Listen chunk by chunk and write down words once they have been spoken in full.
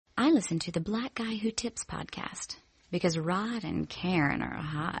I listen to the Black Guy Who Tips podcast because Rod and Karen are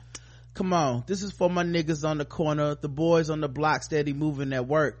hot. Come on, this is for my niggas on the corner, the boys on the block steady moving at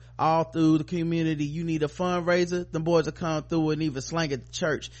work, all through the community. You need a fundraiser? Them boys will come through and even slang at the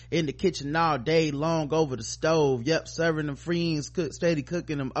church, in the kitchen all day long over the stove. Yep, serving them friends, steady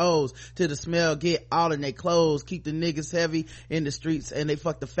cooking them O's till the smell get all in their clothes. Keep the niggas heavy in the streets and they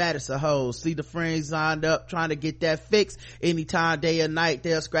fuck the fattest of hoes. See the friends lined up trying to get that fix. Anytime, day or night,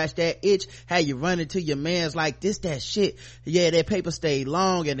 they'll scratch that itch. How you running to your mans like this, that shit. Yeah, that paper stay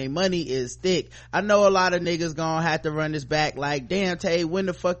long and they money is thick. I know a lot of niggas gonna have to run this back like, damn Tay, when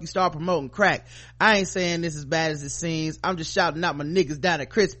the fuck you start promoting crack? I ain't saying this as bad as it seems. I'm just shouting out my niggas down at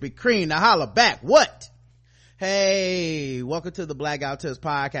Krispy Kreme. Now holla back. What? Hey, welcome to the Blackout Tips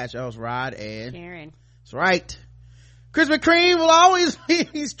podcast. Your host Rod and Karen. That's right. Krispy Kreme will always be in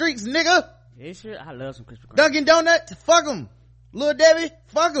these streets, nigga. Yeah, sure. I love some Krispy Kreme. Dunkin' Donut, fuck them. Lil Debbie,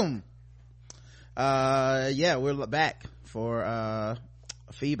 fuck them. Yeah, we're back for a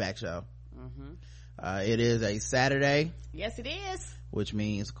feedback show. It is a Saturday. Yes, it is. Which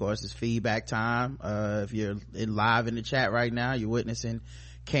means, of course, it's feedback time. If you're live in the chat right now, you're witnessing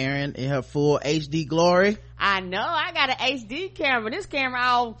Karen in her full HD glory. I know. I got an HD camera. This camera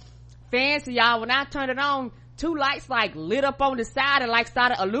all fancy, y'all. When I turned it on, two lights like lit up on the side and like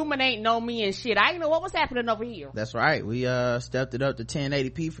started illuminating on me and shit. I didn't know what was happening over here. That's right. We stepped it up to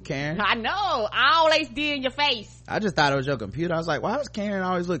 1080p for Karen. I know. All HD in your face. I just thought it was your computer. I was like, why does Karen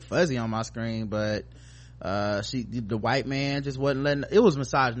always look fuzzy on my screen? But the white man just wasn't letting, it was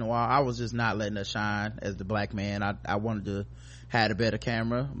Massage Noir. I was just not letting her shine as the black man. I wanted to had a better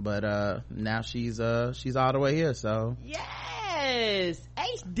camera, but now she's all the way here. So yes,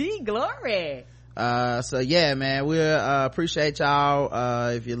 HD glory. So yeah, man, we appreciate y'all.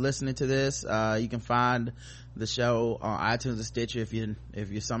 If you're listening to this, you can find the show on iTunes and Stitcher.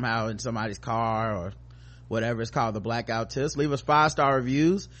 If you're somehow in somebody's car or whatever, it's called the Blackout Tips. Leave us 5-star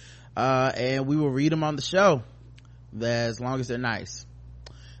reviews, and we will read them on the show, as long as they're nice.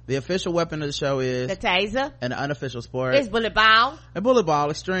 The official weapon of the show is the taser, and the unofficial sport is bullet ball and bullet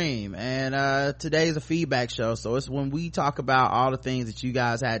ball extreme. And today's a feedback show, so it's when we talk about all the things that you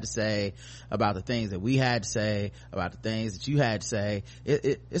guys had to say about the things that we had to say about the things that you had to say.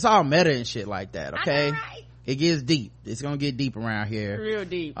 It's all meta and shit like that. Okay, right. It gets deep. It's gonna get deep around here, real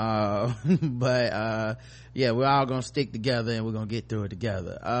deep. But yeah, we're all gonna stick together and we're gonna get through it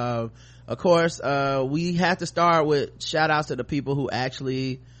together. Of course, we have to start with shout outs to the people who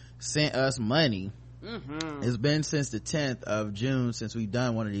actually sent us money. It's been since the 10th of June since we've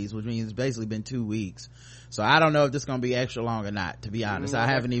done one of these, which means it's basically been 2 weeks. So I don't know if this is gonna be extra long or not, to be honest. I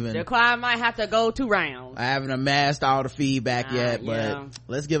haven't even, the client might have to go 2 rounds. I haven't amassed all the feedback yet, but yeah.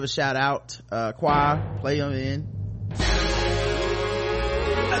 Let's give a shout out. Choir, play them in.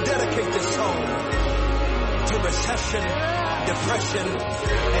 I dedicate this song to recession, depression,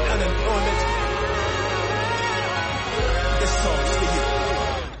 and unemployment. This song's for you.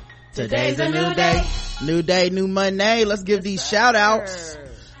 Today's a new day. New day, new money. Let's give these shout outs.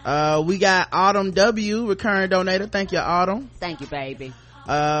 We got Autumn W, recurring donator. Thank you, Autumn. Thank you, baby.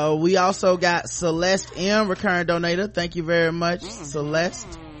 We also got Celeste M, recurring donator. Thank you very much,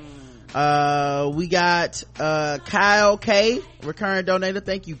 Celeste. We got Kyle K, recurring donator.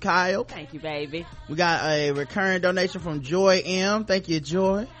 Thank you, Kyle. Thank you, baby. We got a recurring donation from Joy M. Thank you,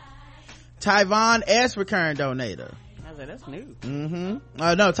 Joy. Tyvon S, recurring donator. That's new. No,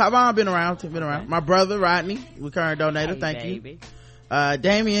 Tyvon been around. Okay. My brother Rodney, recurring donator. Thank baby. You.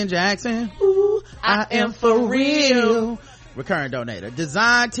 Damian Jackson, ooh, I am for real, recurring donator.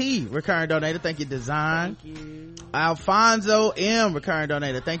 Design T, recurring donator. Thank you, Design. Thank you. Alfonso M, recurring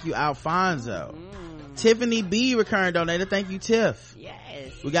donator. Thank you, Alfonso. Tiffany B, recurring donator. Thank you, Tiff.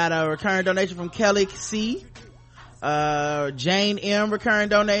 Yes. We got a recurring donation from Kelly C. Jane M, recurring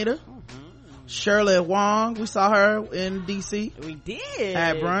donator. Shirley Wong, we saw her in DC. We did.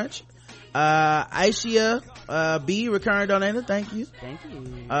 At brunch. Aishia B, recurring donator. Thank you.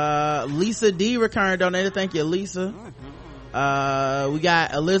 Lisa D, recurring donator. Thank you, Lisa. We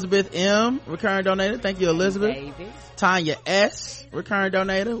got Elizabeth M, recurring donator. Thank you, Elizabeth. Tanya S, recurring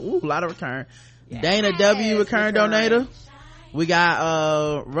donator. Ooh, a lot of recurring. Yes, Dana W, recurring donator. We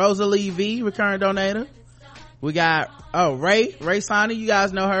got Rosalie V, recurring donator. We got Ray Sonny, you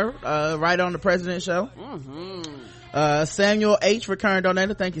guys know her, right on the President Show. Samuel H, recurring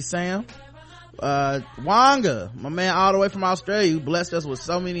donator. Thank you, Sam. Wanga, my man all the way from Australia, who blessed us with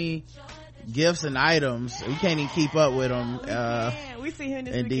so many gifts and items. We can't even keep up with them. We see him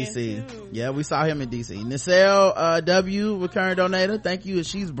in DC too. Yeah, we saw him in DC. Nicelle W, recurring donator. Thank you.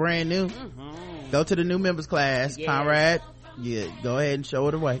 She's brand new. Go to the new members class. Yes. Conrad, Yeah, go ahead and show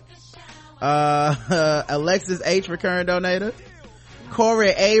it away. Alexis H, recurring donator.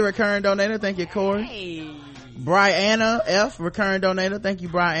 Corey A, recurring donator. Thank you, Corey. Hey. Brianna F, recurring donator. Thank you,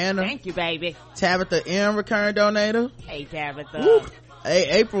 Brianna. Thank you, baby. Tabitha M, recurring donator. Hey, Tabitha. Woo.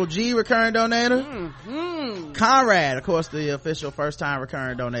 April G, recurring donator. Mm-hmm. Conrad, of course, the official first time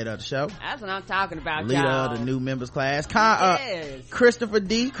recurring donator of the show. That's what I'm talking about, Leader y'all. of the new members class. Yes. Christopher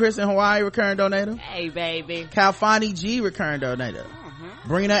D, Chris in Hawaii, recurring donator. Hey, baby. Calfani G, recurring donator.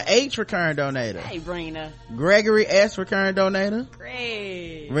 Brina H, recurring donator. Hey, Brina. Gregory S, recurring donator.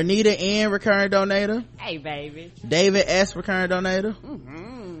 Great. Renita N, recurring donator. Hey, baby. David S, recurring donator.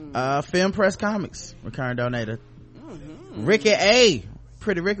 Mm-hmm. Film Press Comics, recurring donator. Mm-hmm. Ricky A,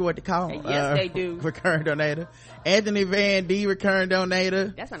 Pretty Ricky, what they call him. Yes, they do. Recurring donator. Anthony Van D, recurring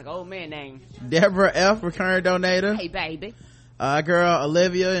donator. That's not an old man name. Deborah F, recurring donator. Hey, baby. Girl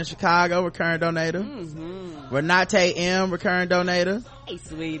Olivia in Chicago, recurring donator. Mm-hmm. Renate M, recurring donator. Hey,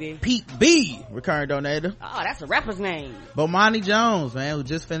 sweetie. Pete B, recurring donator. Oh, that's a rapper's name. Bomani Jones, man, who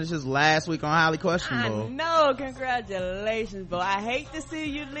just finished his last week on Highly Questionable. I know. Congratulations, Bo. I hate to see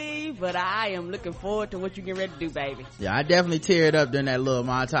you leave, but I am looking forward to what you get ready to do, baby. Yeah, I definitely teared up during that little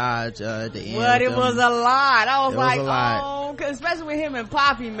montage at the end. But it was a lot. I was like, a lot. oh, especially with him and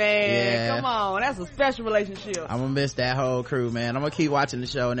Poppy, man. Yeah. Come on. That's a special relationship. I'm gonna miss that whole crew, man. I'm gonna keep watching the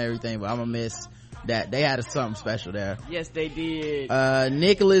show and everything, but I'm gonna miss that. They had something special there. Yes, they did.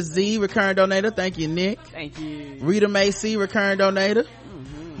 Nicholas Z, recurring donator. Thank you, Nick. Thank you. Rita May C, recurring donator.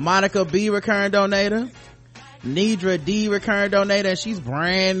 Mm-hmm. Monica B, recurring donator. Nidra D, recurring donator, and she's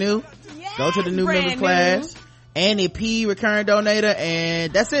brand new. Yes, Go to the new members class. Annie P, recurring donator,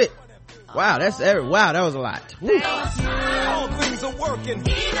 and that's it. Wow, wow, that was a lot. Woo. All things are working.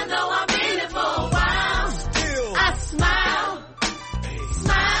 Even though I've been here for a while, Still. I smile.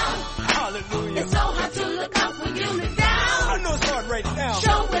 Hallelujah. It's so hard to look up when you look down. I know it's hard right now.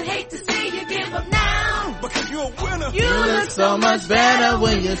 Sure would hate to see you give up now. Because you're a winner. You look so much better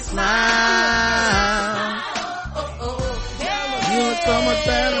when you smile. You look so much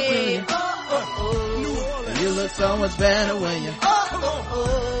better when you. New Orleans. You look so much better when you.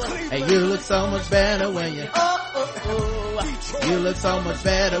 Cleveland. Hey, you look so much better when you. Detroit. You look so much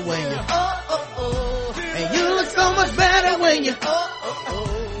better when you. And you look so much better when you.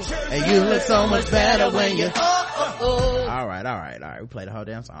 And you look so much better when you. All right. We played the whole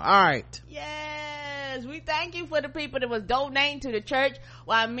damn song. All right. Yes, we thank you for the people that was donating to the church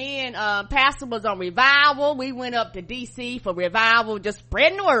while me and Pastor was on revival. We went up to DC for revival, just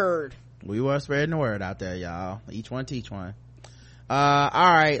spreading the word. We were spreading the word out there, y'all. Each one teach one. All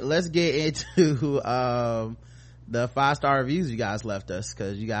right, let's get into the 5-star reviews you guys left us,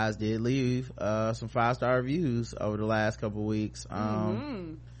 because you guys did leave some 5-star reviews over the last couple weeks.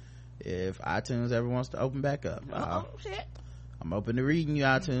 If iTunes ever wants to open back up, Shit. I'm open to reading you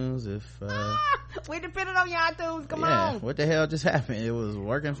iTunes. If We depended on your iTunes. Come yeah, on. what the hell just happened? It was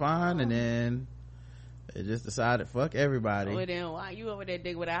working fine, and then it just decided fuck everybody. Well, then why you over there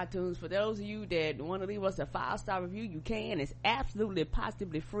digging with iTunes? For those of you that want to leave us a 5-star review, you can. It's absolutely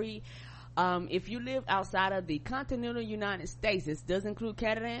positively free. If you live outside of the continental United States, this does include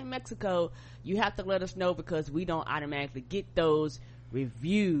Canada and Mexico, you have to let us know, because we don't automatically get those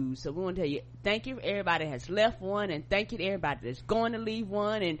reviews. So we want to tell you thank you for everybody that has left one, and thank you to everybody that's going to leave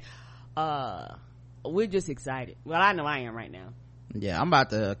one, and we're just excited. Well, I know I am right now. Yeah, I'm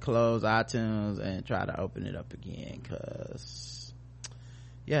about to close iTunes and try to open it up again, because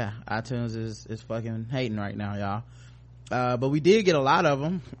yeah, iTunes is fucking hating right now, y'all. But we did get a lot of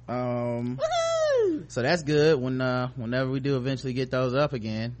them, so that's good. Whenever we do eventually get those up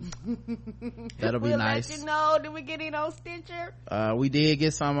again, that'll be nice. Let you know. Did we get it on Stitcher? We did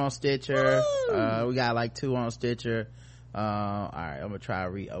get some on Stitcher. Woo! We got like 2 on Stitcher. All right, I'm gonna try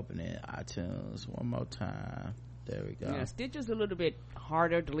reopening iTunes one more time. There we go. Yeah, Stitcher's a little bit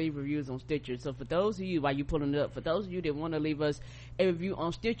harder to leave reviews on Stitcher. So for those of you, while you pulling it up, for those of you that want to leave us a review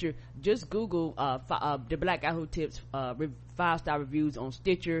on Stitcher, just Google the Black Guy Who Tips 5-star reviews on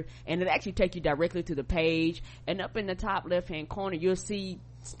Stitcher, and it'll actually take you directly to the page. And up in the top left hand corner, you'll see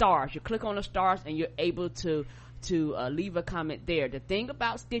stars. You click on the stars, and you're able to leave a comment there. The thing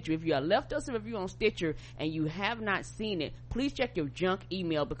about Stitcher, if you have left us a review on Stitcher and you have not seen it, please check your junk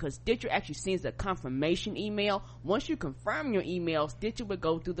email, because Stitcher actually sends a confirmation email. Once you confirm your email, Stitcher will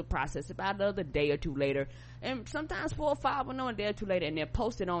go through the process about another day or 2 later, and sometimes 4 or 5 will know a day or 2 later, and they're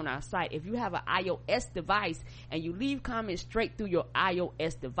posted on our site. If you have an iOS device and you leave comments straight through your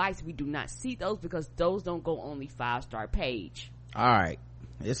iOS device, we do not see those, because those don't go on the 5-star page. All right,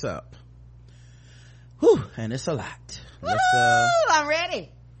 it's up. Whew, and it's a lot. Woo! I'm ready.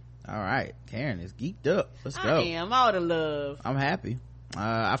 All right, Karen is geeked up. Let's go. I am all the love. I'm happy.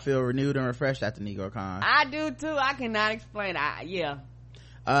 I feel renewed and refreshed after Negrocon. I do too. I cannot explain. Yeah.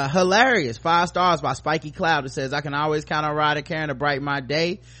 Hilarious. 5 stars by Spiky Cloud. It says, I can always count on Rod and Karen to brighten my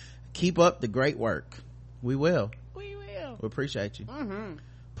day. Keep up the great work. We will. We appreciate you.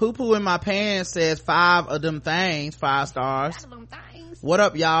 Poo Poo in My Pants says 5 of them things. 5 stars. 5 of them things. What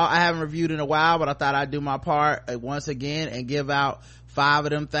up, y'all? I haven't reviewed in a while, but I thought I'd do my part once again and give out 5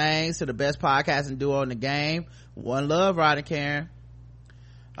 of them things to the best podcasting duo in the game. One love, Rod and Karen.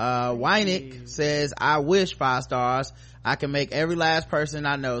 Weinig says, I wish 5 stars. I can make every last person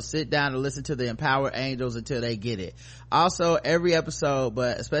I know sit down and listen to the Empowered Angels until they get it. Also, every episode,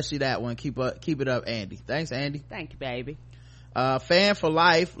 but especially that one, keep it up, Andy. Thanks, Andy. Thank you, baby. Fan for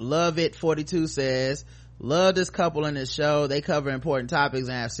life, Love It 42 says, love this couple in this show. They cover important topics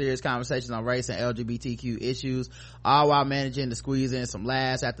and have serious conversations on race and LGBTQ issues, all while managing to squeeze in some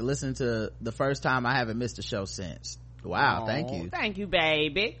laughs. After listening to the first time, I haven't missed a show since. Wow. Thank you. Thank you,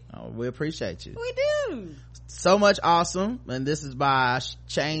 baby. We appreciate you. We do. So much awesome. And this is by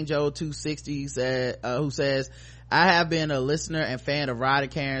Change0260 who says, I have been a listener and fan of Rod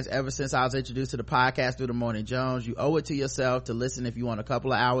and Karen's ever since I was introduced to the podcast through the Morning Jones. You owe it to yourself to listen if you want a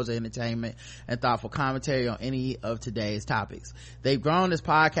couple of hours of entertainment and thoughtful commentary on any of today's topics. They've grown this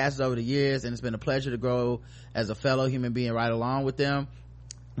podcast over the years, and it's been a pleasure to grow as a fellow human being right along with them.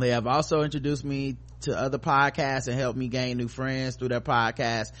 They have also introduced me to other podcasts and helped me gain new friends through their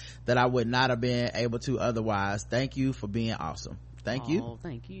podcast that I would not have been able to otherwise. Thank you for being awesome. Thank you.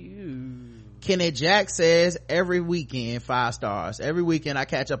 Thank you. Kenneth Jack says, every weekend, 5 stars. Every weekend I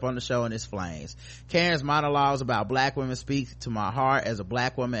catch up on the show and it's flames. Karen's monologues about black women speak to my heart as a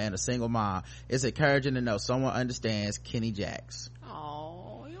black woman and a single mom. It's encouraging to know someone understands. Kenny Jacks.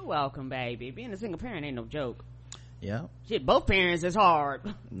 Oh, you're welcome, baby. Being a single parent ain't no joke. Yeah. Shit, both parents is hard.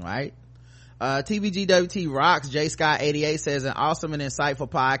 Right. TBGWT rocks. J Scott 88 says, an awesome and insightful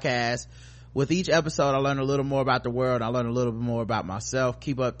podcast. With each episode I learn a little more about the world. I learn a little bit more about myself.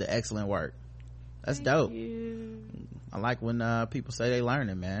 Keep up the excellent work. That's dope. I like when people say they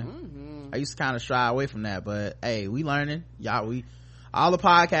learning, man. I used to kind of shy away from that, but hey, we learning. Y'all, all the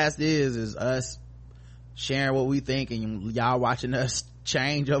podcast is us sharing what we think, and y'all watching us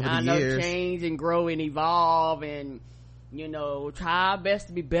change over the years. Change and grow and evolve, and try our best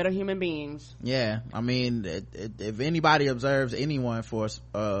to be better human beings. Yeah, I mean, if anybody observes anyone for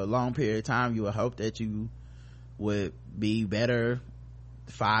a long period of time, you would hope that you would be better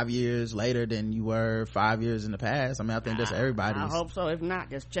 5 years later than you were 5 years in the past. I mean, I think that's everybody's. I hope so. If not,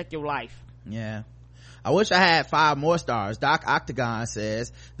 just check your life. Yeah. I wish I had 5 more stars. Doc Octagon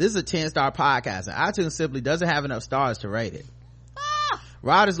says, this is a 10-star podcast and iTunes simply doesn't have enough stars to rate it.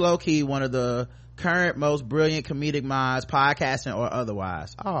 Rod is low-key one of the current most brilliant comedic minds, podcasting or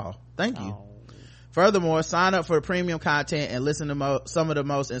otherwise. Oh, thank you. Furthermore, sign up for premium content and listen to some of the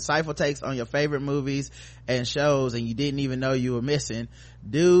most insightful takes on your favorite movies and shows, and you didn't even know you were missing.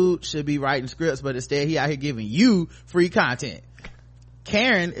 Dude should be writing scripts, but instead he out here giving you free content.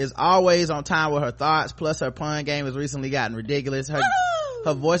 Karen is always on time with her thoughts, plus her pun game has recently gotten ridiculous.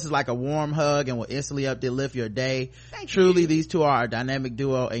 Her voice is like a warm hug and will instantly uplift your day. Truly, these two are a dynamic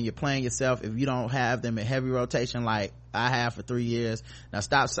duo, and you're playing yourself if you don't have them in heavy rotation like I have for 3 years. Now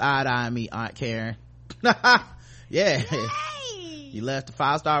stop side-eyeing me, Aunt Karen. Yeah. Yay! You left a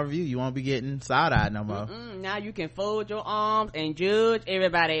 5-star review, you won't be getting side-eyed no more. Now you can fold your arms and judge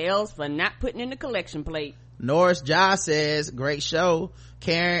everybody else for not putting in the collection plate. Norris Josh says, great show.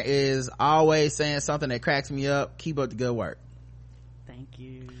 Karen is always saying something that cracks me up. Keep up the good work. Thank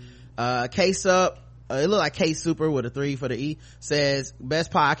you. Case up, it looked like Case Super with a 3 for the E, says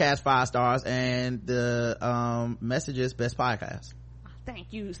best podcast 5 stars, and the message is best podcast.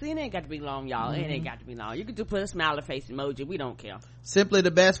 Thank you. See, it ain't got to be long, y'all. It ain't got to be long. You can just put a smiley face emoji. We don't care. Simply the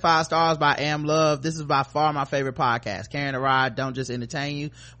best 5 stars by Am Love. This is by far my favorite podcast. Karen and Rod don't just entertain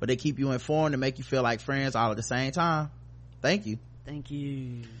you, but they keep you informed and make you feel like friends all at the same time. Thank you. Thank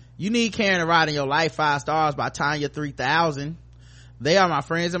you. You need Karen and Rod in your life. 5 stars by Tanya 3000. They are my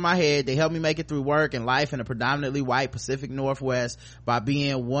friends in my head. They help me make it through work and life in a predominantly white Pacific Northwest by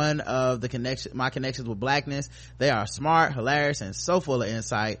being one of my connections with blackness. They are smart, hilarious, and so full of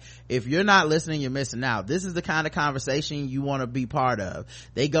insight. If you're not listening, you're missing out. This is the kind of conversation you want to be part of.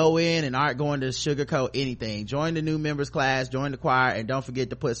 They go in and aren't going to sugarcoat anything. Join the new members class, join the choir, and don't forget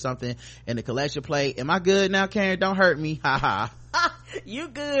to put something in the collection plate. Am I good now, Karen? Don't hurt me. Ha ha. You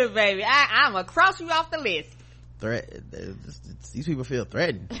good, baby. I'm gonna cross you off the list. These people feel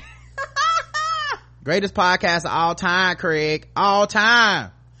threatened. Greatest podcast of all time, Craig, all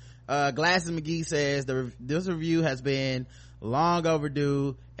time. Glasses McGee says this review has been long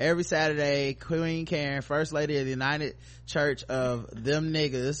overdue. Every Saturday, Queen Karen, First Lady of the United Church of them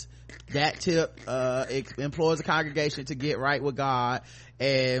niggas, that tip implores the congregation to get right with God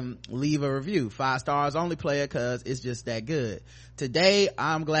and leave a review. 5 stars only, player, cause it's just that good. Today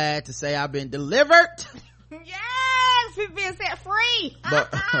I'm glad to say I've been delivered. Yes, we've been set free.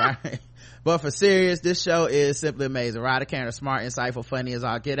 Right. But for serious, this show is simply amazing. Ryder Karen is smart, insightful, funny as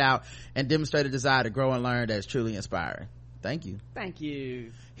all get out, and demonstrate a desire to grow and learn that is truly inspiring. Thank you. Thank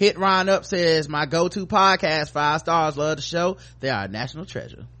you. Hit Ron Up says, my go-to podcast, 5 stars, love the show. They are a national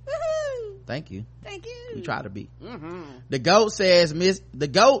treasure. Woo-hoo. Thank you. Thank you. We try to be. Mm-hmm. The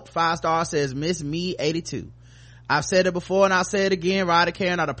GOAT 5 stars says, Miss Me 82. I've said it before and I'll say it again. Ryder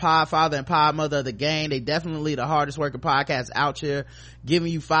Karen are the pod father and pod mother of the game. They definitely the hardest working podcast out here,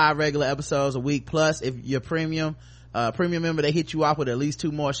 giving you 5 regular episodes a week. Plus, if you're premium member, they hit you off with at least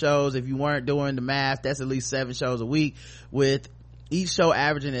 2 more shows. If you weren't doing the math, that's at least 7 shows a week, with each show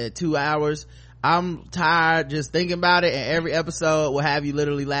averaging at 2 hours. I'm tired just thinking about it, and every episode will have you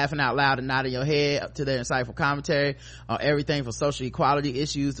literally laughing out loud and nodding your head up to their insightful commentary on everything from social equality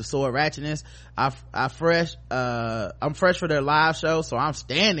issues to sword ratchetness. I'm fresh for their live show, so I'm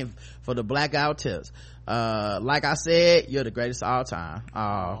standing for the blackout tips. Like I said, you're the greatest of all time.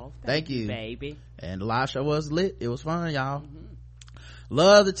 Thank you, baby. And the live show was lit. It was fun, y'all.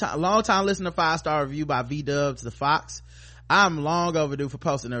 Love the long time listener 5-star review by V-Dubs the Fox. I'm long overdue for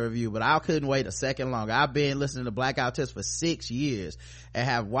posting a review, but I couldn't wait a second longer. I've been listening to Blackout Tips for 6 years and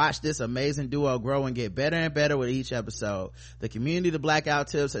have watched this amazing duo grow and get better and better with each episode. The community the Blackout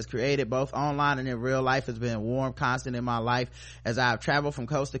Tips has created both online and in real life has been a warm constant in my life as I have traveled from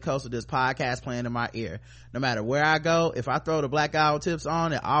coast to coast with this podcast playing in my ear. No matter where I go, if I throw the Blackout Tips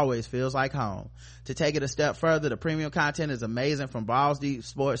on, it always feels like home. To take it a step further, the premium content is amazing, from balls deep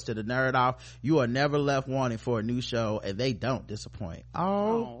sports to the nerd off. You are never left wanting for a new show, and they don't disappoint.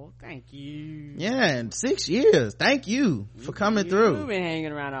 Oh, thank you. Yeah, and 6 years. Thank you for coming through. You've been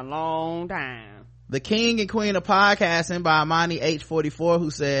hanging around a long time. The king and queen of podcasting by Amani H44,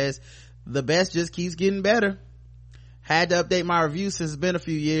 who says, the best just keeps getting better. Had to update my review since it's been a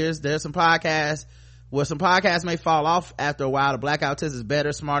few years. There's some podcasts where some podcasts may fall off after a while. The Blackout Tips is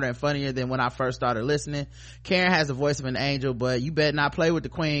better, smarter, and funnier than when I first started listening. Karen has the voice of an angel, but you better not play with the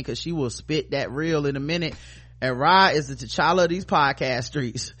queen, because she will spit that reel in a minute. And Rod is the T'Challa of these podcast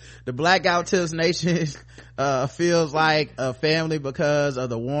streets. The Blackout Tips Nation feels like a family because of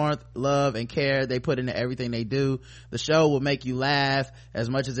the warmth, love, and care they put into everything they do. The show will make you laugh as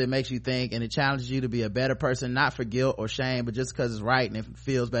much as it makes you think, and it challenges you to be a better person, not for guilt or shame, but just because it's right and it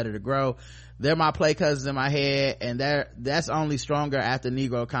feels better to grow. They're my play cousins in my head, and that's only stronger after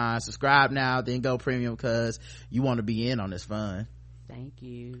Negrocon. Subscribe now, then go premium, because you want to be in on this fun. Thank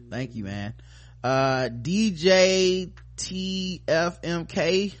you, man. DJ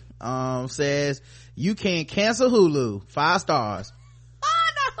TFMK says, you can cancel Hulu, 5 stars.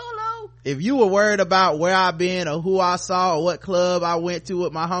 Hulu. If you were worried about where I've been or who I saw or what club I went to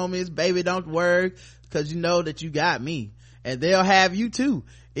with my homies, baby, don't worry, because you know that you got me, and they'll have you too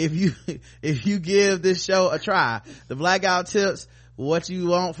if you give this show a try. The Blackout Tips, what you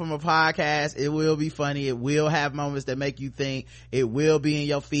want from a podcast. It will be funny, it will have moments that make you think, it will be in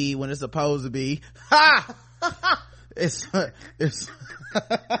your feed when it's supposed to be. it's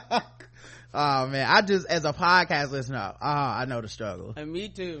oh man, I just, as a podcast listener, I know the struggle. And me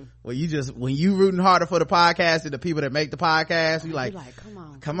too. When you rooting harder for the podcast and the people that make the podcast, you like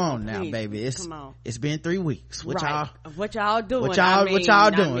come on now, please, baby. It's been 3 weeks. What y'all doing? What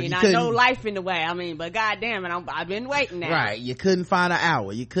y'all doing? I know life in the way. But goddamn it, I've been waiting now. Right. You couldn't find an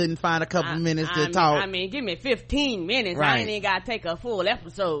hour. You couldn't find a couple minutes to talk. Give me 15 minutes. Right. I ain't even gotta take a full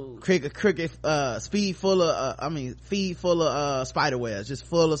episode. Cricket, feed full of spider webs, just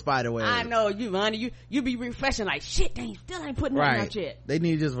full of spider webs. I know you, honey. You be refreshing like shit. They still ain't putting nothing out yet. They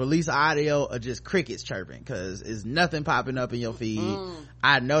need to just release audio of just crickets chirping, because it's nothing popping up in your feed.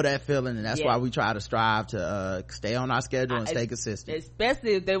 I know that feeling, and that's why we try to strive to stay on our schedule and stay consistent,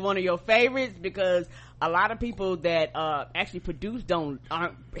 especially if they're one of your favorites, because a lot of people that actually produce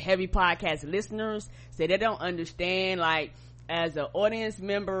aren't heavy podcast listeners, so they don't understand, like, as an audience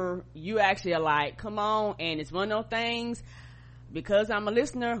member, you actually are like, come on. And it's one of those things, because I'm a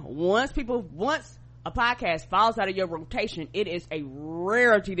listener, once a podcast falls out of your rotation, it is a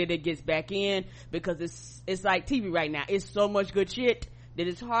rarity that it gets back in, because it's like TV right now. It's so much good shit that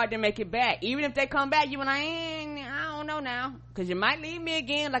it's hard to make it back. Even if they come back, you be like, I don't know now, because you might leave me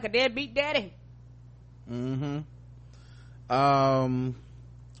again like a deadbeat daddy. All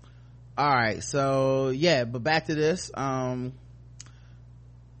right, so yeah, but back to this. Wait,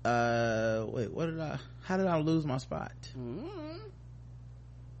 what did I How did I lose my spot?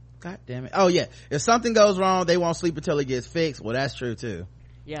 God damn it. Oh yeah, if something goes wrong they won't sleep until it gets fixed. Well, that's true too.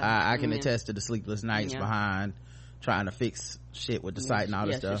 I can attest to the sleepless nights behind trying to fix shit with the site and all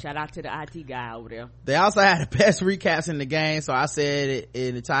this stuff. So shout out to the IT guy over there. They also had the best recaps in the game, so I said it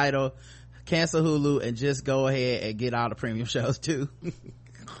in the title, cancel Hulu and just go ahead and get all the premium shows too.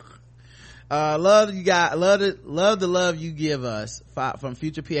 Love you guys, love the love you give us. From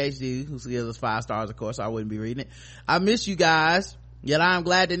Future PhD, who gives us 5 stars, of course I wouldn't be reading it. I miss you guys, yet I'm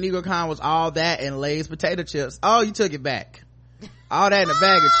glad that Negrocon was all that and Lay's potato chips. Oh, you took it back. All that in a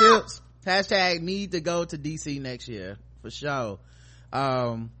bag of chips. Hashtag need to go to DC next year for sure.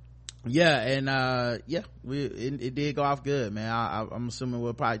 It did go off good, man. I'm assuming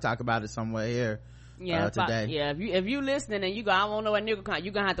we'll probably talk about it somewhere here today. If you listening and you go, I don't know what Negrocon,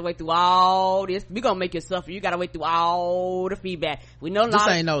 you're gonna have to wait through all this. We're gonna make you suffer. You gotta wait through all the feedback. We know this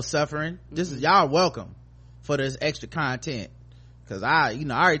ain't no suffering. This is y'all welcome for this extra content, because I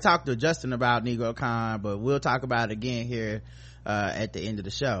already talked to Justin about Negrocon, but we'll talk about it again here at the end of the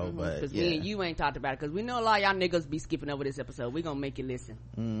show. But because me and you ain't talked about it, because we know a lot of y'all niggas be skipping over this episode. We gonna make you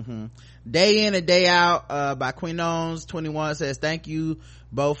listen. Day in and day out by Quinones 21 says, thank you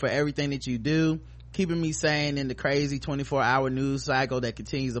both for everything that you do, keeping me sane in the crazy 24-hour news cycle that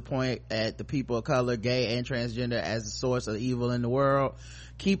continues to point at the people of color, gay and transgender as the source of evil in the world.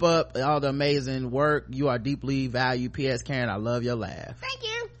 Keep up all the amazing work. You are deeply valued. P.S. Karen, I love your laugh. Thank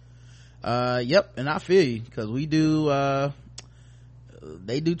you. Yep, and I feel you, because we do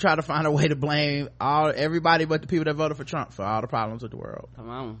they do try to find a way to blame everybody but the people that voted for Trump for all the problems with the world. Come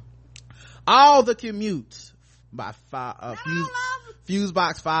on. All the commutes by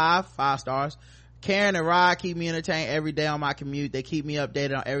Fusebox 5 stars. Karen and Rod keep me entertained every day on my commute. They keep me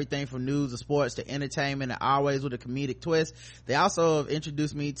updated on everything from news to sports to entertainment, and always with a comedic twist. They also have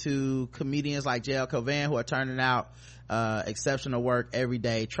introduced me to comedians like JL Covan, who are turning out exceptional work every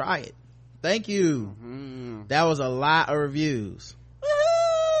day. Try it. Thank you. That was a lot of reviews.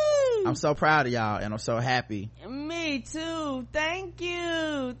 I'm so proud of y'all, and I'm so happy. Me too. Thank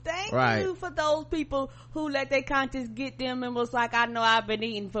you you for those people who let their conscience get them and was like, I know I've been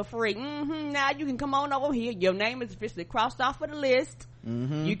eating for free. Now you can come on over here. Your name is officially crossed off of the list.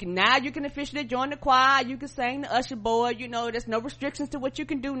 You can officially join the choir. You can sing the usher boy. There's no restrictions to what you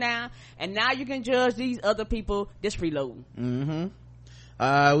can do now, and now you can judge these other people just freeloading.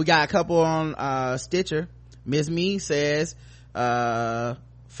 We got a couple on Stitcher. Miss Me says 5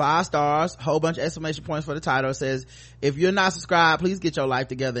 stars, whole bunch of exclamation points for the title. It says, if you're not subscribed, please get your life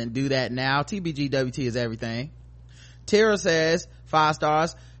together and do that now. TBGWT is everything. Tara says 5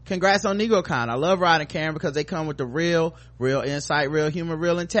 stars, congrats on Negrocon. I love Rod and Karen because they come with the real insight, real humor,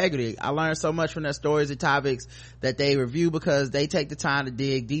 real integrity. I learned so much from their stories and topics that they review because they take the time to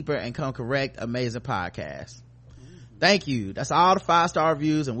dig deeper and come correct. Amazing podcast. Thank you. That's all the 5-star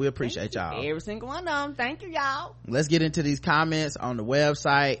reviews, and we appreciate y'all. Every single one of them. Thank you, y'all. Let's get into these comments on the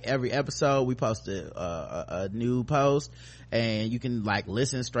website. Every episode we post a new post, and you can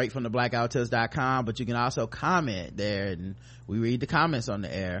listen straight from the blackouttips.com, but you can also comment there, and we read the comments on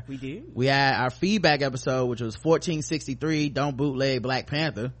the air. We do. We had our feedback episode, which was 1463, Don't Bootleg Black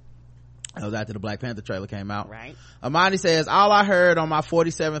Panther. That was after the Black Panther trailer came out. Right. Amani says, all I heard on my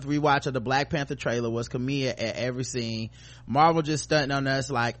 47th rewatch of the Black Panther trailer was Camilla at every scene. Marvel just stunting on us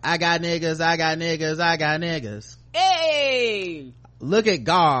like, I got niggas, I got niggas, I got niggas. Hey! Look at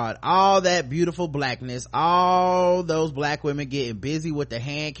God, all that beautiful blackness, all those black women getting busy with the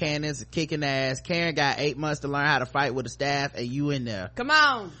hand cannons, kicking ass. Karen got 8 months to learn how to fight with a staff, and you in there. Come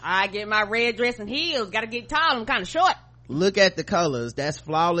on. I get my red dress and heels. Gotta get tall. I'm kind of short. Look at the colors. That's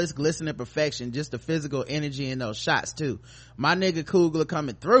flawless, glistening perfection. Just the physical energy in those shots too. My nigga Coogler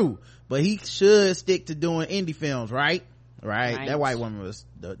coming through, but he should stick to doing indie films, right? That white woman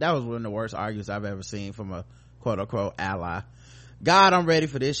that was one of the worst arguments I've ever seen from a quote-unquote ally. God, I'm ready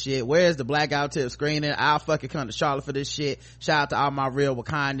for this shit. Where's the Blackout Tip screening? I'll fucking come to Charlotte for this shit. Shout out to all my real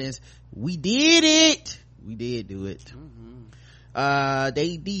Wakandans. We did it. We did do it.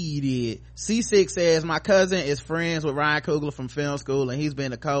 They did it. C6 says, my cousin is friends with Ryan Coogler from film school, and he's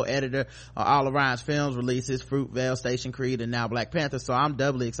been a co-editor on all of Ryan's films releases, Fruitvale, Station Creed, and now Black Panther, so I'm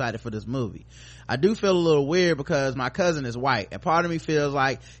doubly excited for this movie. I do feel a little weird because my cousin is white, and part of me feels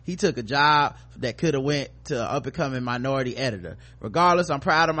like he took a job that could have went to an up-and-coming minority editor. Regardless, I'm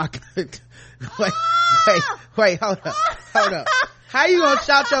proud of my wait, hold up. How you gonna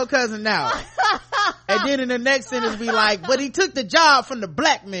shout your cousin out? And then in the next sentence be like, but he took the job from the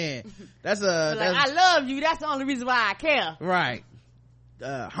black man. I love you. That's the only reason why I care. Right.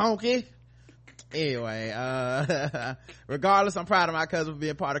 Honky. Anyway, regardless, I'm proud of my cousin for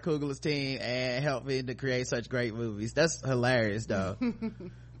being part of Coogler's team and helping to create such great movies. That's hilarious though.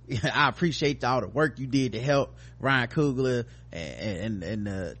 I appreciate all the work you did to help Ryan Coogler and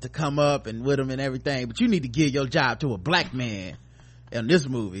to come up and with him and everything, but you need to give your job to a black man in this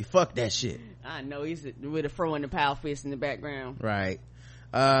movie. Fuck that shit. I know, he's with a fro and the power fist in the background. Right.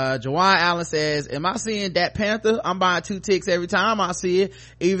 Jawan Allen says, am I seeing that Panther? I'm buying 2 ticks every time I see it,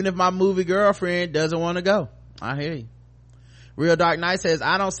 even if my movie girlfriend doesn't want to go. I hear you. Real Dark Knight says,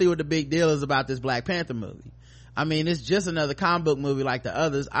 I don't see what the big deal is about this Black Panther movie. I mean, it's just another comic book movie like the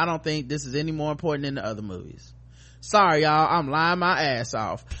others. I don't think this is any more important than the other movies. Sorry y'all, I'm lying my ass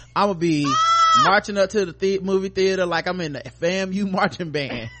off. I'm gonna be marching up to the movie theater like I'm in the FAMU marching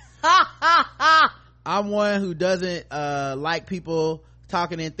band. I'm one who doesn't like people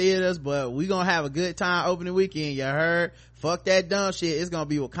talking in theaters, but we gonna have a good time opening weekend. You heard? Fuck that dumb shit. It's gonna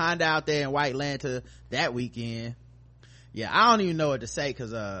be Wakanda out there in White Lantern that weekend. Yeah, I don't even know what to say,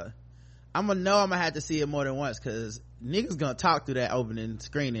 because I'm gonna have to see it more than once, because niggas gonna talk through that opening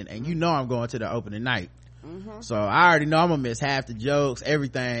screening, and you know I'm going to the opening night. So I already know I'm gonna miss half the jokes,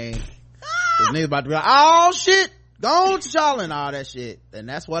 everything, because niggas about to be like, oh shit, go on to Charlotte and all that shit, and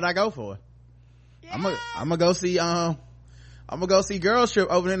that's what I go for. Yeah. I'm gonna go see Girls Trip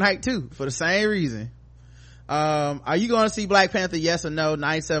opening night too, for the same reason. Are you going to see Black Panther? Yes or no?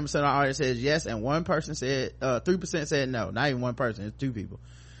 97% of the audience says yes, and 3% said no. Not even one person, it's 2 people.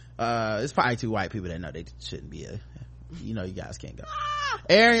 It's probably 2 white people that know they shouldn't be you guys can't go.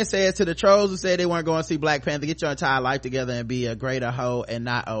 Arian says, to the trolls who said they weren't going to see Black Panther, get your entire life together and be a greater hoe and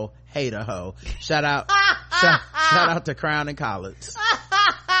not hate a hoe. Shout out to Crown and Collins.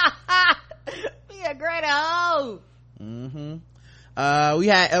 Be a greater hoe. We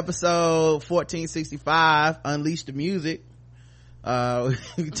had episode 1465, Unleash the Music.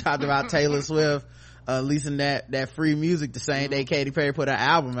 We talked about Taylor Swift releasing that free music the same day Katy Perry put her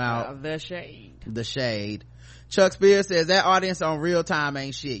album out. The Shade. Chuck Spears says, that audience on Real Time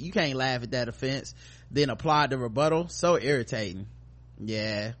ain't shit. You can't laugh at that offense then applaud the rebuttal. So irritating.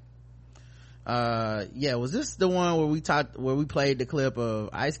 Yeah, was this the one where we played the clip of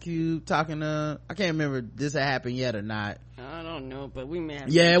Ice Cube talking to, I can't remember if this had happened yet or not. I don't know, but we may have.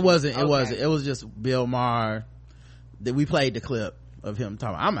 Yeah, it wasn't. It was just Bill Maher that we played the clip of him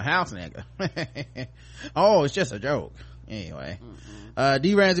talking, I'm a house nigga. Oh, it's just a joke. Anyway,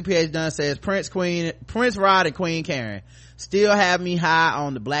 D Ramsey PH Dunn says, Prince Rod and Queen Karen still have me high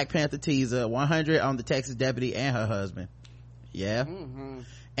on the Black Panther teaser, 100 on the Texas deputy and her husband. Yeah.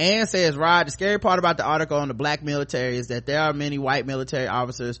 Ann says, Rod, the scary part about the article on the black military is that there are many white military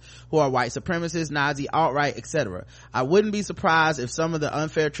officers who are white supremacists, Nazi, alt-right, etc. I wouldn't be surprised if some of the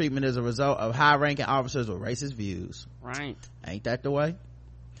unfair treatment is a result of high-ranking officers with racist views. Right. Ain't that the way?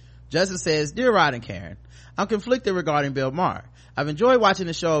 Justin says, Dear Rod and Karen, I'm conflicted regarding Bill Maher. I've enjoyed watching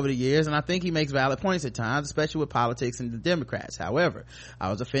the show over the years, and I think he makes valid points at times, especially with politics and the Democrats. However, I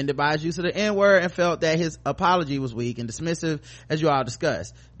was offended by his use of the N-word and felt that his apology was weak and dismissive, as you all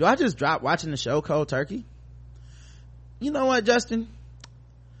discussed. Do I just drop watching the show cold turkey? You know what, Justin?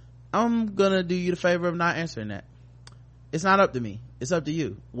 I'm gonna do you the favor of not answering that. It's not up to me. It's up to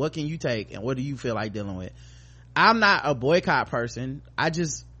you. What can you take, and what do you feel like dealing with? I'm not a boycott person.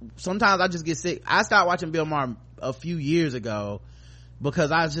 Sometimes I just get sick. I stopped watching Bill Maher a few years ago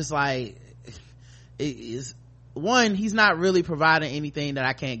because I was just like, he's not really providing anything that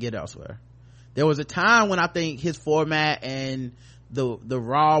I can't get elsewhere. There was a time when I think his format and the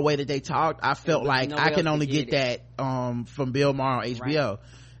raw way that they talked, I felt like I can only get that from Bill Maher on HBO. Right.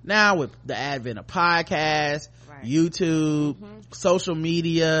 Now with the advent of podcasts, right, YouTube, social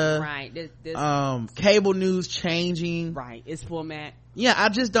media, right, this cable news changing, right, its format. Yeah, I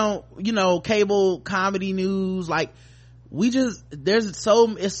just don't, cable comedy news, like it's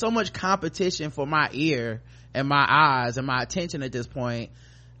so much competition for my ear and my eyes and my attention at this point.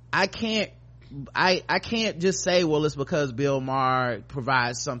 I can't just say, well, it's because Bill Maher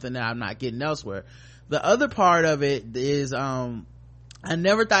provides something that I'm not getting elsewhere. The other part of it is, I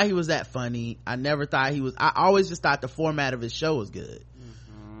never thought he was that funny. I always just thought the format of his show was good.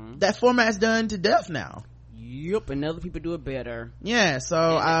 That format's done to death now. Yep, and other people do it better. Yeah, so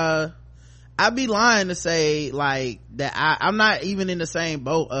I'd be lying to say like that I'm not even in the same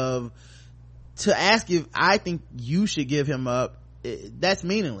boat of to ask if I think you should give him up. That's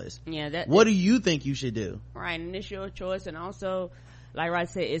meaningless. Yeah, what do you think you should do? Right, and it's your choice. And also, like I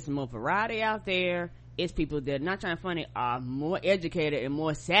said, it's more variety out there. It's people that are not trying to funny, are more educated and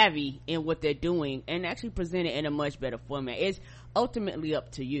more savvy in what they're doing and actually present it in a much better format. It's ultimately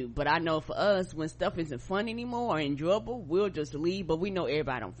up to you, but I know for us, when stuff isn't fun anymore or enjoyable, we'll just leave, but we know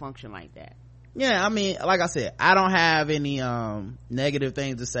everybody don't function like that. Yeah, I mean, like I said, I don't have any negative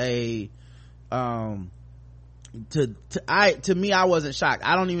things to say. To me, I wasn't shocked.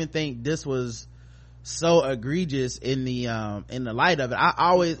 I don't even think this was so egregious in the light of it. I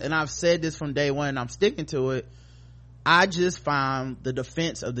always, and I've said this from day one, and I'm sticking to it, I just found the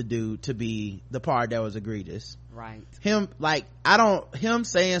defense of the dude to be the part that was egregious. Right. Him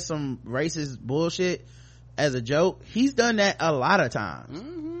saying some racist bullshit as a joke, he's done that a lot of times.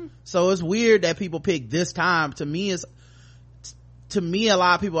 Mm-hmm. So it's weird that people pick this time. To me, a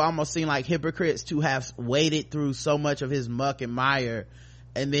lot of people almost seem like hypocrites to have waded through so much of his muck and mire,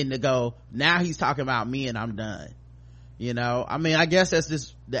 and then to go, now he's talking about me and I'm done. You know, I mean, I guess that's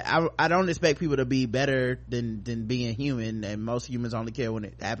just, I don't expect people to be better than being human, and most humans only care when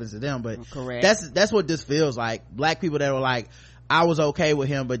it happens to them, but correct. That's what this feels like. Black people that were like, I was okay with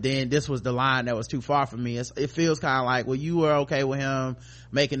him, but then this was the line that was too far for me. It feels kind of like, well, you were okay with him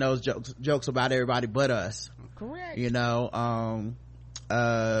making those jokes about everybody but us. Correct. You know,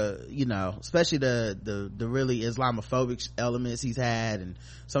 especially the really Islamophobic elements he's had, and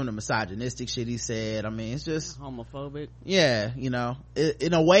some of the misogynistic shit he said. I mean, it's just homophobic. Yeah, you know,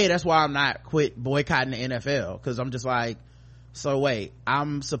 in a way, that's why I'm not quit boycotting the NFL, because I'm just like, so wait,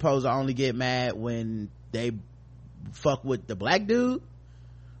 I'm supposed to only get mad when they fuck with the black dude,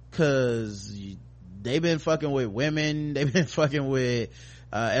 because they've been fucking with women, they've been fucking with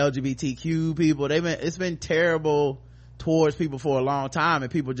LGBTQ people, it's been terrible towards people for a long time,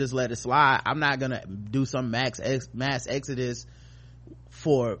 and people just let it slide. I'm not gonna do some mass exodus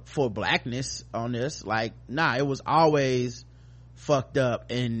for blackness on this. Like, nah, it was always fucked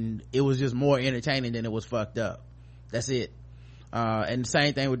up, and it was just more entertaining than it was fucked up. That's it. And the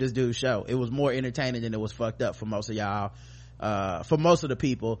same thing with this dude's show. It was more entertaining than it was fucked up for most of y'all, for most of the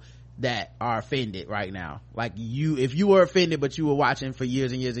people that are offended right now. Like, if you were offended but you were watching for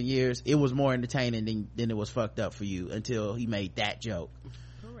years and years and years, it was more entertaining than it was fucked up for you until he made that joke.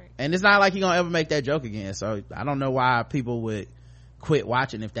 Correct. And it's not like he's gonna ever make that joke again, so I don't know why people would quit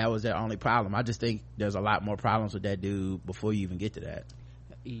watching if that was their only problem. I just think there's a lot more problems with that dude before you even get to that.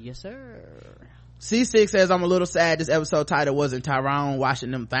 Yes, sir. C6 says, I'm a little sad this episode title wasn't Tyrone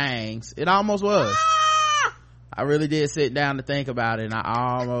washing them things. It almost was. I really did sit down to think about it, and I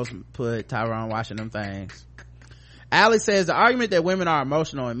almost put Tyrone washing them things. Alex says, the argument that women are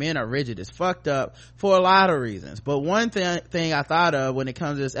emotional and men are rigid is fucked up for a lot of reasons. But one thing I thought of when it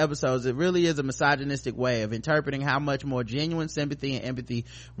comes to this episode is it really is a misogynistic way of interpreting how much more genuine sympathy and empathy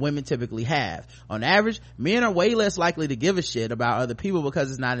women typically have. On average, men are way less likely to give a shit about other people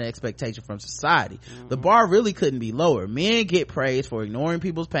because it's not an expectation from society. Mm-hmm. The bar really couldn't be lower. Men get praised for ignoring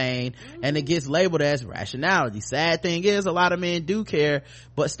people's pain, and it gets labeled as rationality. Sad thing is, a lot of men do care,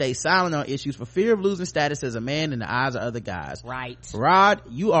 but stay silent on issues for fear of losing status as a man in the eyes of other guys. Right. Rod,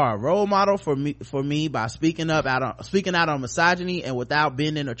 you are a role model for me by speaking out on misogyny, and without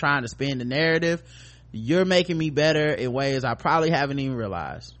bending or trying to spin the narrative. You're making me better in ways I probably haven't even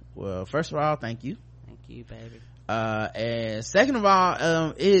realized. Well, first of all, thank you. Thank you, baby. And second of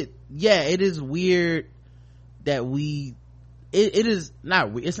all, it is weird that it's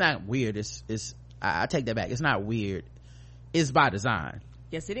not weird. I take that back. It's not weird. It's by design.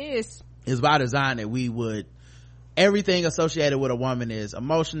 Yes, it is. It's by design that everything associated with a woman is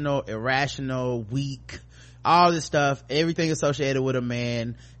emotional, irrational, weak, all this stuff. Everything associated with a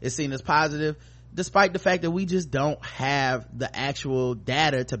man is seen as positive, despite the fact that we just don't have the actual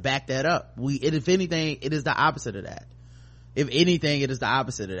data to back that up. If anything, it is the opposite of that. If anything, it is the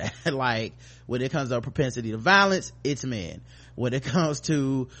opposite of that. Like, when it comes to a propensity to violence, it's men. When it comes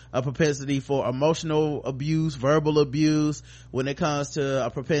to a propensity for emotional abuse, verbal abuse, when it comes to a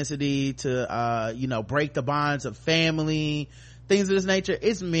propensity to break the bonds of family, things of this nature,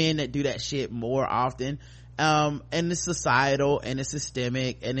 it's men that do that shit more often. And it's societal, and it's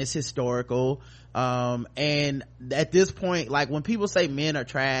systemic, and it's historical. And at this point, like, when people say men are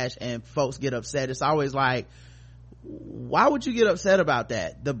trash and folks get upset, it's always like, why would you get upset about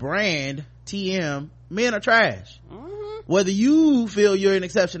that? The brand TM, men are trash. Mm-hmm. Whether you feel you're an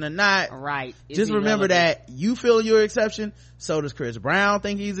exception or not, right? Just remember that you feel you're an exception. So does Chris Brown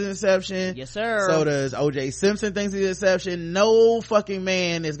think he's an exception. Yes, sir. So does OJ Simpson thinks he's an exception. No fucking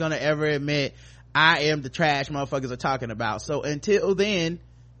man is gonna ever admit, I am the trash motherfuckers are talking about. So until then,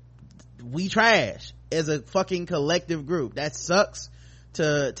 we trash as a fucking collective group. That sucks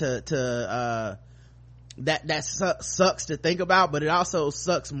sucks to think about, but it also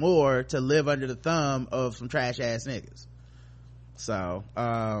sucks more to live under the thumb of some trash ass niggas. So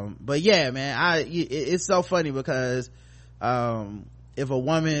but yeah, man, it's so funny because if a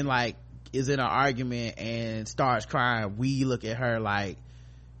woman like is in an argument and starts crying, we look at her like,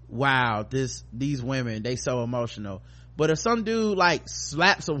 wow, these women, they so emotional. But if some dude like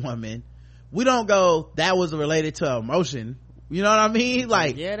slaps a woman, we don't go, that was related to emotion. You know what I mean?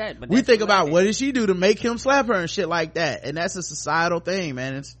 Like, yeah, we think about what did she do to make him slap her and shit like that. And that's a societal thing,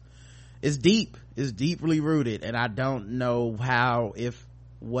 man. It's deep. It's deeply rooted, and I don't know how, if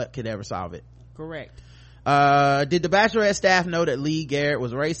what could ever solve it. Correct. Did the Bachelorette staff know that Lee Garrett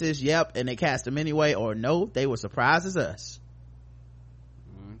was racist? Yep. And they cast him anyway, or no, they were surprised as us.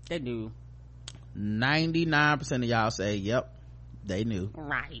 They knew. 99% of y'all say yep, they knew.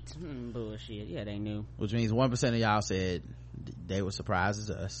 Right. Bullshit. Yeah, they knew. Which means 1% of y'all said they were surprised as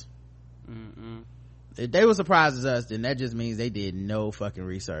us. If they were surprised as us, then that just means they did no fucking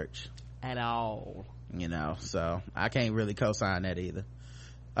research At all. You know, so I can't really co-sign that either.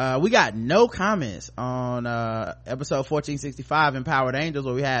 We got no comments on episode 1465 Empowered Angels,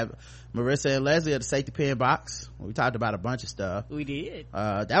 where we have Marissa and Leslie at the safety pin box. We talked about a bunch of stuff. We did.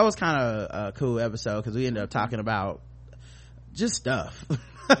 That was kind of a cool episode because we ended up talking about just stuff.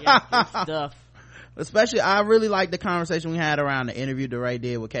 Yeah, stuff. Especially, I really like the conversation we had around the interview DeRay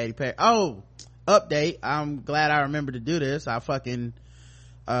did with Katy Perry. Oh, update, I'm glad I remembered to do this. I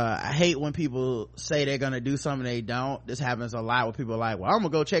hate when people say they're gonna do something they don't. This happens a lot where people are like, well, I'm gonna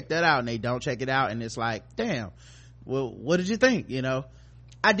go check that out, and they don't check it out, and it's like, damn, well, what did you think? You know,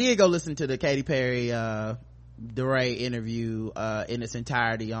 I did go listen to the Katy Perry DeRay interview in its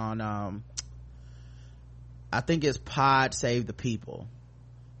entirety on I think it's Pod Save the People.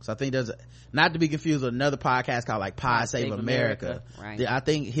 So I think there's not to be confused with another podcast called like Pod Save America. Right. I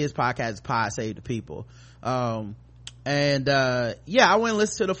think his podcast is Pod Save the People. And I went and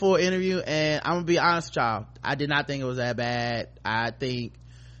listened to the full interview, and I'm gonna be honest with y'all, I did not think it was that bad. I think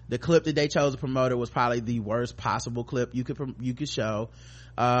the clip that they chose to promote it was probably the worst possible clip you could show.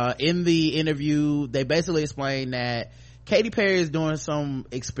 In the interview, they basically explained that Katy Perry is doing some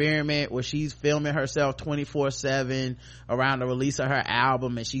experiment where she's filming herself 24/7 around the release of her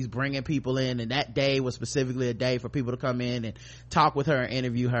album, and she's bringing people in, and that day was specifically a day for people to come in and talk with her and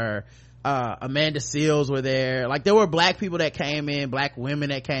interview her. Amanda Seales were there. Like, there were black people that came in, black women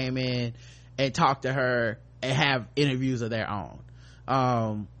that came in and talked to her and have interviews of their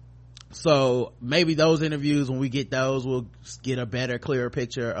own. So maybe those interviews, when we get those, we'll get a better, clearer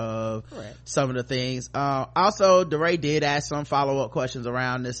picture of some of the things. Also, DeRay did ask some follow-up questions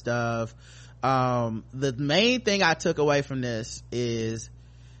around this stuff. The main thing I took away from this is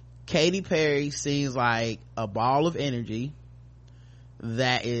Katy Perry seems like a ball of energy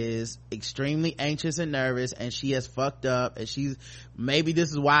that is extremely anxious and nervous, and she has fucked up, and maybe this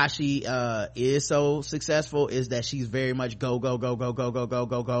is why she is so successful, is that she's very much go all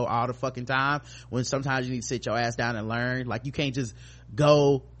the fucking time, when sometimes you need to sit your ass down and learn. Like, you can't just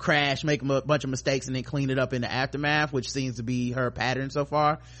go crash, make a bunch of mistakes, and then clean it up in the aftermath, which seems to be her pattern so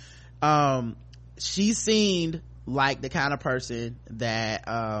far. She seemed like the kind of person that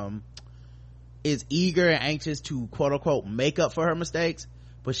is eager and anxious to quote unquote make up for her mistakes,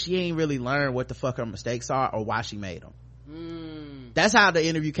 but she ain't really learned what the fuck her mistakes are or why she made them. That's how the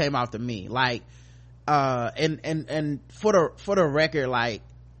interview came off to me. Like, and for the record, like,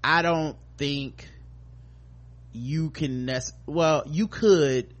 I don't think you can you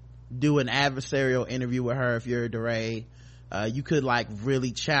could do an adversarial interview with her if you're DeRay. You could like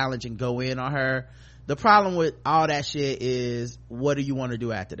really challenge and go in on her. The problem with all that shit is, what do you want to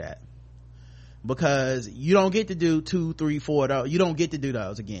do after that? Because you don't get to do 2, 3, 4 those. You don't get to do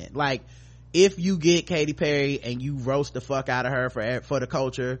those again. Like, if you get Katy Perry and you roast the fuck out of her for the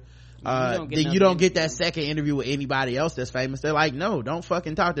culture, then you don't get that second interview with anybody else that's famous. They're like, no, don't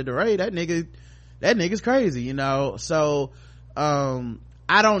fucking talk to DeRay. That nigga's crazy, you know? So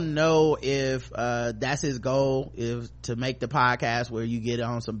I don't know if that's his goal, is to make the podcast where you get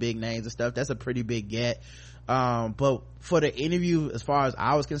on some big names and stuff. That's a pretty big get. But for the interview, as far as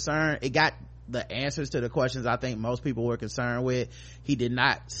I was concerned, it got the answers to the questions I think most people were concerned with. He did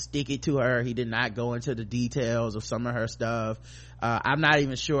not stick it to her. He did not go into the details of some of her stuff. I'm not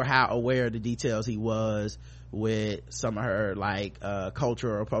even sure how aware of the details he was with some of her like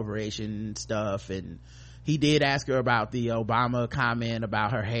cultural appropriation stuff. And he did ask her about the Obama comment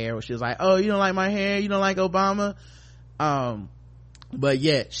about her hair, where she was like, oh, you don't like my hair, you don't like Obama. But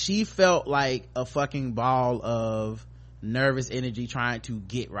yeah, she felt like a fucking ball of nervous energy trying to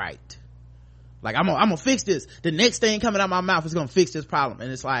get right. Like, I'm gonna fix this. The next thing coming out my mouth is gonna fix this problem.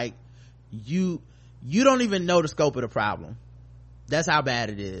 And it's like, you don't even know the scope of the problem. That's how bad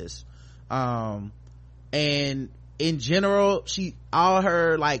it is. And in general, all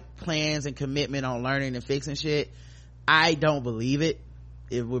her like plans and commitment on learning and fixing shit, I don't believe it.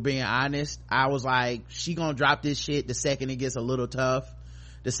 If we're being honest, I was like, she gonna drop this shit the second it gets a little tough.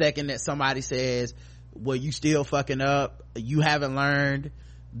 the second that somebody says, well, you still fucking up, you haven't learned,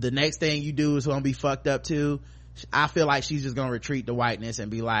 the next thing you do is gonna be fucked up too. I feel like she's just gonna retreat to whiteness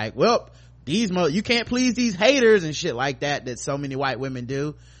and be like, well, you can't please these haters and shit like that so many white women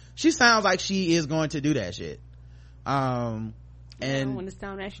do. She sounds like she is going to do that shit. And when it's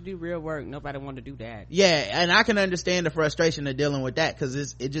time to actually do real work, nobody want to do that. Yeah, and I can understand the frustration of dealing with that,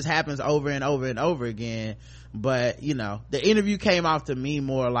 because it just happens over and over and over again. But you know, the interview came off to me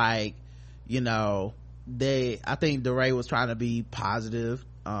more like, you know, I think DeRay was trying to be positive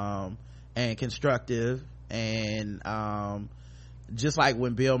and constructive, and just like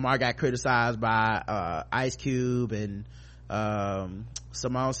when Bill Maher got criticized by Ice Cube and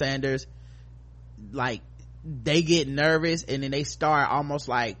Simone Sanders, like they get nervous and then they start almost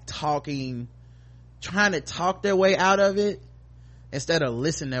like trying to talk their way out of it instead of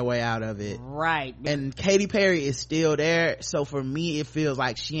listen their way out of it. Right. And Katy Perry is still there, so for me it feels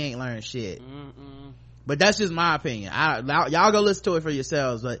like she ain't learned shit. But that's just my opinion. Y'all go listen to it for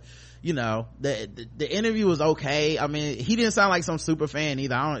yourselves. But you know, the interview was okay. I mean, he didn't sound like some super fan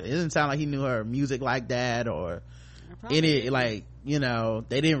either. It didn't sound like he knew her music like that, or any, like, you know,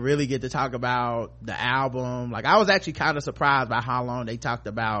 they didn't really get to talk about the album. Like, I was actually kind of surprised by how long they talked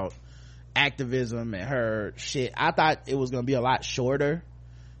about activism and her shit. I thought it was going to be a lot shorter,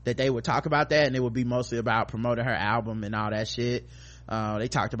 that they would talk about that and it would be mostly about promoting her album and all that shit. They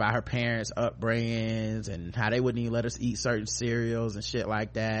talked about her parents' upbringings and how they wouldn't even let us eat certain cereals and shit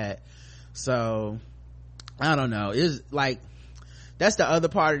like that. So I don't know, it's like, that's the other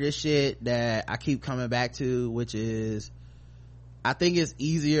part of this shit that I keep coming back to, which is I think it's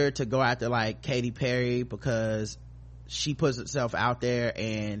easier to go after like Katy Perry because she puts herself out there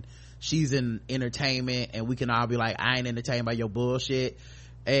and she's in entertainment, and we can all be like, I ain't entertained by your bullshit,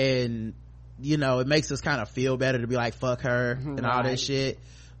 and you know, it makes us kind of feel better to be like, fuck her and all this shit.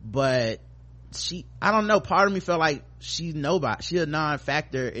 But I don't know, part of me felt like she's a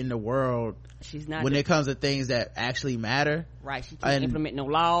non-factor in the world. She's not when it comes to things that actually matter. Right. She can't implement no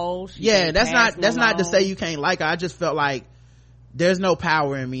laws. That's not to say you can't like her. I just felt like there's no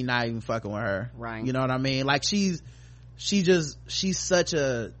power in me not even fucking with her. Right. You know what I mean? Like she's such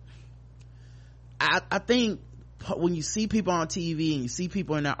a, I think when you see people on TV and you see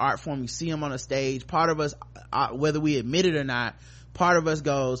people in that art form, you see them on a stage, part of us, whether we admit it or not, part of us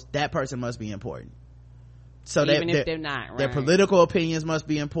goes, that person must be important. So even if they're not, right? Their political opinions must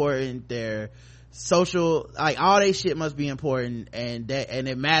be important, their social, like all they shit must be important, and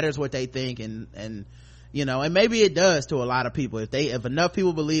it matters what they think, and you know, and maybe it does to a lot of people. If enough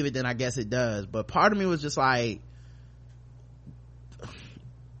people believe it, then I guess it does. But part of me was just like,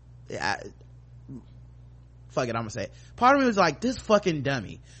 fuck it, I'm gonna say it. Part of me was like, this fucking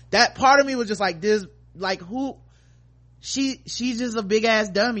dummy. That part of me was just like, this, like, who, she's just a big ass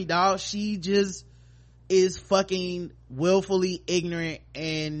dummy, dog. She just is fucking willfully ignorant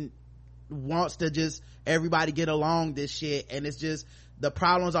and wants to just everybody get along this shit, and it's just, the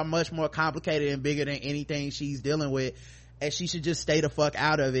problems are much more complicated and bigger than anything she's dealing with, and she should just stay the fuck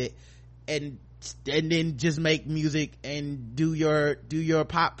out of it and then just make music and do your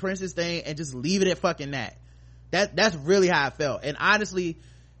pop princess thing and just leave it at fucking that. That's really how I felt. And honestly,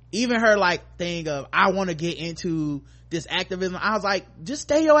 even her like thing of, I want to get into this activism, I was like, just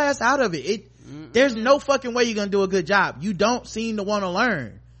stay your ass out of it. There's no fucking way you're gonna do a good job. You don't seem to want to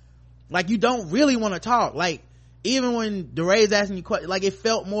learn. Like, you don't really want to talk. Like, even when DeRay's asking you questions, like, it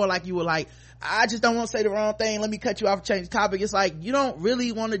felt more like you were like, I just don't want to say the wrong thing, let me cut you off and change the topic. It's like, you don't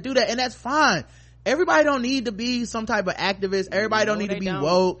really want to do that, and that's fine. Everybody don't need to be some type of activist. Everybody don't need to be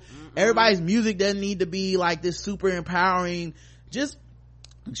woke. Everybody's music doesn't need to be like this super empowering. Just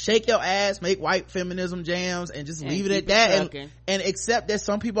shake your ass, make white feminism jams, and just leave it at that, and accept that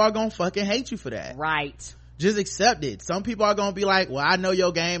some people are gonna fucking hate you for that. Right. Just accept it. Some people are gonna be like, well, I know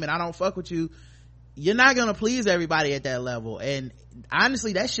your game and I don't fuck with you. You're not gonna please everybody at that level, and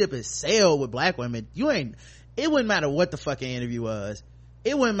honestly, that ship is sailed with black women. It wouldn't matter what the fucking interview was.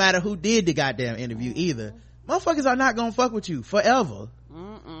 It wouldn't matter who did the goddamn interview either. Motherfuckers are not gonna fuck with you forever.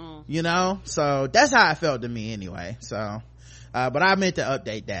 You know? So that's how it felt to me anyway. So but I meant to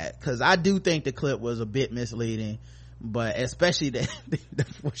update that, because I do think the clip was a bit misleading, but especially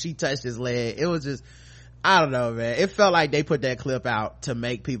when she touched his leg, it was just, I don't know, man. It felt like they put that clip out to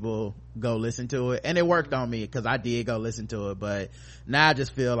make people go listen to it, and it worked on me because I did go listen to it. But now I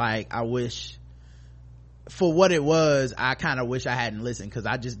just feel like I wish, for what it was, I kind of wish I hadn't listened, because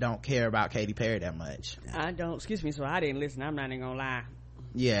I just don't care about Katy Perry that much. I don't, excuse me, so I didn't listen. I'm not even gonna lie.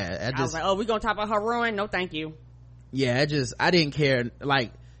 Yeah, I was like, oh, we gonna talk about her ruin? No thank you. Yeah, I didn't care.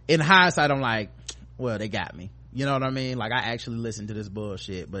 Like, in hindsight, I'm like, well, they got me. you know what I mean? Like, I actually listen to this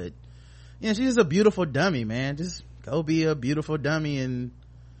bullshit. But yeah, she's just a beautiful dummy, man. Just go be a beautiful dummy and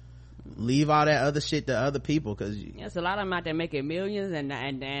leave all that other shit to other people, because there's a lot of them out there making millions and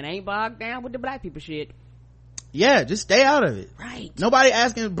ain't bogged down with the black people shit. Yeah, just stay out of it. Right. Nobody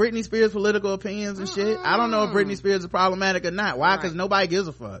asking Britney Spears political opinions and shit. I don't know if Britney Spears is problematic or not. Why? Because nobody gives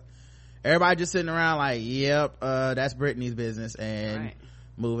a fuck. Everybody just sitting around like, yep, that's Britney's business, and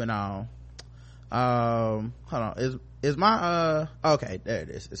moving on. Hold on, is my okay, there it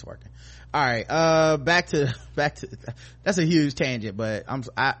is, it's working. All right, back to that's a huge tangent, but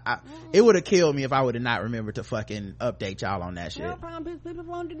it would have killed me if I would have not remembered to fucking update y'all on that shit. No problem, people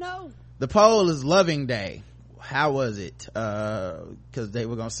wanted to know. The poll is Loving Day. How was it? Because they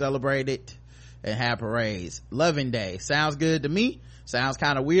were gonna celebrate it and have parades. Loving Day sounds good to me. Sounds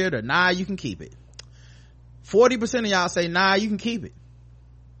kind of weird, or nah, you can keep it. 40% of y'all say nah, you can keep it.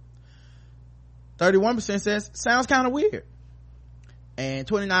 31% says sounds kind of weird, and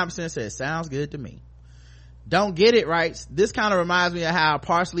 29% says sounds good to me. Don't get it right. This kind of reminds me of how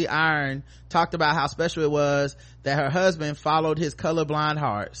Parsley Iron talked about how special it was that her husband followed his colorblind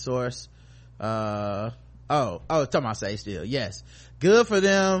heart. Source talking about Say Still. Yes, good for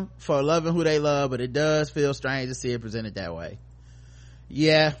them for loving who they love, but it does feel strange to see it presented that way.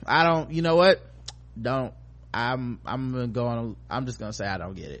 Yeah, I don't, you know what, I'm just gonna say I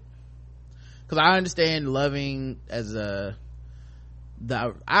don't get it, because I understand loving as I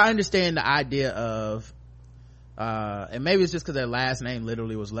understand the idea of and maybe it's just because their last name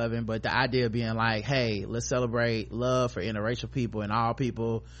literally was Loving, but the idea of being like, hey, let's celebrate love for interracial people and all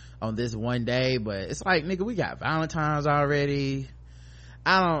people on this one day. But it's like, nigga, we got Valentine's already.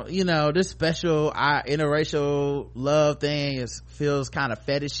 I don't, this special interracial love thing feels kind of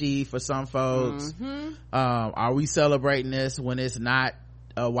fetishy for some folks. Are we celebrating this when it's not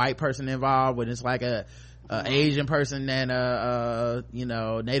a white person involved, when it's like a Asian person and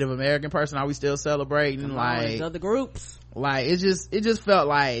Native American person? Are we still celebrating? Like other groups? Like it just felt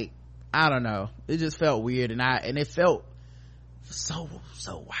like, I don't know, it just felt weird, and it felt so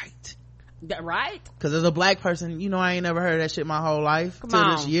white. Right? Because as a black person, I ain't never heard that shit my whole life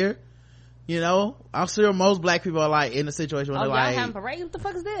till this year. I'm sure most black people are like in a situation where they're like, y'all having a parade? What the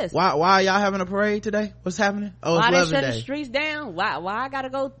fuck is this? Why are y'all having a parade today? What's happening? Oh, it's Loving Day. Why they shut the streets down? Why I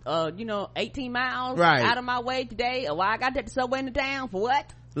gotta go 18 miles out of my way today? Or why I got to take the subway into town for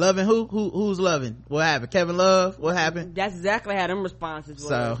what? Loving who's loving? What happened? Kevin Love? What happened? That's exactly how them responses were.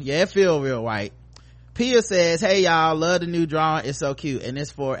 So yeah, it feel real white. Pia says, hey y'all, love the new drawing, it's so cute, and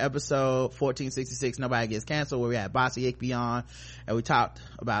it's for episode 1466, Nobody Gets Canceled, where we had Bossy Ickby on, and we talked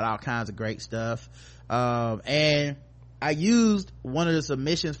about all kinds of great stuff. And I used one of the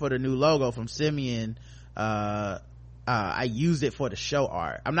submissions for the new logo from Simeon. I used it for the show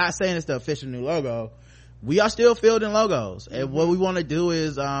art. I'm not saying it's the official new logo. We are still fielding logos, and what we want to do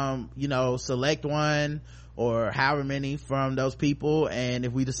is select one or however many from those people, and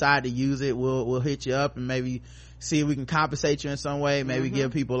if we decide to use it, we'll hit you up and maybe see if we can compensate you in some way. Maybe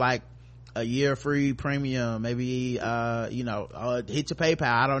give people like a year free premium, maybe hit your PayPal,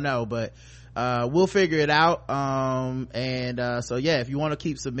 I don't know, but we'll figure it out. So yeah, if you want to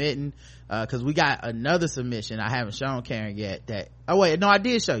keep submitting, because we got another submission I haven't shown Karen yet, I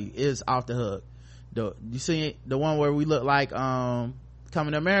did show you. It's off the hook. You see the one where we look like Coming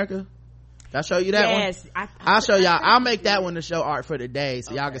to America? I'll show you that one. Yes, I'll show y'all. I'll make that one the show art for the day,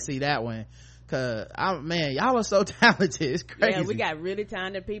 so y'all can see that one. Cause y'all are so talented. It's crazy. Yeah, we got really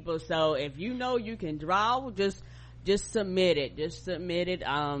talented people. So if you can draw, just submit it. Just submit it.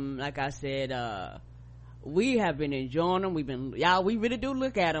 Like I said, we have been enjoying them. We really do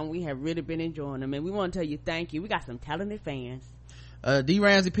look at them. We have really been enjoying them, and we want to tell you thank you. We got some talented fans. D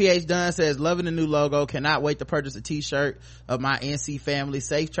Ramsey PH Dunn says, loving the new logo, cannot wait to purchase a t-shirt of my NC family.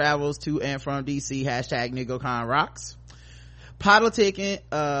 Safe travels to and from DC. #Negrocon rocks. Politicking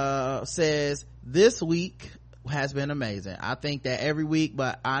says, this week has been amazing. I think that every week,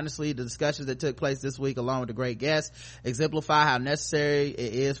 but honestly the discussions that took place this week along with the great guests exemplify how necessary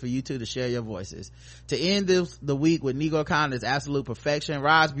it is for you two to share your voices. To end the week with Negrocon is absolute perfection.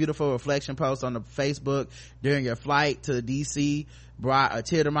 Rod's beautiful reflection post on the Facebook during your flight to DC brought a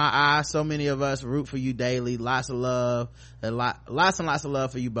tear to my eye. So many of us root for you daily. Lots of love, and lots of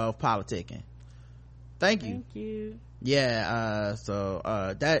love for you both. Politicking. Thank you. Yeah,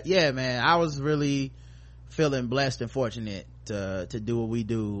 man, I was really feeling blessed and fortunate to do what we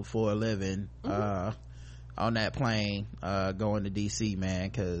do for a living on that plane going to DC, man,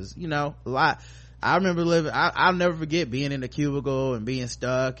 because a lot. I remember I'll never forget being in the cubicle and being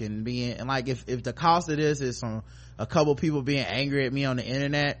stuck and like if the cost of this is a couple people being angry at me on the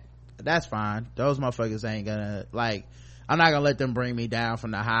internet, that's fine. Those motherfuckers ain't gonna, like, I'm not gonna let them bring me down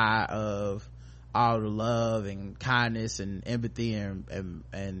from the high of all the love and kindness and empathy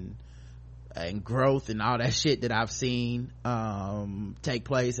and growth and all that shit that I've seen take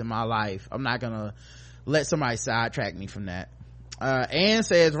place in my life. I'm not gonna let somebody sidetrack me from that. Ann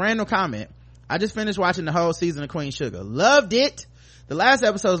says, random comment, I just finished watching the whole season of Queen Sugar. Loved it. The last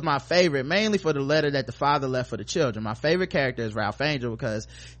episode is my favorite, mainly for the letter that the father left for the children. My favorite character is Ralph Angel because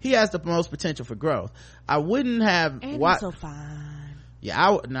he has the most potential for growth. I wouldn't have and so fine.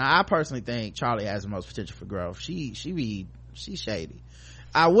 Yeah, I personally think Charlie has the most potential for growth. She's shady.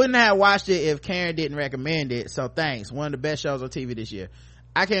 I wouldn't have watched it if Karen didn't recommend it, so thanks. One of the best shows on TV this year.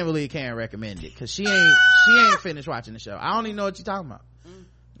 I can't believe Karen recommended it because she ain't finished watching the show. I don't even know what you're talking about.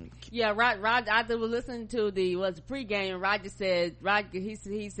 Yeah, Roger, I was listening to the pregame, and Roger said,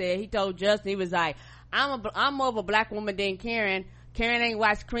 he told Justin, he was like, I'm more of a black woman than Karen. Karen ain't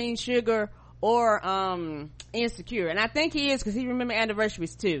watched Queen Sugar or Insecure, and I think he is because he remember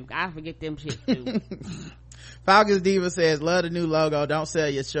Anniversaries too. I forget them shit too. Falcons Diva says, love the new logo, don't sell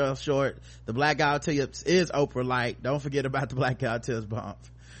your show short. The black guy tips is Oprah light, don't forget about the black guy tips bump.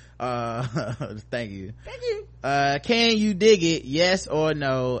 Thank you. Can you dig it, yes or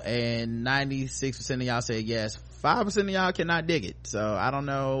no? And 96% of y'all said yes. 5% of y'all cannot dig it, so I don't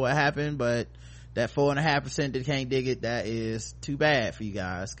know what happened, but that 4.5% that can't dig it, that is too bad for you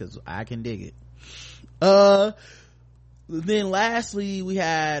guys because I can dig it. Then lastly we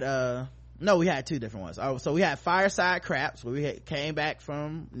had we had two different ones. So we had Fireside Craps where we came back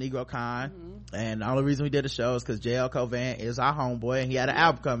from Negrocon, and the only reason we did the show is because JL Covant is our homeboy and he had an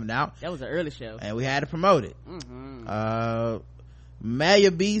album coming out. That was an early show and we had to promote it. Maya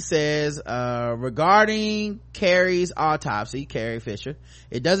B says, regarding Carrie's autopsy, Carrie Fisher,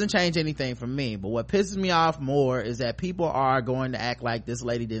 it doesn't change anything for me, but what pisses me off more is that people are going to act like this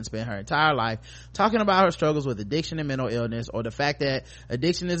lady didn't spend her entire life talking about her struggles with addiction and mental illness, or the fact that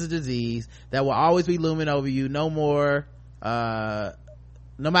addiction is a disease that will always be looming over you no matter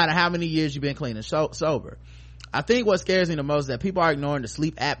how many years you've been clean and sober. I think what scares me the most is that people are ignoring the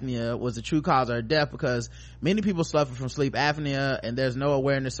sleep apnea was the true cause of her death, because many people suffer from sleep apnea and there's no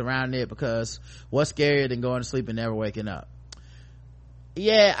awareness around it, because what's scarier than going to sleep and never waking up?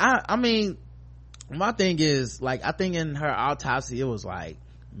 Yeah, I mean, my thing is, like, I think in her autopsy it was like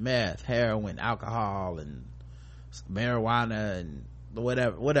meth, heroin, alcohol, and marijuana, and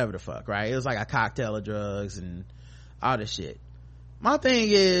whatever the fuck, right? It was like a cocktail of drugs and all this shit. My thing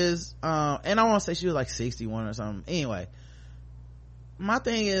is, and I want to say she was like 61 or something. Anyway, my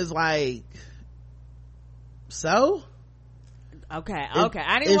thing is like, so? Okay.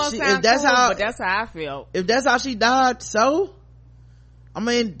 I didn't want to sound cool, but that's how I feel. If that's how she died, so? I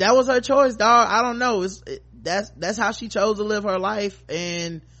mean, that was her choice, dog. I don't know. That's how she chose to live her life.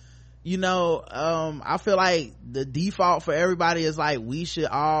 And, you know, I feel like the default for everybody is like, we should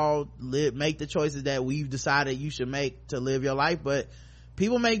all make the choices that we've decided you should make to live your life, but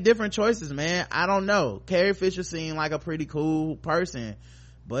people make different choices, man. I don't know. Carrie Fisher seemed like a pretty cool person,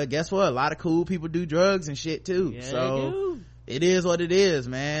 but guess what? A lot of cool people do drugs and shit too. Yeah, so it is what it is,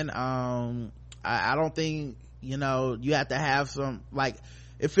 man. I don't think, you know, you have to have some, like,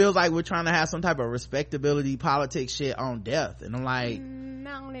 it feels like we're trying to have some type of respectability politics shit on death, and I'm like,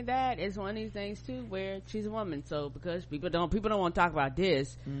 not only that, it's one of these things too where she's a woman, so because people don't want to talk about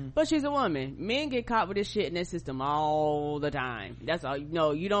this, but she's a woman. Men get caught with this shit in their system all the time. That's all.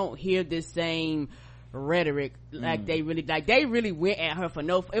 You don't hear this same rhetoric like they really went at her for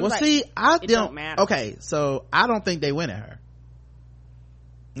no. It don't matter. Okay, so I don't think they went at her.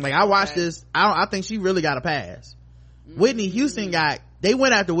 Like, I watched this. I think she really got a pass. Whitney Houston they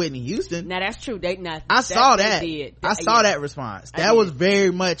went after Whitney Houston. Now that's true. I saw that. I saw that response. That was very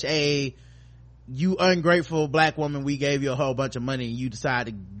much a, you ungrateful black woman, we gave you a whole bunch of money and you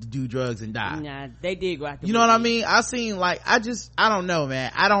decided to do drugs and die. Nah, they did go after you know what I mean? I seen, like, I don't know,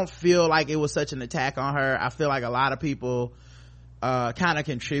 man. I don't feel like it was such an attack on her. I feel like a lot of people kind of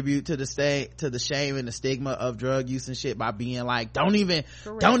contribute to the shame and the stigma of drug use and shit by being like, don't even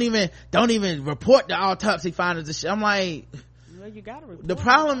report the autopsy findings and shit. I'm like, well, you gotta report. The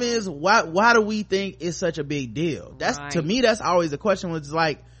problem is, why do we think it's such a big deal? To me, that's always the question. Was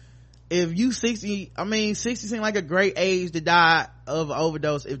like, if you 60, I mean, 60 seems like a great age to die of an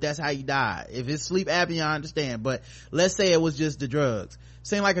overdose if that's how you die. If it's sleep apnea, I understand, but let's say it was just the drugs.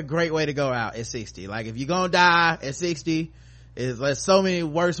 Seemed like a great way to go out at 60. Like, if you're gonna die at 60, there's so many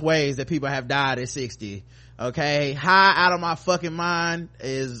worse ways that people have died at 60. Okay, high out of my fucking mind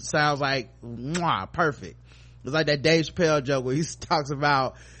sounds like perfect. It's like that Dave Chappelle joke where he talks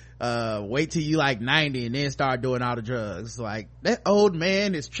about wait till you like 90 and then start doing all the drugs. Like, that old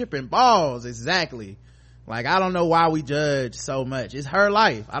man is tripping balls. Exactly. Like, I don't know why we judge so much. It's her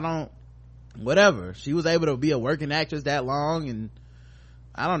life. Whatever. She was able to be a working actress that long, and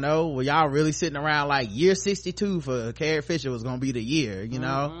I don't know, were y'all really sitting around like year 62 for Carrie Fisher was gonna be the year, you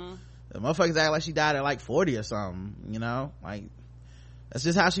know? The motherfuckers act like she died at like 40 or something, you know? Like, that's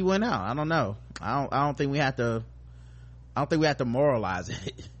just how she went out. I don't know. I don't think we have to moralize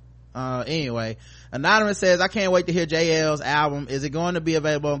it. Anyway, Anonymous says, I can't wait to hear JL's album. Is it going to be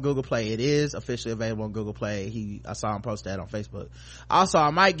available on Google Play? It is officially available on Google Play. I saw him post that on Facebook. Also,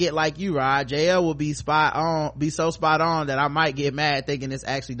 I might get like you, Rod. JL will be so spot on that I might get mad thinking it's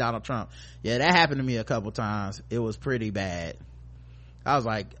actually Donald Trump. Yeah, that happened to me a couple times. It was pretty bad. I was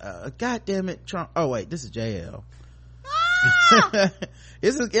like, God damn it, Trump. Oh wait, this is JL.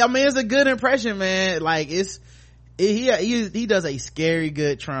 It's a good impression, man. Like, he does a scary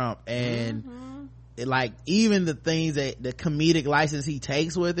good Trump, and like, even the things that the comedic license he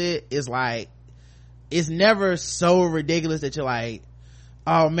takes with it is like, it's never so ridiculous that you're like,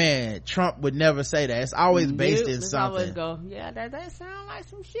 oh man, Trump would never say that. It's always based in something. Yeah, that sounds like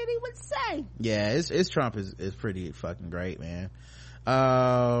some shit he would say. Yeah, it's Trump is pretty fucking great, man.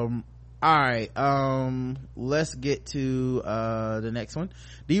 All right, let's get to the next one.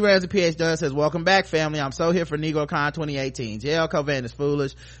 D-Ramsey PH Dunn says, welcome back, family. I'm so here for Negrocon 2018. JL Covan is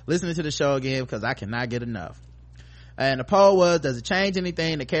foolish. Listening to the show again because I cannot get enough. And the poll was, does it change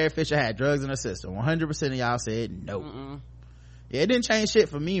anything that Carrie Fisher had drugs in her system? 100% of y'all said no. Yeah, it didn't change shit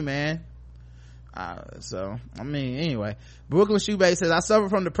for me, man. So I mean, anyway, Brooklyn Shoebase says, I suffer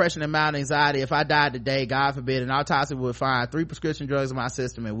from depression and mild anxiety. If I died today, God forbid, an autopsy would find 3 prescription drugs in my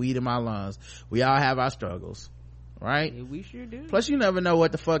system and weed in my lungs. We all have our struggles, right? Yeah, we sure do. Plus, you never know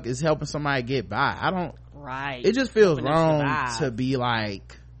what the fuck is helping somebody get by. Right, it just feels wrong to be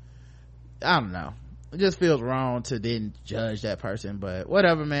like, I don't know, it just feels wrong to then judge that person. But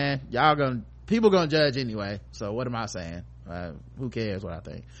whatever, man, people gonna judge anyway, so what am I saying? Who cares what I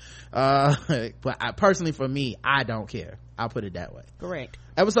think? But personally, for me, I don't care. I'll put it that way. Correct.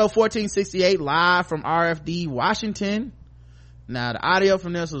 Episode 1468, live from RFD Washington. Now, the audio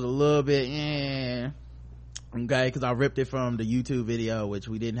from this was a little bit okay, because I ripped it from the YouTube video, which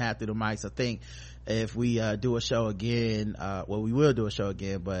we didn't have through the mics. I think if we do a show again, we will do a show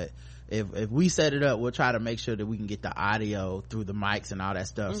again, but if we set it up, we'll try to make sure that we can get the audio through the mics and all that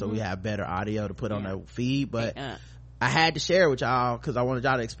stuff, so we have better audio to put on the feed. But I had to share it with y'all because I wanted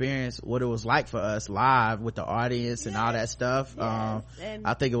y'all to experience what it was like for us live with the audience and all that stuff. I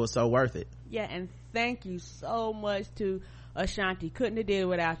think it was so worth it. Yeah, and thank you so much to Ashanti. Couldn't have did it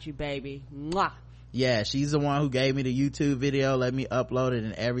without you, baby. Mwah. Yeah, she's the one who gave me the YouTube video, let me upload it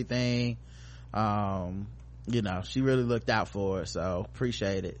and everything. You know, she really looked out for it, so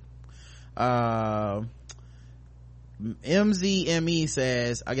appreciate it. MZME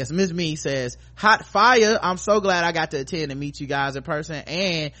says, I guess Ms. Me says, hot fire. I'm so glad I got to attend and meet you guys in person,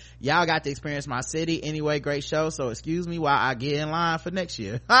 and y'all got to experience my city. Anyway, great show, so excuse me while I get in line for next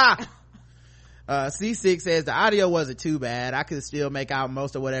year. C6 says, the audio wasn't too bad. I could still make out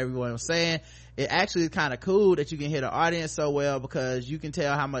most of what everyone was saying. It actually is kind of cool that you can hear the audience so well because you can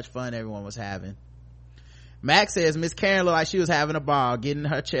tell how much fun everyone was having. Max says, Miss Karen looked like she was having a ball getting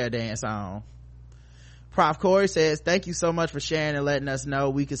her chair dance on. Prof Corey says, thank you so much for sharing and letting us know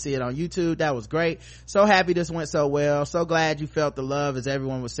we could see it on YouTube. That was great. So happy this went so well. So glad you felt the love as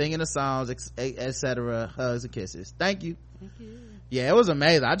everyone was singing the songs, etc. Hugs and kisses. Thank you. Yeah, it was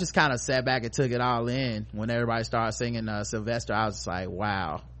amazing. I just kind of sat back and took it all in when everybody started singing Sylvester. I was just like,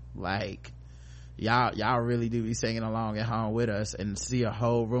 wow, like y'all really do be singing along at home with us, and see a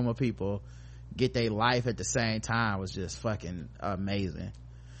whole room of people get their life at the same time was just fucking amazing.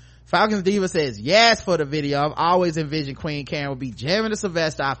 Falcons Diva says, yes, for the video. I've always envisioned Queen Karen would be jamming to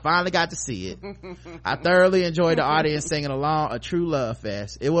Sylvester. I finally got to see it. I thoroughly enjoyed the audience singing along. A true love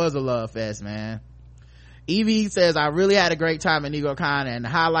fest. It was a love fest, man. Evie says, I really had a great time at Negrocon, and the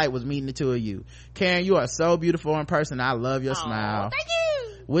highlight was meeting the two of you. Karen, you are so beautiful in person. I love your smile. Thank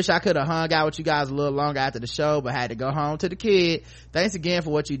you. Wish I could have hung out with you guys a little longer after the show, but had to go home to the kid. Thanks again for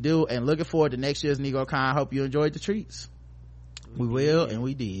what you do, and looking forward to next year's Negrocon. Hope you enjoyed the treats. We will, and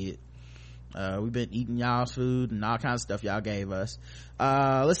we did. We've been eating y'all's food and all kinds of stuff y'all gave us.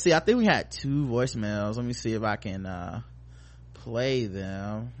 Let's see, I think we had 2 voicemails. Let me see if I can play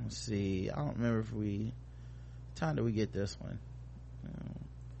them. Let's see, I don't remember if what time did we get this one?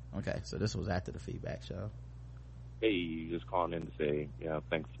 Okay, so this was after the feedback show. Hey, just calling in to say,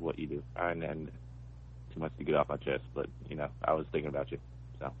 thanks for what you do. I didn't too much to get off my chest, but I was thinking about you.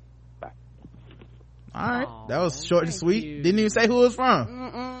 So bye. All right, that was short and sweet. Didn't even say who it was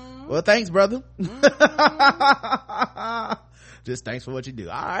from. Well, thanks, brother. Just thanks for what you do.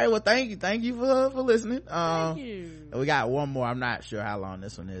 All right, well, thank you for listening. Thank you. We got one more. I'm not sure how long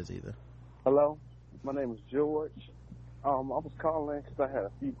this one is either. Hello, my name is George. I was calling because I had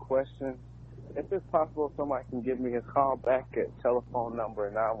a few questions. If it's possible, somebody can give me a call back at telephone number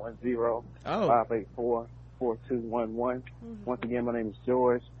 910-584-4211. Once again, my name is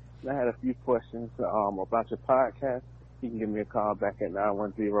George. And I had a few questions about your podcast. You can give me a call back at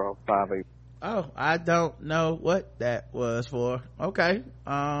 910-584. Oh, I don't know what that was for. Okay.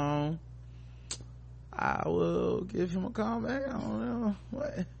 I will give him a call back. I don't know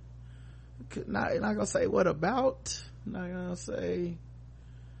what. Not gonna say what about. Not gonna say.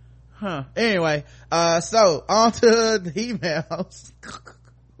 Anyway, so on to the emails.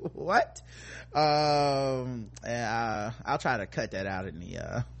 What? And I'll try to cut that out in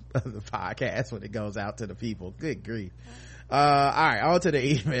the podcast when it goes out to the people. Good grief. All right, on to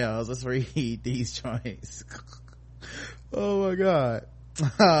the emails. Let's read these joints. Oh my god.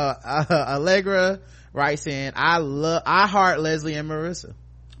 Allegra writes in, I heart Leslie and Marissa.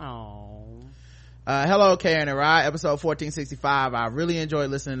 Oh. Hello, Karen and Rod. Episode 1465. I really enjoyed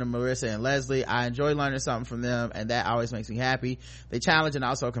listening to Marissa and Leslie. I enjoy learning something from them, and that always makes me happy. They challenge and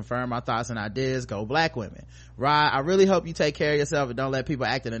also confirm my thoughts and ideas. Go Black women. Rod, I really hope you take care of yourself and don't let people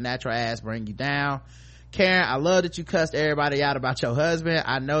acting a natural ass bring you down. Karen, I love that you cussed everybody out about your husband.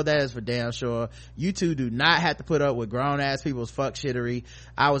 I know that is for damn sure. You two do not have to put up with grown ass people's fuck shittery.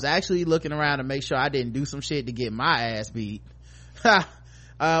 I was actually looking around to make sure I didn't do some shit to get my ass beat. Well,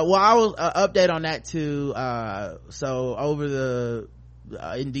 I will update on that too. So over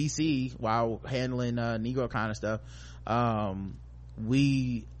in DC, while handling Negrocon and stuff,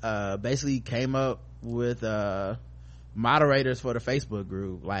 we basically came up with moderators for the Facebook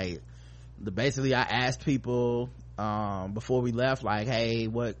group. Like, basically I asked people before we left, like, hey,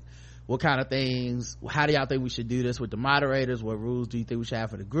 what kind of things, how do y'all think we should do this with the moderators? What rules do you think we should have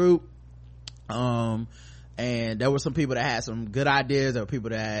for the group? And there were some people that had some good ideas. There were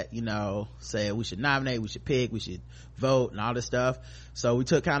people that, said we should nominate, we should pick, we should vote and all this stuff. So we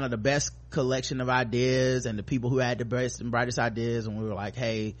took kind of the best collection of ideas and the people who had the best and brightest ideas, and we were like,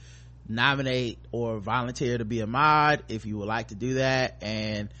 hey, nominate or volunteer to be a mod if you would like to do that.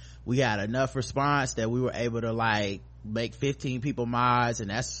 And we got enough response that we were able to like make 15 people mods, and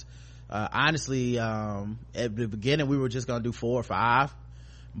that's honestly at the beginning we were just gonna do 4 or 5,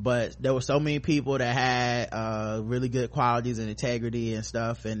 but there were so many people that had really good qualities and integrity and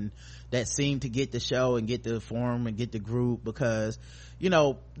stuff, and that seemed to get the show and get the forum and get the group. Because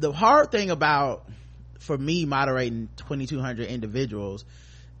the hard thing about, for me, moderating 2,200 individuals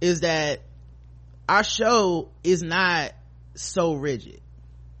is that our show is not so rigid.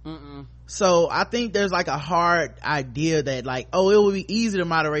 So I think there's like a hard idea that like, it would be easy to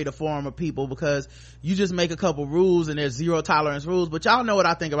moderate a forum of people because you just make a couple rules and there's zero tolerance rules. But y'all know what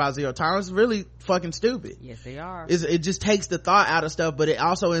I think about zero tolerance. It's really fucking stupid. Yes, they are. It just takes the thought out of stuff, but it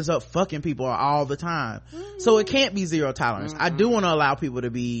also ends up fucking people all the time. So it can't be zero tolerance. I do want to allow people to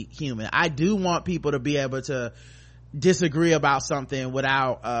be human. I do want people to be able to disagree about something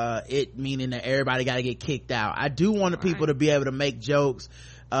without it meaning that everybody got to get kicked out. I do want the people to be able to make jokes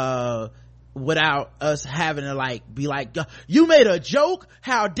without us having to like be like, you made a joke,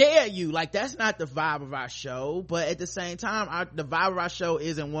 how dare you. Like, that's not the vibe of our show. But at the same time, the vibe of our show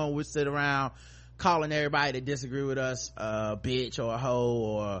isn't one we sit around calling everybody that disagree with us a bitch or a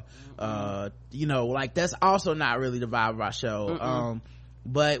hoe or like, that's also not really the vibe of our show.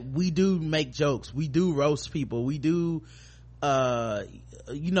 But we do make jokes, we do roast people, we do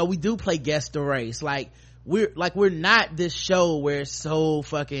we do play guess the race. Like, we're not this show where it's so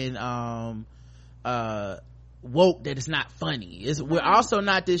fucking woke that it's not funny. We're also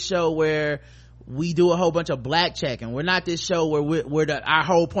not this show where we do a whole bunch of black checking. We're not this show where our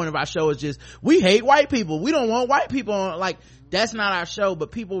whole point of our show is just, we hate white people, we don't want white people on. Like, that's not our show.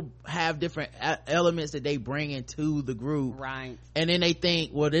 But people have different elements that they bring into the group, right? And then they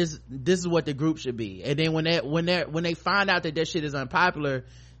think, well, this is what the group should be. And then when they find out that their shit is unpopular,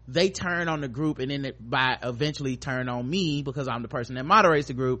 they turn on the group, and then by eventually turn on me because I'm the person that moderates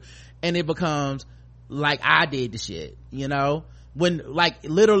the group, and it becomes like I did the shit. When like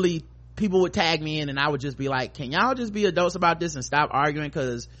literally people would tag me in, and I would just be like, can y'all just be adults about this and stop arguing?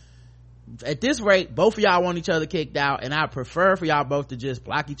 Because at this rate, both of y'all want each other kicked out, and I prefer for y'all both to just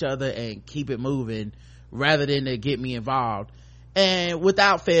block each other and keep it moving rather than to get me involved. And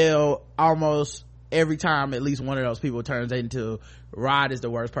without fail, almost every time at least one of those people turns into, Rod is the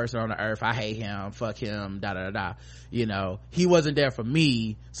worst person on the earth, I hate him, fuck him, da da da. He wasn't there for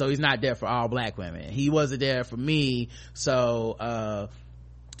me, so he's not there for all black women. He wasn't there for me, so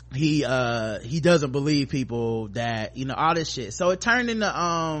he doesn't believe people that, you know, all this shit. So it turned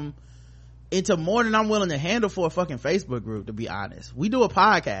into more than I'm willing to handle for a fucking Facebook group, to be honest. We do a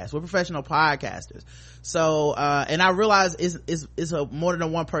podcast. We're professional podcasters. So, and I realize it's a more than a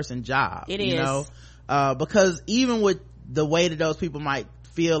one person job. It you is. know? Because even with the way that those people might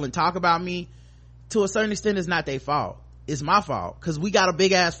feel and talk about me, to a certain extent, it's not their fault. It's my fault. Cause we got a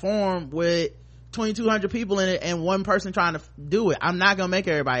big ass forum with 2,200 people in it and one person trying to do it. I'm not gonna make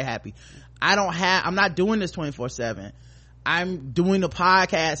everybody happy. I'm not doing this 24/7. I'm doing the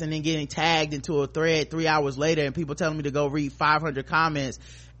podcast and then getting tagged into a thread 3 hours later and people telling me to go read 500 comments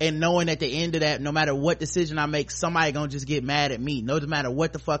and knowing at the end of that, no matter what decision I make, somebody gonna just get mad at me, no matter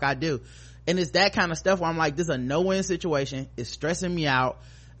what the fuck I do. And it's that kind of stuff where I'm like, this is a no-win situation. It's stressing me out.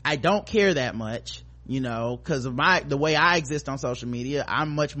 I don't care that much, you know, cause of the way I exist on social media.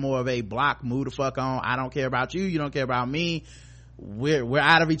 I'm much more of a block, move the fuck on. I don't care about you. You don't care about me. We're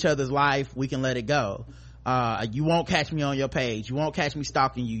out of each other's life. We can let it go. You won't catch me on your page. You won't catch me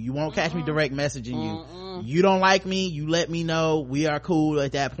stalking you. You won't catch me direct messaging you. You don't like me, you let me know. We are cool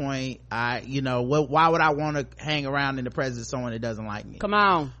at that point. You know, why would I want to hang around in the presence of someone that doesn't like me? Come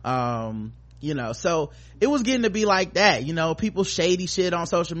on. You know, so it was getting to be like that, you know, people shady shit on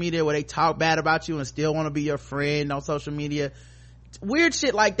social media where they talk bad about you and still want to be your friend on social media. Weird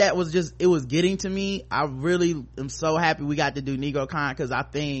shit like that was it was getting to me. I really am so happy we got to do Negrocon, because I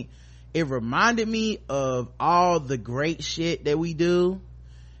think it reminded me of all the great shit that we do.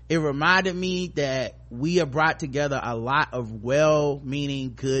 It reminded me that we have brought together a lot of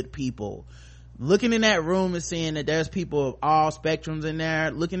well-meaning, good people. Looking in that room and seeing that there's people of all spectrums in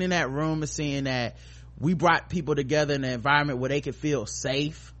there, looking in that room and seeing that we brought people together in an environment where they could feel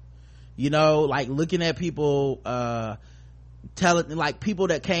safe, you know, like looking at people, telling, like people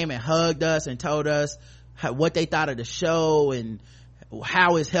that came and hugged us and told us what they thought of the show and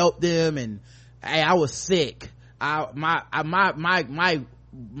how it's helped them. And hey, I was sick. My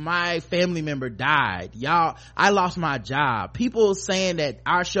family member died, y'all. I lost my job. People saying that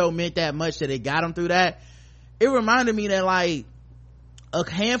our show meant that much that it got them through that. It reminded me that like a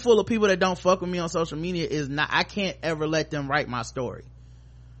handful of people that don't fuck with me on social media is not, I can't ever let them write my story,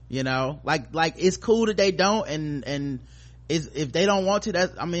 you know, like it's cool that they don't, and if they don't want to,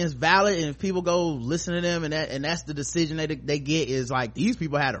 that's, I mean, it's valid. And if people go listen to them and that's the decision they get, is like, these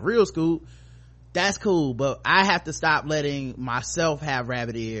people had a real scoop, that's cool. But I have to stop letting myself have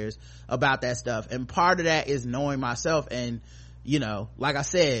rabbit ears about that stuff. And part of that is knowing myself. And, you know, like I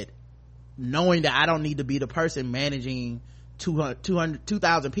said, knowing that I don't need to be the person managing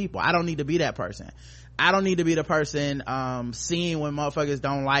 2,000 people. I don't need to be that person. I don't need to be the person, seeing when motherfuckers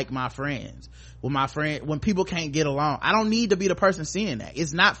don't like my friends, when people can't get along. I don't need to be the person seeing that.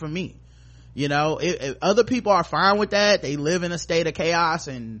 It's not for me. You know, if other people are fine with that, they live in a state of chaos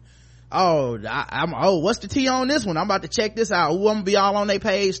and, what's the tea on this one? I'm about to check this out. Ooh, I'm gonna be all on their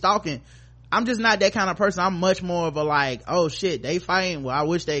page stalking. I'm just not that kind of person. I'm much more of a like, oh shit, they fighting. Well, I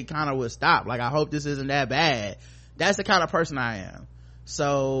wish they kind of would stop. Like, I hope this isn't that bad. That's the kind of person I am.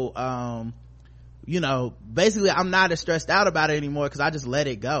 So, you know, basically I'm not as stressed out about it anymore because I just let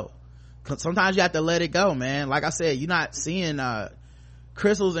it go. Cause sometimes you have to let it go, man. Like I said, you're not seeing,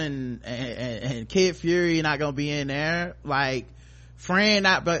 Crystals and Kid Fury not gonna be in there. Like, Fran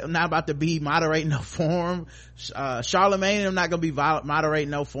not about to be moderating no forum. Charlemagne, I'm not gonna be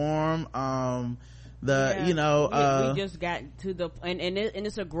moderating no forum. You know, we just got to the, and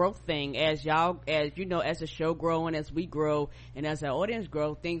it's a growth thing. As you know, as the show grow and as we grow and as our audience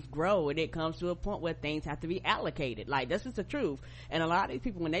grow, things grow, and it comes to a point where things have to be allocated. Like, that's just the truth. And a lot of these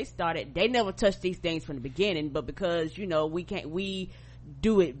people, when they started, they never touched these things from the beginning, but because, you know, we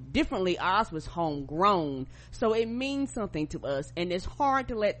do it differently, ours was homegrown, so it means something to us. And it's hard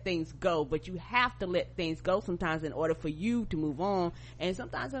to let things go, but you have to let things go sometimes in order for you to move on, and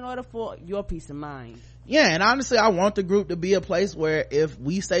sometimes in order for your peace of mind. Yeah, and honestly, I want the group to be a place where if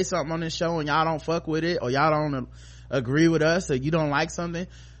we say something on this show and y'all don't fuck with it, or y'all don't agree with us, or you don't like something,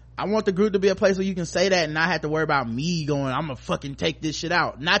 I want the group to be a place where you can say that and not have to worry about me going, I'm gonna fucking take this shit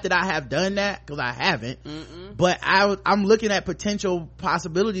out. Not that I have done that, because I haven't. But I'm looking at potential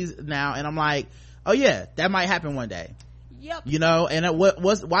possibilities now, and I'm like, oh yeah, that might happen one day. Yep. You know, and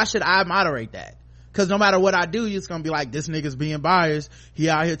why should I moderate that? Because no matter what I do, it's gonna be like, this nigga's being biased,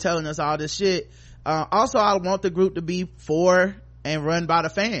 he out here telling us all this shit. Also, I want the group to be for and run by the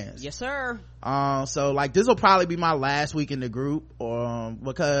fans. Yes, sir. So like, this will probably be my last week in the group,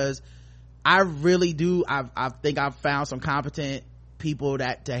 because I really do, I think I've found some competent people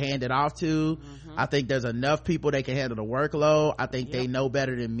that to hand it off to. I think there's enough people that can handle the workload. I think they know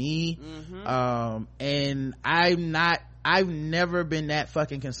better than me. And I've never been that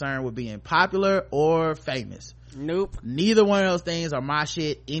fucking concerned with being popular or famous. Nope. Neither one of those things are my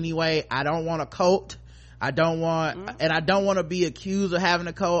shit anyway. I don't want a cult. I don't want to be accused of having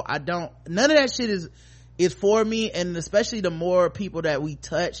a cult. None of that shit is for me. And especially the more people that we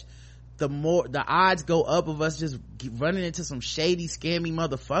touch, the more the odds go up of us just running into some shady, scammy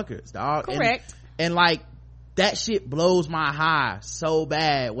motherfuckers, dog. Correct. And like, that shit blows my high so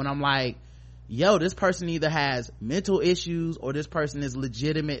bad when I'm like, yo, this person either has mental issues or this person is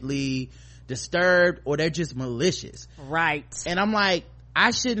legitimately disturbed or they're just malicious. Right. And I'm like,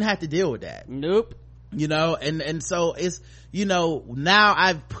 I shouldn't have to deal with that. Nope. You know, and so it's, you know, now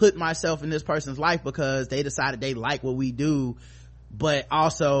I've put myself in this person's life because they decided they like what we do, but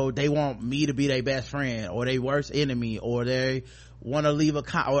also they want me to be their best friend or their worst enemy, or they want to leave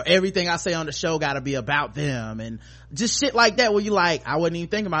or everything I say on the show got to be about them, and just shit like that where you like, I wasn't even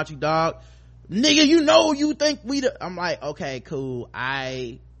thinking about you, dog. Nigga, you know, you think I'm like, okay, cool.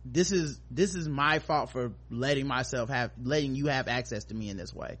 This is my fault for letting you have access to me in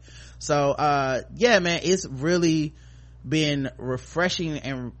this way. So yeah, man, it's really been refreshing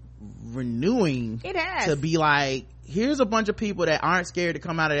and renewing. It has. To be like, here's a bunch of people that aren't scared to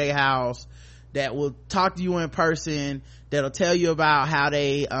come out of their house, that will talk to you in person, that'll tell you about how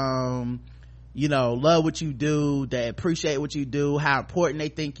they you know, love what you do, that appreciate what you do, how important they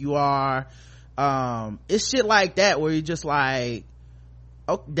think you are. It's shit like that where you're just like,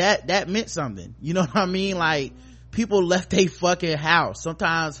 oh, that meant something. You know what I mean? Like, people left their fucking house,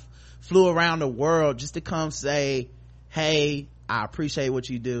 sometimes flew around the world just to come say, hey, I appreciate what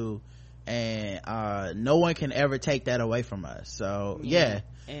you do, and no one can ever take that away from us. So yeah.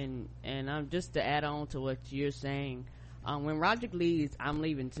 And just to add on to what you're saying, when Roderick leaves, I'm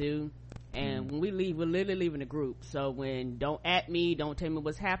leaving too. And when we leave, we're literally leaving the group. So when, don't at me, don't tell me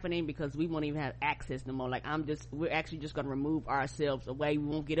what's happening, because we won't even have access no more. Like, we're actually just gonna remove ourselves away. We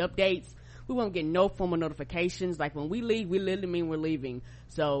won't get updates. We won't get no form of notifications. Like, when we leave, we literally mean we're leaving.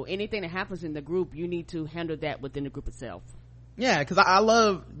 So anything that happens in the group, you need to handle that within the group itself. Yeah, because I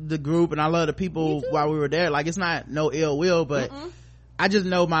love the group and I love the people while we were there. Like, it's not no ill will, but I just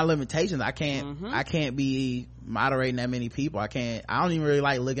know my limitations. I can't be moderating that many people. I don't even really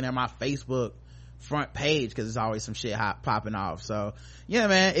like looking at my Facebook front page because it's always some shit popping off. So yeah,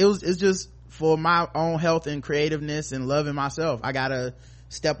 man, it's just for my own health and creativeness and loving myself, I gotta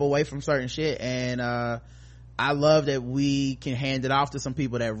step away from certain shit. And I love that we can hand it off to some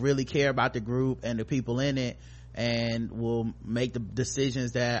people that really care about the group and the people in it, and will make the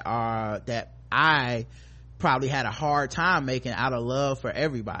decisions that I probably had a hard time making out of love for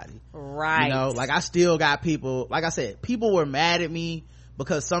everybody. Right. You know, like, I still got people, like I said, people were mad at me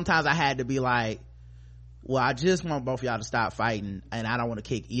because sometimes I had to be like, well, I just want both of y'all to stop fighting and I don't want to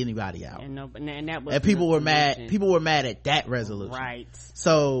kick anybody out. And people were mad at that resolution. Right.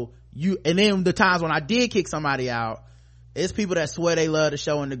 So and then the times when I did kick somebody out, it's people that swear they love the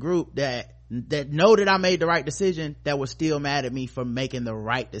show in the group that know that I made the right decision, that were still mad at me for making the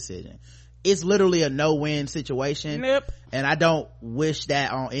right decision. It's literally a no-win situation. Yep. And I don't wish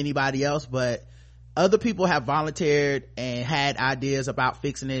that on anybody else, but other people have volunteered and had ideas about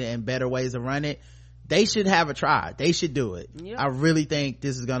fixing it and better ways to run it. They should have a try. They should do it. Yep. I really think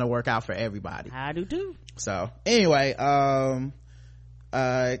this is gonna work out for everybody. I do too. So anyway, Karen,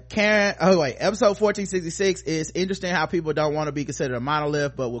 episode 1466 is interesting how people don't want to be considered a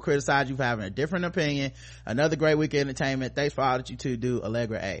monolith but will criticize you for having a different opinion. Another great week of entertainment. Thanks for all that you two do.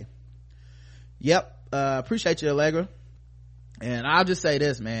 Allegra A. Yep. Appreciate you, Allegra. And I'll just say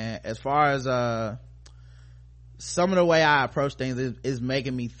this, man, as far as some of the way I approach things is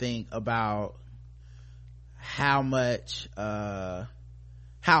making me think about how much how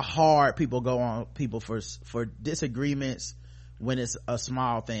hard people go on people for disagreements when it's a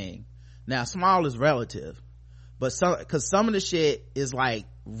small thing. Now, small is relative, but because some of the shit is like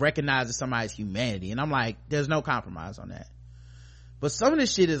recognizing somebody's humanity, and I'm like, there's no compromise on that. But some of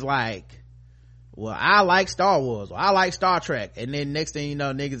this shit is like, well, I like Star Wars, or I like Star Trek, and then next thing you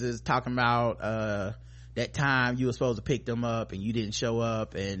know, niggas is talking about that time you were supposed to pick them up and you didn't show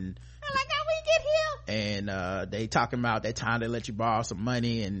up, and like how we get here, and they talking about that time they let you borrow some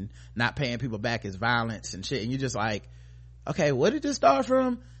money and not paying people back is violence and shit, and you're just like, okay, where did this start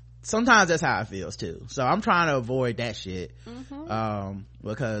from? Sometimes that's how it feels too. So I'm trying to avoid that shit,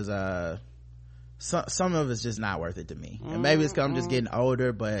 because some of it's just not worth it to me. And maybe it's because I'm just getting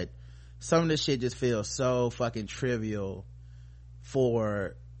older, but some of this shit just feels so fucking trivial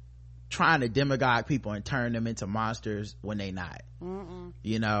for trying to demagogue people and turn them into monsters when they not.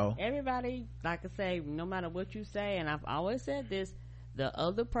 You know, everybody, like I say, no matter what you say, and I've always said this, the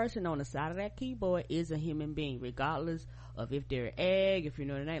other person on the side of that keyboard is a human being, regardless of if they're an egg, if you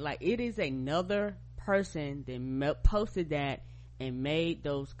know their name. Like, it is another person that posted that and made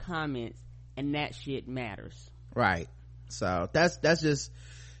those comments, and that shit matters. Right. So that's just,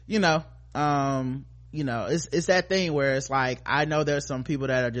 you know, it's that thing where it's like, I know there's some people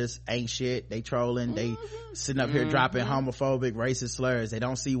that are just ain't shit. They trolling, they sitting up here dropping homophobic, racist slurs. They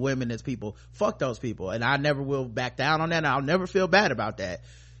don't see women as people. Fuck those people. And I never will back down on that, and I'll never feel bad about that.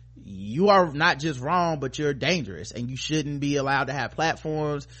 You are not just wrong, but you're dangerous, and you shouldn't be allowed to have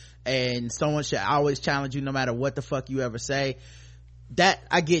platforms, and someone should always challenge you no matter what the fuck you ever say. That,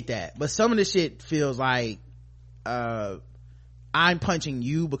 I get that. But some of this shit feels like, I'm punching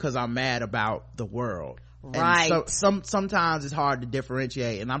you because I'm mad about the world. Right. And so sometimes it's hard to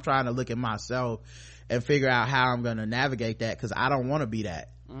differentiate, and I'm trying to look at myself and figure out how I'm gonna navigate that, because I don't want to be that.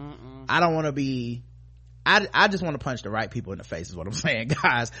 I don't want to be, I just want to punch the right people in the face is what I'm saying,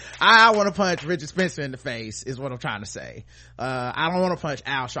 guys. I want to punch Richard Spencer in the face is what I'm trying to say. I don't want to punch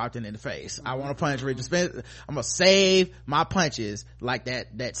Al Sharpton in the face. I want to punch Richard Spencer. I'm gonna save my punches, like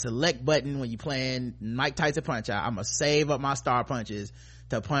that select button when you playing Mike Tyson Punch Out. I'm gonna save up my star punches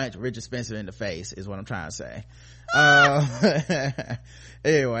to punch Richard Spencer in the face is what I'm trying to say.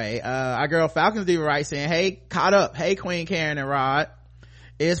 Anyway, our girl Falcons Diva writes saying, hey, caught up. Hey, Queen Karen and Rod.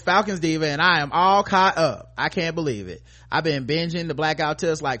 It's Falcons Diva and I am all caught up. I can't believe it. I've been binging the Blackout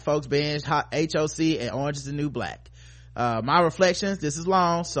Tips like folks binged HOC and Orange is the New Black. My reflections, this is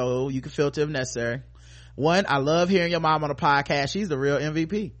long, so you can filter if necessary. 1, I love hearing your mom on the podcast. She's the real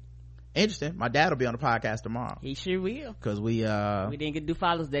MVP. Interesting. My dad will be on the podcast tomorrow. He sure will. Cause we didn't get to do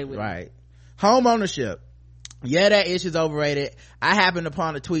Father's Day with him. Right. Home ownership. Yeah, that issue's overrated. I happened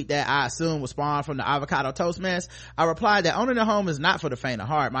upon a tweet that I assume was spawned from the avocado toast mess. I replied that owning a home is not for the faint of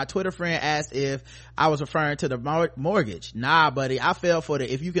heart. My Twitter friend asked if I was referring to the mortgage. Nah, buddy, I fell for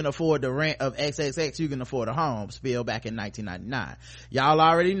the if you can afford the rent of XXX, you can afford a home spiel back in 1999. Y'all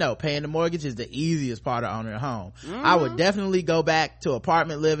already know paying the mortgage is the easiest part of owning a home. I would definitely go back to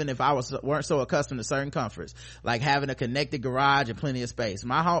apartment living if I weren't so accustomed to certain comforts, like having a connected garage and plenty of space.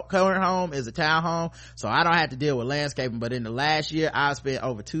 My current home is a townhome, so I don't have to deal with landscaping, but in the last year I spent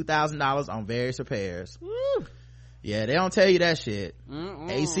over $2,000 on various repairs. Woo. Yeah, they don't tell you that shit.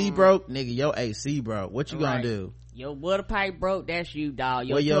 AC broke, nigga, your AC broke. What you gonna do? Your water pipe broke, that's you, dog.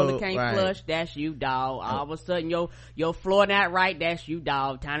 Your toilet can't flush, that's you, dog. All of a sudden your floor not right, that's you,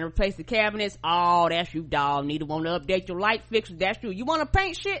 dog. Time to replace the cabinets, that's you, dog. Need to want to update your light fixtures, that's you. You want to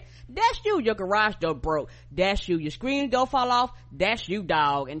paint shit, that's you. Your garage door broke, that's you. Your screen door fall off, that's you,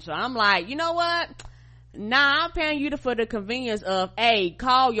 dog. And so I'm like, you know what, nah, I'm paying you for the convenience of, hey,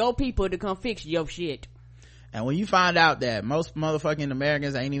 call your people to come fix your shit. And when you find out that most motherfucking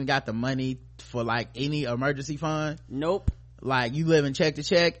Americans ain't even got the money for like any emergency fund, nope, like you living check to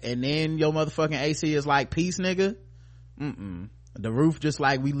check, and then your motherfucking AC is like, peace, nigga. The roof just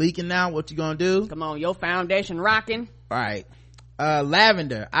like, we leaking now, what you gonna do? Come on, your foundation rocking. Right.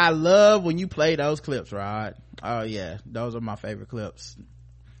 Lavender, I love when you play those clips, Rod. Oh yeah, those are my favorite clips.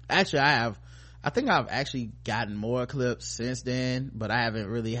 Actually, I think I've actually gotten more clips since then, but I haven't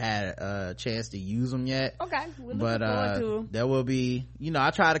really had a chance to use them yet. Okay, we're looking forward to them. There will be, I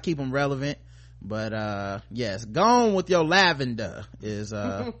try to keep them relevant, but yes, gone with your lavender is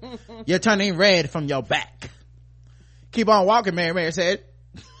you're turning red from your back. Keep on walking, Mary said.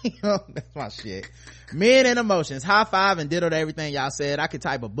 That's my shit. Men and emotions, high five and ditto to everything y'all said. I could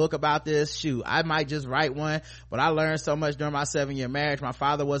type a book about this. Shoot, I might just write one, but I learned so much during my 7-year marriage. My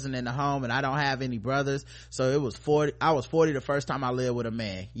father wasn't in the home and I don't have any brothers, so I was 40 the first time I lived with a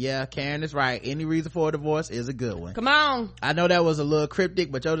man. Yeah, Karen is right. Any reason for a divorce is a good one. Come on. I know that was a little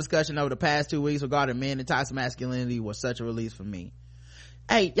cryptic, but your discussion over the past 2 weeks regarding men and toxic masculinity was such a release for me.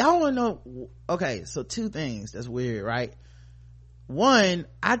 Hey, y'all wanna know, okay, so 2 things that's weird, right? 1,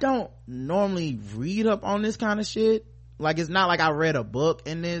 I don't normally read up on this kind of shit. Like, it's not like I read a book,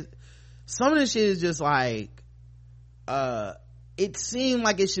 and this, some of this shit is just like, it seemed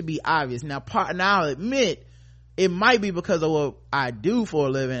like it should be obvious. Now I'll admit, it might be because of what I do for a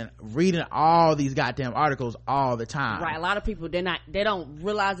living, reading all these goddamn articles all the time. Right. A lot of people, they don't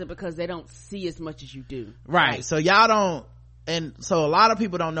realize it because they don't see as much as you do. Right. So y'all don't, and so a lot of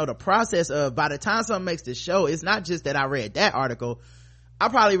people don't know the process of, by the time something makes the show, it's not just that I read that article. I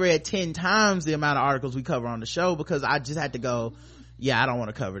probably read 10 times the amount of articles we cover on the show, because I just had to go, yeah, I don't want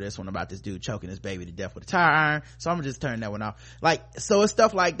to cover this one about this dude choking his baby to death with a tire iron, so I'm gonna just turn that one off. Like, so it's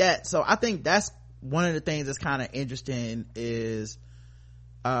stuff like that. So I think that's one of the things that's kind of interesting, is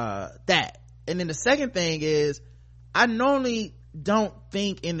that. And then the second thing is, I normally don't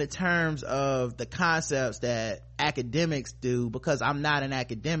think in the terms of the concepts that academics do, because I'm not an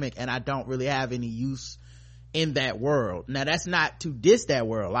academic and I don't really have any use in that world. Now that's not to diss that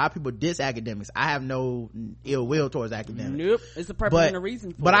world. A lot of people diss academics. I have no ill will towards academics. Nope, it's a purpose and a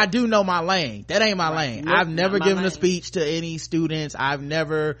reason for but it. I do know my lane. That ain't my lane. Nope, I've never not my given a lane. speech to any students. I've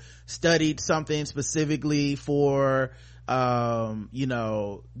never studied something specifically for I've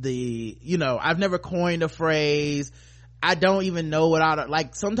never coined a phrase. I don't even know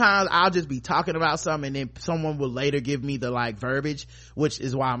what sometimes I'll just be talking about something and then someone will later give me the verbiage, which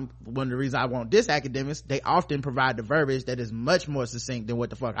is why one of the reasons I won't diss academics. They often provide the verbiage that is much more succinct than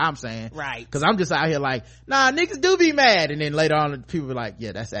what the fuck I'm saying. Right. Cause I'm just out here nah, niggas do be mad. And then later on people be like,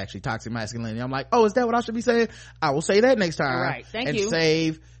 yeah, that's actually toxic masculinity. I'm like, oh, is that what I should be saying? I will say that next time. Right. Thank and you.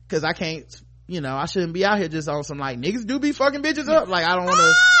 Save, cause I can't, I shouldn't be out here just on some niggas do be fucking bitches up. I don't want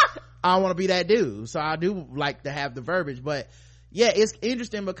to, I don't want to be that dude. So I do like to have the verbiage. But yeah, it's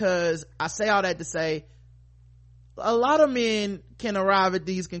interesting because I say all that to say a lot of men can arrive at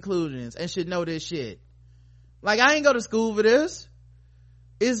these conclusions and should know this shit. I ain't go to school for this.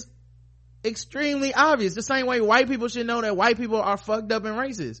 It's extremely obvious. The same way white people should know that white people are fucked up and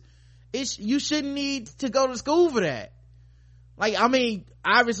racist. You shouldn't need to go to school for that.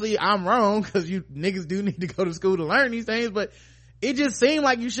 Obviously I'm wrong, because you niggas do need to go to school to learn these things, but it just seemed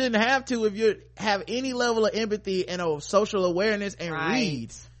like you shouldn't have to if you have any level of empathy and of social awareness and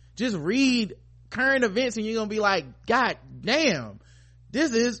read. Just read current events and you're gonna be like, God damn,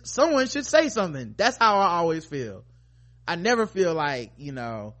 someone should say something. That's how I always feel. I never feel let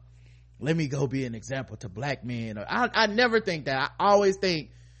me go be an example to black men. I never think that. I always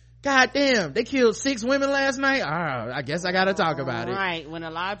think, God damn, they killed 6 women last night. I guess I gotta talk about it. Right. When a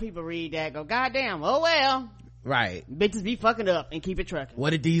lot of people read that, go, God damn, oh well. Right. Bitches be fucking up and keep it trucking.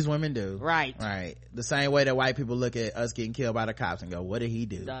 What did these women do? Right. The same way that white people look at us getting killed by the cops and go, what did he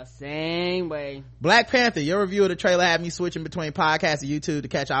do? The same way. Black Panther, your review of the trailer had me switching between podcasts and YouTube to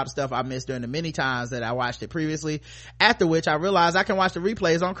catch all the stuff I missed during the many times that I watched it previously, after which I realized I can watch the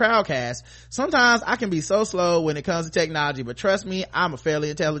replays on Crowdcast. Sometimes I can be so slow when it comes to technology, but trust me, I'm a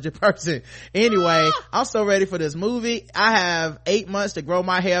fairly intelligent person. Anyway, I'm so ready for this movie. I have 8 months to grow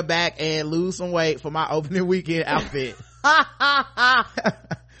my hair back and lose some weight for my opening weekend outfit.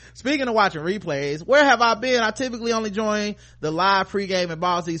 Speaking of watching replays, where have I been? I typically only join the live pregame and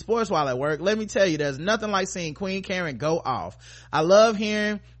Ball Z Sports while at work. Let me tell you, there's nothing like seeing Queen Karen go off. I love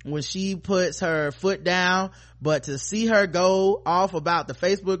hearing when she puts her foot down, but to see her go off about the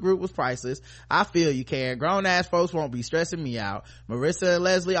Facebook group was priceless. I feel you, Karen. Grown ass folks won't be stressing me out. Marissa and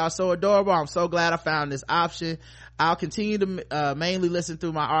Leslie are so adorable. I'm so glad I found this option. I'll continue to mainly listen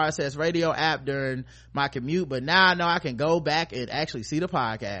through my RSS radio app during my commute, but now I know I can go back and actually see the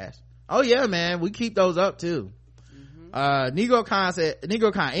podcast. Oh yeah, man, we keep those up too. Negrocon said,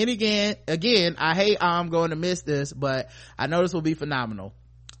 Negrocon, and again, I hate I'm going to miss this, but I know this will be phenomenal.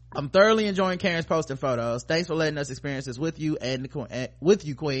 I'm thoroughly enjoying Karen's posting photos. Thanks for letting us experience this with you and with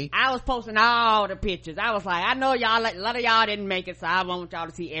you, Queen. I was posting all the pictures. I was like, I know y'all, a lot of y'all didn't make it, so I want y'all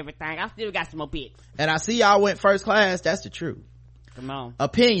to see everything. I still got some more pics. And I see y'all went first class. That's the truth. Come on.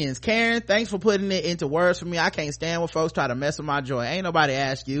 Opinions. Karen, thanks for putting it into words for me. I can't stand when folks try to mess with my joy. Ain't nobody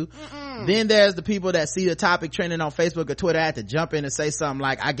ask you. Then there's the people that see the topic trending on Facebook or Twitter, have to jump in and say something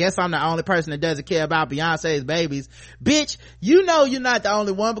like, I guess I'm the only person that doesn't care about Beyonce's babies. Bitch, you know you're not the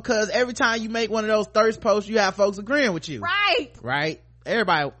only one, because every time you make one of those thirst posts, you have folks agreeing with you. Right?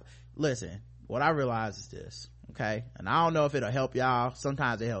 Everybody, listen, what I realize is this, okay? And I don't know if it'll help y'all.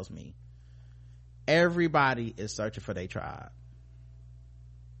 Sometimes it helps me. Everybody is searching for their tribe.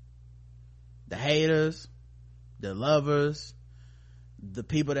 The haters, the lovers, the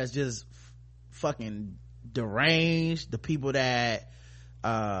people that's just fucking deranged, the people that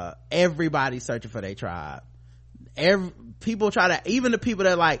everybody's searching for their tribe. People try to, even the people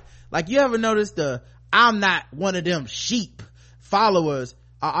that like you ever notice I'm not one of them sheep followers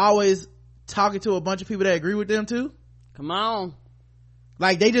are always talking to a bunch of people that agree with them too? Come on.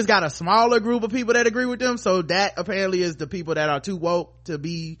 They just got a smaller group of people that agree with them, so that apparently is the people that are too woke to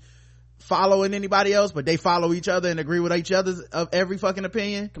be following anybody else, but they follow each other and agree with each other's of every fucking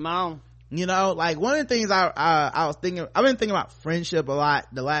opinion. Come on. One of the things I was thinking, I've been thinking about friendship a lot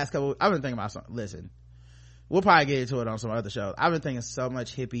the last couple, I've been thinking about something. Listen, we'll probably get into it on some other shows. I've been thinking so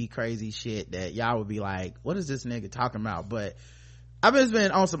much hippie crazy shit that y'all would be like, what is this nigga talking about? But I've just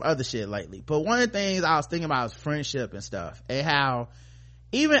been on some other shit lately. But one of the things I was thinking about is friendship and stuff, and how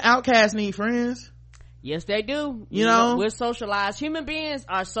even outcasts need friends. Yes, they do. You know, we're socialized. Human beings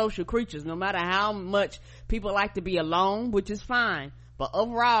are social creatures, no matter how much people like to be alone, which is fine. But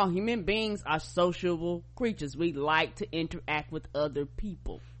overall, human beings are sociable creatures. We like to interact with other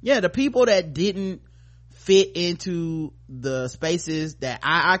people. Yeah, the people that didn't fit into the spaces that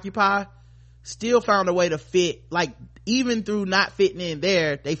I occupy still found a way to fit, like, even through not fitting in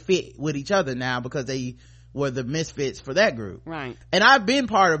there, they fit with each other now because they were the misfits for that group. Right. And I've been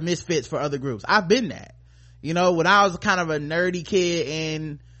part of misfits for other groups. I've been that. You know, when I was kind of a nerdy kid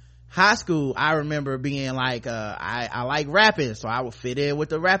in high school, I remember being like, I like rapping, so I would fit in with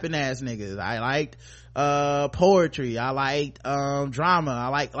the rapping ass niggas. I liked, poetry. I liked, drama. I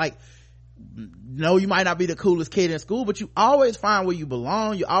like, no, you might not be the coolest kid in school, but you always find where you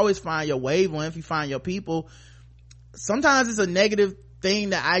belong. You always find your wavelength. You find your people. Sometimes it's a negative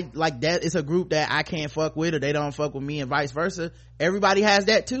thing that I like, that it's a group that I can't fuck with, or they don't fuck with me, and vice versa. Everybody has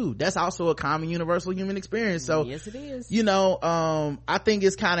that too. That's also a common universal human experience. So yes, it is. You know, I think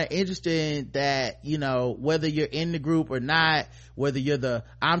it's kind of interesting that, you know, whether you're in the group or not, whether you're the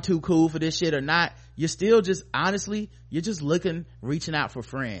I'm too cool for this shit or not, you're still just, honestly, you're just reaching out for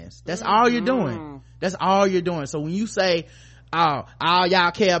friends. That's all you're doing. That's all you're doing. So when you say, oh, all y'all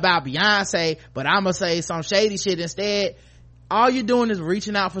care about Beyonce, but I'ma say some shady shit instead, all you're doing is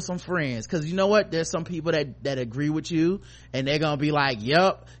reaching out for some friends. Cause you know what, there's some people that agree with you, and they're gonna be like,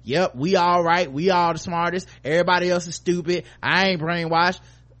 yep, we all right, we all the smartest, everybody else is stupid, I ain't brainwashed.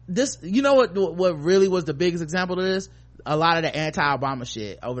 This, you know what really was the biggest example of this? A lot of the anti-Obama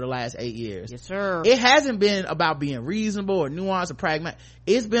shit over the last 8 years. Yes, sir. It hasn't been about being reasonable or nuanced or pragmatic.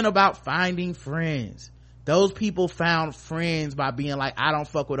 It's been about finding friends. Those people found friends by being like, I don't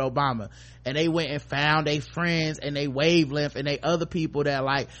fuck with Obama, and they went and found they friends and they wavelength and they other people that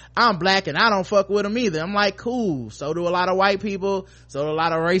like, I'm black and I don't fuck with them either. I'm like, cool. So do a lot of white people, so do a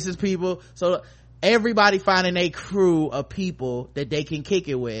lot of racist people. So everybody finding a crew of people that they can kick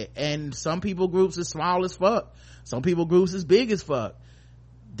it with. And some people groups is small as fuck, some people groups is big as fuck.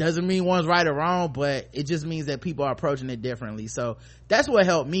 Doesn't mean one's right or wrong, but it just means that people are approaching it differently. So that's what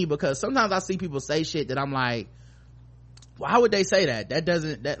helped me, because sometimes I see people say shit that I'm like, why would they say that?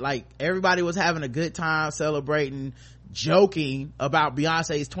 That like, everybody was having a good time celebrating, joking about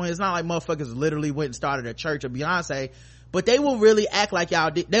Beyonce's twins. It's not like motherfuckers literally went and started a church of Beyonce, but they will really act like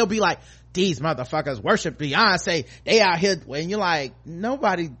y'all did. They'll be like, these motherfuckers worship Beyonce, they out here, and you're like,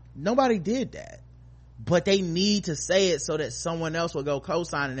 nobody did that. But they need to say it so that someone else will go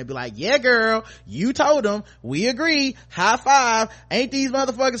co-sign, and they'll be like, yeah girl, you told them, we agree, high five, ain't these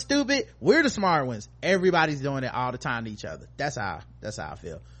motherfuckers stupid, we're the smart ones. Everybody's doing it all the time to each other. That's how I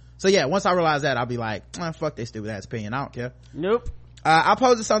feel. So yeah, once I realize that, I'll be like, fuck their stupid ass opinion, I don't care. Nope. I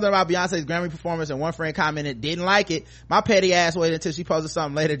posted something about Beyonce's Grammy performance, and one friend commented, didn't like it. My petty ass waited until she posted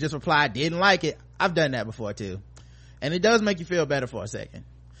something later, just replied, didn't like it. I've done that before too, and it does make you feel better for a second.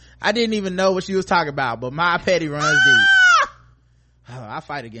 I didn't even know what she was talking about, but my petty runs deep. I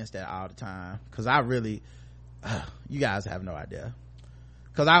fight against that all the time, because I really, you guys have no idea,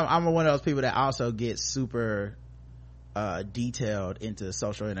 because I'm one of those people that also gets super detailed into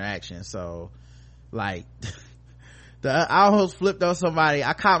social interaction. So like I almost flipped on somebody.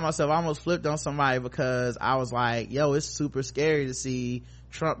 I caught myself, I almost flipped on somebody, because I was like, yo, it's super scary to see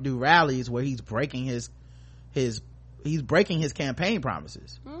Trump do rallies where he's breaking his campaign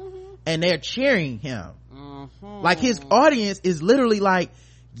promises. And they're cheering him. Like, his audience is literally like,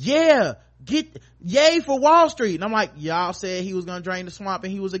 yeah, yay for Wall Street. And I'm like, y'all said he was gonna drain the swamp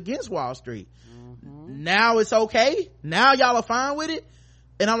and he was against Wall Street. Now it's okay? Now y'all are fine with it?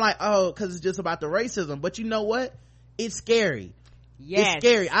 And I'm like, oh, cause it's just about the racism. But you know what? It's scary. Yes. It's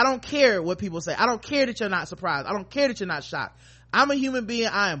scary. I don't care what people say. I don't care that you're not surprised. I don't care that you're not shocked. I'm a human being.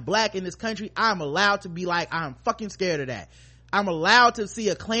 I am black in this country. I'm allowed to be like, I'm fucking scared of that. I'm allowed to see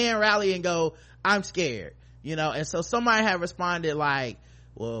a Klan rally and go, I'm scared, you know. And so somebody had responded like,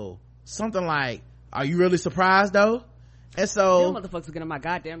 well, something like, are you really surprised though? And so them motherfuckers get on my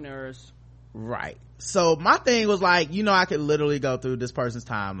goddamn nerves. Right. So my thing was like, you know, I could literally go through this person's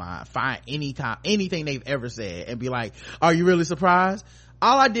timeline, find anything they've ever said, and be like, are you really surprised?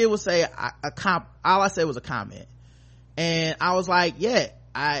 All I did was say all I said was a comment, and I was like, yeah,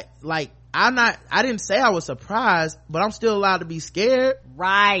 I didn't say I was surprised, but I'm still allowed to be scared.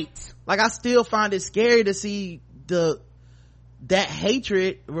 Right. Like, I still find it scary to see that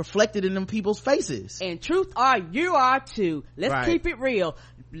hatred reflected in them people's faces. And truth are, you are too. Let's keep it real.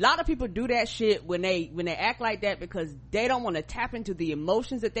 a lot of people do that shit when they act like that because they don't want to tap into the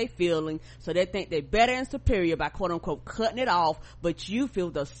emotions that they feeling, so they think they're better and superior by quote unquote cutting it off. But you feel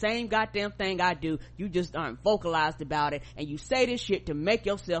the same goddamn thing I do, you just aren't vocalized about it, and you say this shit to make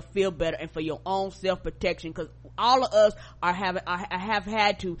yourself feel better and for your own self-protection, because all of us have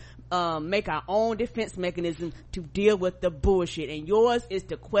had to make our own defense mechanism to deal with the bullshit, and yours is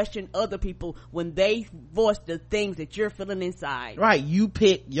to question other people when they voice the things that you're feeling inside. Right, you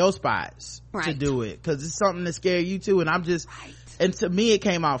pick your spots to do it because it's something that scare you too. And I'm just and to me it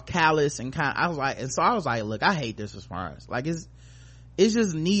came off callous and kind of, I was like look, I hate this response. Like it's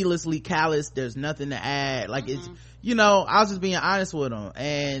just needlessly callous. There's nothing to add. Like it's, you know, I was just being honest with them,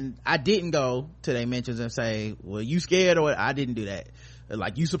 and I didn't go to their mentions and say, well, you scared, or I didn't do that.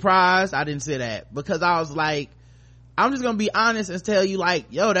 Like, you surprised? I didn't say that, because I was like, I'm just gonna be honest and tell you, like,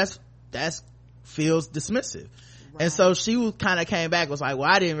 yo, that's feels dismissive. Right. And so she kind of came back, was like, well,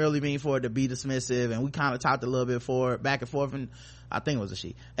 I didn't really mean for it to be dismissive, and we kind of talked a little bit back and forth, and I think it was a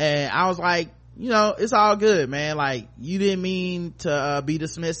she, and I was like, you know, it's all good, man. Like, you didn't mean to be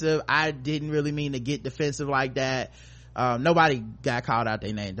dismissive. I didn't really mean to get defensive like that. Nobody got called out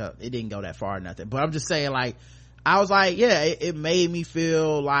their name. It didn't go that far or nothing, but I'm just saying, like, I was like, yeah, it made me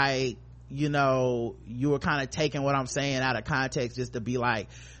feel like, you know, you were kind of taking what I'm saying out of context just to be like,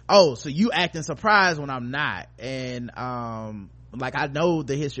 oh, so you acting surprised when I'm not. And like, I know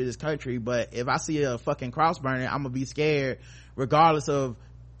the history of this country, but if I see a fucking cross burning, I'm gonna be scared regardless of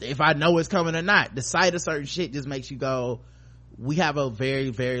if I know it's coming or not. The sight of certain shit just makes you go, we have a very,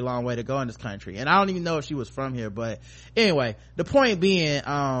 very long way to go in this country. And I don't even know if she was from here, but anyway, the point being,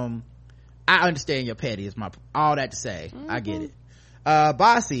 I understand your petty is all that to say. I get it.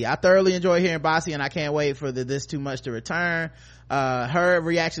 Bossy, I thoroughly enjoy hearing Bossy, and I can't wait for This Too Much to return. Her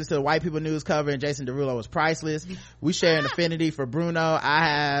reactions to the white people news cover and Jason Derulo was priceless. We share an affinity for Bruno. I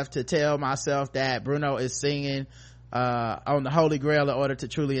have to tell myself that Bruno is singing on the Holy Grail in order to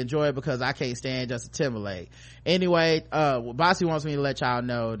truly enjoy it, because I can't stand Justin Timberlake. Anyway, Bossy wants me to let y'all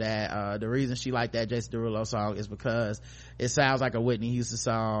know that the reason she liked that Jason Derulo song is because it sounds like a Whitney Houston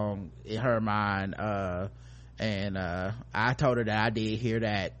song in her mind, and I told her that I did hear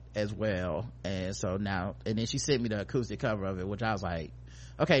that as well, and so now, and then she sent me the acoustic cover of it, which I was like,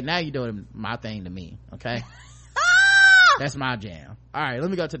 okay, now you're doing my thing to me, okay? That's my jam. All right,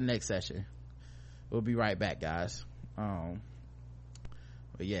 let me go to the next session. We'll be right back, guys.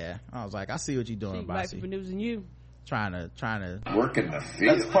 But yeah, I was like, I see what you're doing, Black Bossy. people news and you Trying to work in the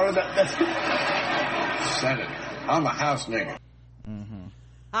field. That's part of that. That's Senator. I'm a house nigga.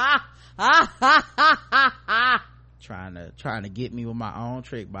 Trying to get me with my own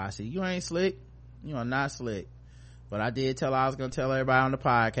trick, Bossy. You ain't slick. You are not slick. But I did tell her I was gonna tell everybody on the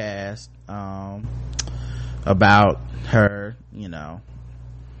podcast about her. You know,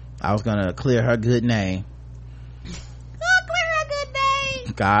 I was gonna clear her good name.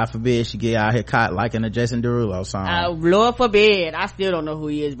 God forbid she get out here caught liking a Jason Derulo song. Lord forbid. I still don't know who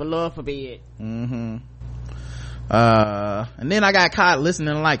he is, but Lord forbid. And then I got caught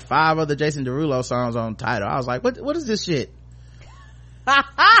listening to like 5 other Jason Derulo songs on Tidal. I was like, what is this shit? You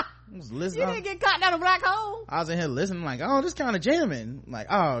didn't get caught down a black hole. I was in here listening like, oh, this kind of jamming. Like,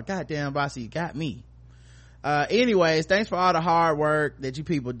 oh, goddamn, Bossy, you got me. Anyways, thanks for all the hard work that you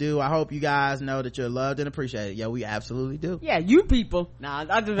people do. I hope you guys know that you're loved and appreciated. Yeah, we absolutely do. Yeah, you people. Nah,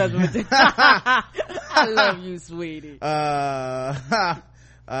 I just mess with you. I love you, sweetie. I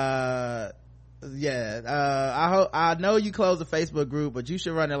know you closed the Facebook group, but you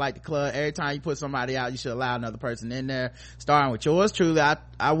should run it like the club. Every time you put somebody out, you should allow another person in there, starting with yours truly.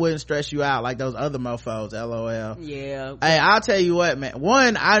 I wouldn't stress you out like those other mofos. LOL. Yeah. Hey, I'll tell you what, man.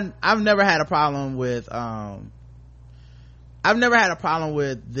 One, I've never had a problem with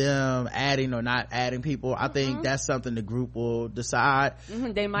them adding or not adding people. I think that's something the group will decide.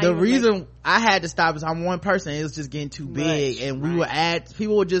 They might. The reason I had to stop is I'm one person. It was just getting too big, and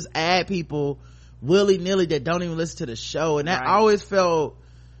people would just add people willy-nilly that don't even listen to the show, and that always felt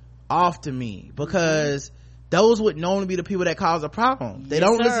off to me, because those would normally be the people that cause a problem. They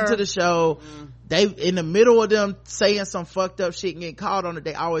don't listen to the show. They in the middle of them saying some fucked up shit and getting called on it,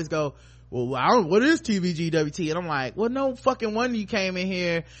 they always go, well, what is TVGWT? And I'm like, well, no fucking wonder you came in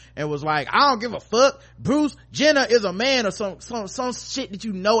here and was like, I don't give a fuck, Bruce Jenner is a man, or some shit that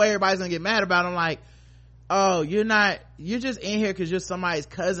you know everybody's gonna get mad about. I'm like, oh, you're just in here because you're somebody's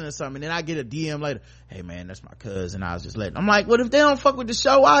cousin or something. And then I get a DM later, hey man, that's my cousin, I was just letting. I'm like, what if they don't fuck with the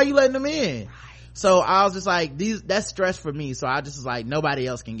show? Why are you letting them in? So I was just like, that's stress for me, so I just was like, nobody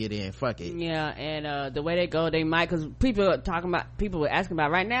else can get in, fuck it. Yeah. And the way they go, they might, because people were asking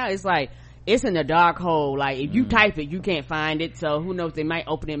about right now, it's like, it's in a dark hole. Like if you type it, you can't find it. So who knows? They might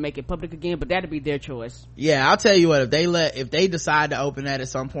open it and make it public again, but that'll be their choice. Yeah, I'll tell you what. If they decide to open that at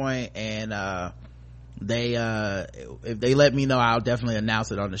some point, and if they let me know, I'll definitely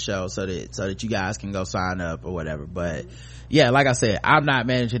announce it on the show so that you guys can go sign up or whatever. But yeah, like I said, I'm not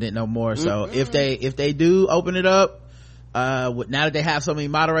managing it no more. So if they do open it up, now that they have so many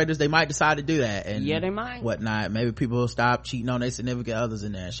moderators, they might decide to do that, and yeah, they might whatnot. Maybe people will stop cheating on their significant others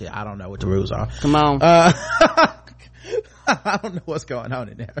in there and shit. I don't know what the rules are. Come on. I don't know what's going on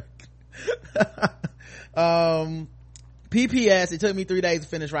in there. PPS, it took me 3 days to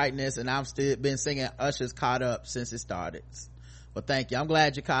finish writing this, and I've still been singing Usher's Caught Up since it started. Well, thank you. I'm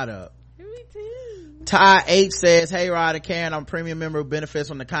glad you caught up. Me too. Ty H says, hey Rod and Karen, I'm a premium member who benefits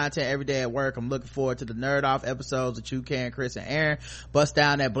from the content every day at work. I'm looking forward to the nerd off episodes with you, Karen, Chris, and Aaron. Bust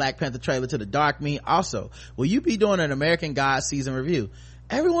down that Black Panther trailer to the dark me. Also, will you be doing an American Gods season review?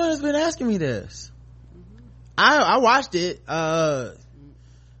 Everyone has been asking me this. I watched it. I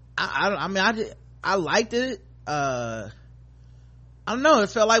liked it. I don't know, it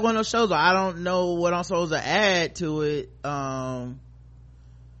felt like one of those shows where I don't know what I'm supposed to add to it.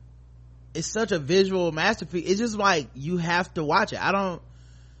 It's such a visual masterpiece. It's just like you have to watch it. I don't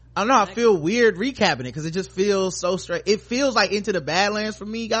know, I feel weird recapping it because it just feels so straight. It feels like Into the Badlands for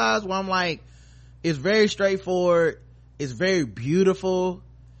me, guys, where I'm like, it's very straightforward, it's very beautiful,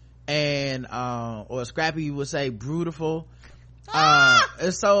 and or Scrappy would say brutiful.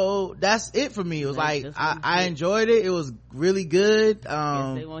 And so that's it for me. It was like I enjoyed it. It was really good. They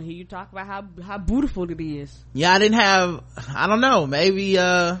want to hear you talk about how beautiful it is. Yeah, I don't know, maybe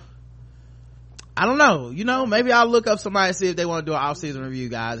I don't know, maybe I'll look up somebody and see if they want to do an off-season review,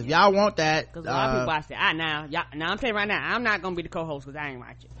 guys. If y'all want that, because a lot of people I say, now I'm telling you right now, I'm not gonna be the co-host because I ain't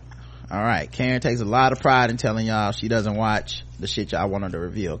watch it. All right, Karen takes a lot of pride in telling y'all she doesn't watch the shit y'all want her to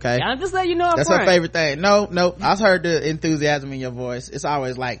review. Okay, I'm just letting you know that's her favorite thing. No, I heard the enthusiasm in your voice. It's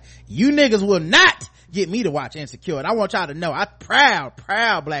always like, you niggas will not get me to watch Insecure, and I want y'all to know I'm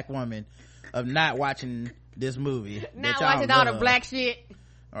proud black woman of not watching this movie, not watching all the black shit,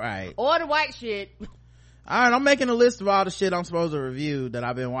 all right, or the white shit. All right, I'm making a list of all the shit I'm supposed to review that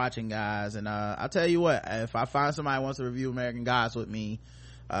I've been watching, guys, and I'll tell you what, if I find somebody who wants to review American Gods with me,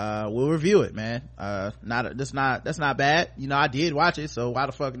 we'll review it, man. That's not bad. I did watch it, so why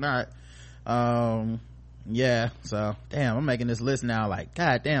the fuck not? Yeah, so damn, I'm making this list now, like,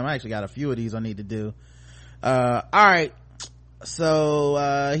 god damn, I actually got a few of these I need to do. All right,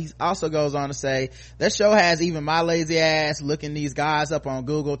 so he also goes on to say, that show has even my lazy ass looking these guys up on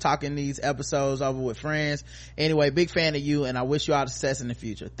Google, talking these episodes over with friends. Anyway, big fan of you, and I wish you all the success in the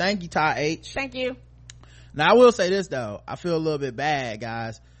future. Thank you, Ty H. Thank you. Now I will say this though, I feel a little bit bad,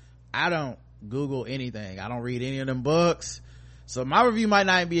 guys. I don't Google anything. I don't read any of them books, so my review might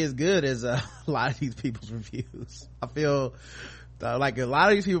not be as good as a lot of these people's reviews. I feel like a lot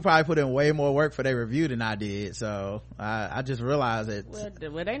of these people probably put in way more work for their review than I did, so I just realized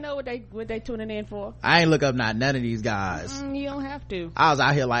that. Well, they know what they tuning in for. I ain't look up none of these guys. You don't have to. I was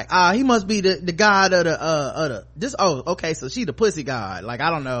out here like, he must be the god of the this. Oh, okay, so she the pussy god. Like, I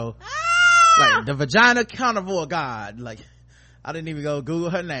don't know. Like the vagina carnivore god. Like, I didn't even go Google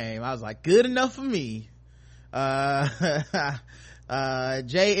her name. I was like, good enough for me. JM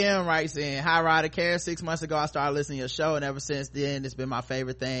writes in, hi Rod and Karen, 6 months ago I started listening to your show, and ever since then it's been my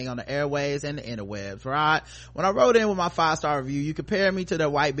favorite thing on the airwaves and the interwebs. Rod, when I wrote in with my 5-star review, you compared me to the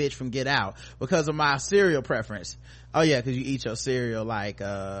white bitch from Get Out because of my cereal preference. Oh yeah, because you eat your cereal like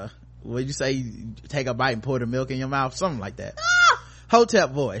what'd you say, you take a bite and pour the milk in your mouth, something like that.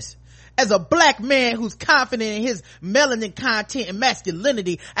 Hotep voice. As a black man who's confident in his melanin content and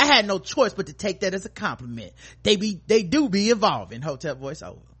masculinity, I had no choice but to take that as a compliment. They do be evolving. Hotep voice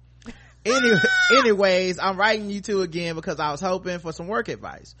over. Anyways, I'm writing you two again because I was hoping for some work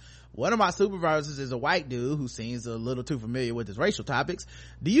advice. One of my supervisors is a white dude who seems a little too familiar with his racial topics.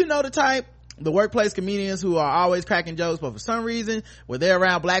 Do you know the type? The workplace comedians who are always cracking jokes, but for some reason, when they're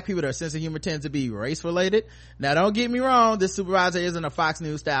around black people, their sense of humor tends to be race related. Now, don't get me wrong, this supervisor isn't a Fox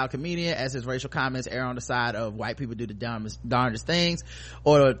News style comedian, as his racial comments err on the side of white people do the darndest things,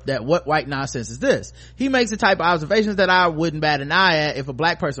 or that what white nonsense is this. He makes the type of observations that I wouldn't bat an eye at if a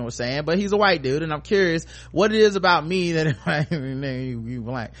black person was saying, but he's a white dude, and I'm curious what it is about me that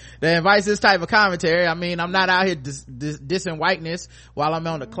invites this type of commentary. I mean, I'm not out here dissing whiteness while I'm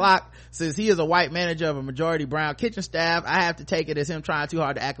on the clock. Since he is a white manager of a majority brown kitchen staff, I have to take it as him trying too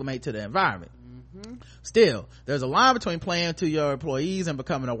hard to acclimate to the environment. Still, there's a line between playing to your employees and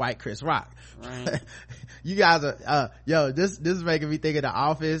becoming a white Chris Rock. Right. You guys are this is making me think of The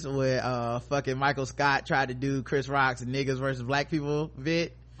Office where fucking Michael Scott tried to do Chris Rock's niggas versus black people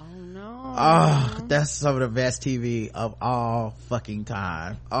bit. Oh no. Oh, that's some of the best TV of all fucking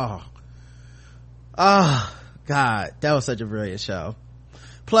time. Oh god, that was such a brilliant show.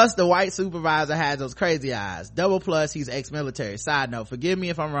 Plus the white supervisor has those crazy eyes. Double plus, he's ex-military. Side note, forgive me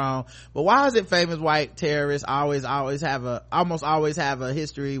if I'm wrong, but why is it famous white terrorists almost always have a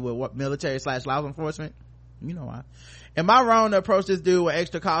history with what military / law enforcement? You know why. Am I wrong to approach this dude with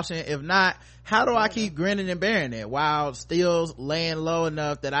extra caution? If not, how do I keep grinning and bearing it while still laying low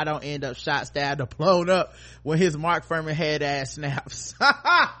enough that I don't end up shot, stabbed, or blown up when his Mark Furman head ass snaps?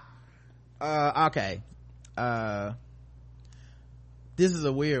 Okay. This is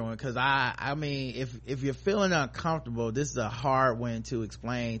a weird one because I mean, if you're feeling uncomfortable, this is a hard one to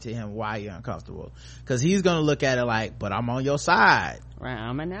explain to him why you're uncomfortable, because he's gonna look at it like, but I'm on your side, right?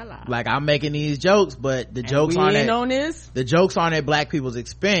 I'm an ally. Like, I'm making these jokes, but the jokes aren't the jokes aren't at black people's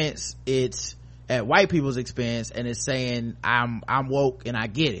expense, it's at white people's expense, and it's saying I'm woke and I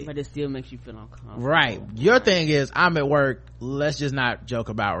get it, but it still makes you feel uncomfortable, right? Your thing is, I'm at work, let's just not joke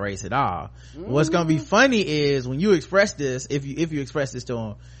about race at all. What's gonna be funny is when you express this, if you express this to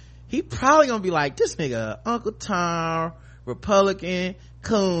him, he probably gonna be like, this nigga Uncle Tom, Republican,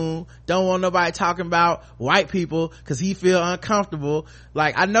 coon, don't want nobody talking about white people because he feel uncomfortable.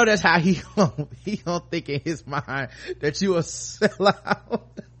 Like, I know that's how he gonna think in his mind that you a sellout.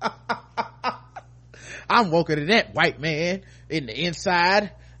 I'm woker than that white man in the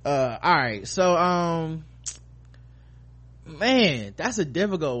inside. All right, so man, that's a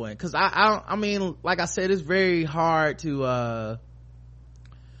difficult one, because I mean, like I said, it's very hard to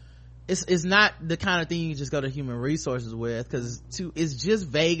it's not the kind of thing you just go to human resources with, because it's just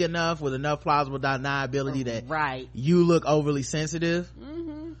vague enough with enough plausible deniability that right, you look overly sensitive.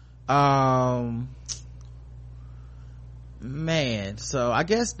 Man, so I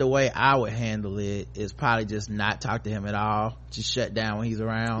guess the way I would handle it is probably just not talk to him at all, just shut down when he's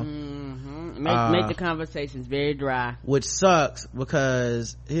around. Make the conversations very dry, which sucks,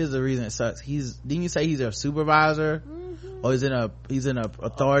 because here's the reason it sucks. Didn't you say he's a supervisor, or he's in a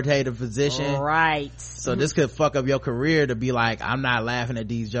authoritative position, right? So this could fuck up your career to be like, I'm not laughing at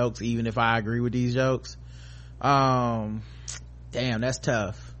these jokes even if I agree with these jokes. Damn, that's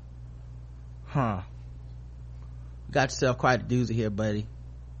tough. Got yourself quite a doozy here, buddy.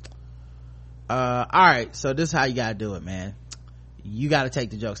 All right, so this is how you gotta do it, man. You gotta take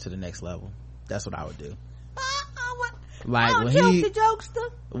the jokes to the next level. That's what I would do. Like,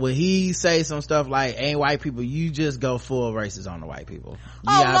 when he say some stuff like, ain't white people, you just go full racist on the white people. You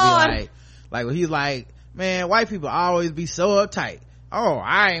gotta be like when he's like, man, white people always be so uptight. Oh,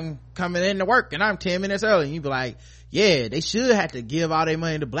 I'm coming into work and I'm 10 minutes early. And you be like, yeah, they should have to give all their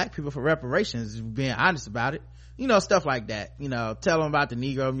money to black people for reparations, being honest about it. You know, stuff like that. You know, tell them about the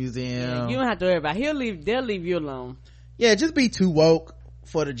Negro Museum. Yeah, you don't have to worry about it. They'll leave you alone. Yeah, just be too woke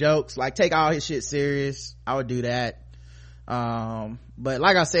for the jokes. Like, take all his shit serious. I would do that. But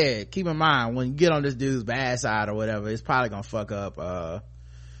like I said, keep in mind, when you get on this dude's bad side or whatever, it's probably gonna fuck up,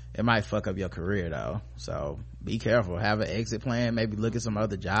 it might fuck up your career though. So be careful. Have an exit plan. Maybe look at some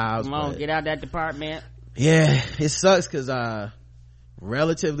other jobs. Come on, get out that department. Yeah, it sucks because,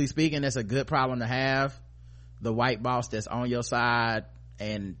 relatively speaking, that's a good problem to have. The white boss that's on your side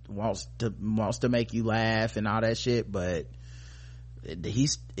and wants to make you laugh and all that shit, but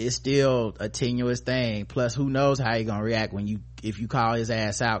it's still a tenuous thing. Plus, who knows how he gonna react if you call his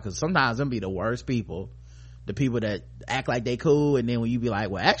ass out, because sometimes them be the worst people, the people that act like they cool, and then when you be like,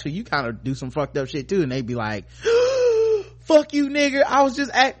 well, actually you kind of do some fucked up shit too, and they be like, fuck you, nigga, I was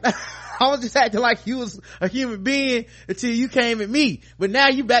just acting like you was a human being until you came at me, but now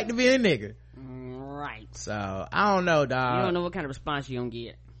you back to being a nigga. Right. So I don't know, dog. You don't know what kind of response you gonna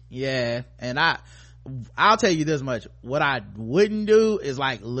get. Yeah, and I'll tell you this much: what I wouldn't do is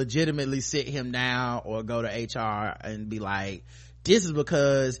like legitimately sit him down or go to HR and be like, this is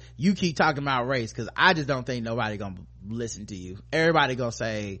because you keep talking about race, because I just don't think nobody gonna listen to you. Everybody gonna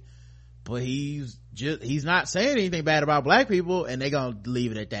say, but he's not saying anything bad about black people, and they gonna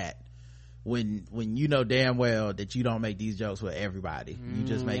leave it at that, when you know damn well that you don't make these jokes with everybody. You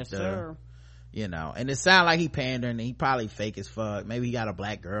just make you know, and it sounds like he pandering, and he probably fake as fuck. Maybe he got a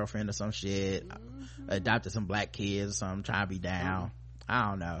black girlfriend or some shit, adopted some black kids or something, trying to be down. I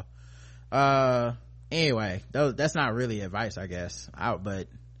don't know. Anyway, that's not really advice, I guess.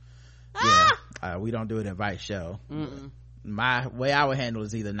 We don't do an advice show. My way I would handle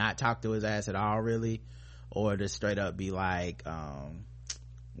is either not talk to his ass at all, really, or just straight up be like,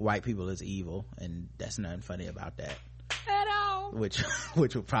 white people is evil, and that's nothing funny about that at all, which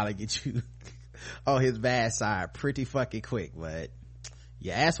will probably get you on his bad side pretty fucking quick. But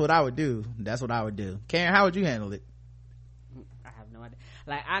you asked what I would do, that's what I would do. Karen, how would you handle it? I have no no idea.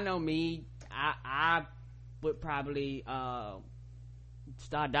 Like, I know me, I would probably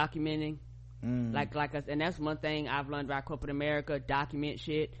start documenting. Like and that's one thing I've learned about corporate America. Document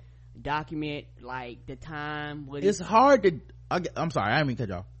shit. Document like the time. It's hard to. I'm sorry, I didn't mean to cut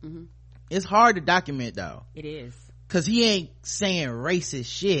you off. It's hard to document though. It is, cause he ain't saying racist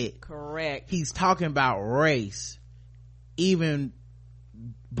shit. Correct. He's talking about race,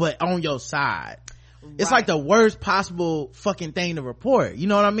 but on your side. Right. It's like the worst possible fucking thing to report. You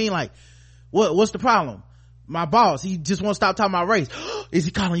know what I mean? Like, what's the problem? My boss, he just won't stop talking about race. Is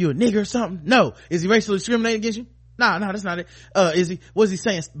he calling you a nigger or something? No. Is he racially discriminating against you? No, that's not it. Was he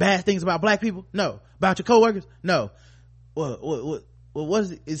saying bad things about black people? No. About your coworkers? No. What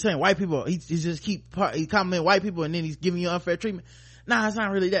is he saying? White people? He just he complimenting white people and then he's giving you unfair treatment. Nah, it's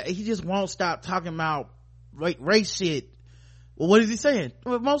not really that. He just won't stop talking about race shit. Well, what is he saying?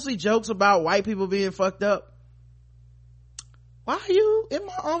 Well, mostly jokes about white people being fucked up. Why are you in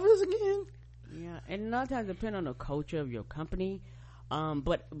my office again? Yeah, and a lot of times depend on the culture of your company.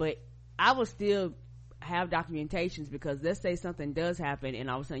 But I would still have documentations, because let's say something does happen and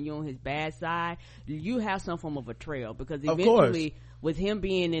all of a sudden you're on his bad side, you have some form of a trail, because eventually with him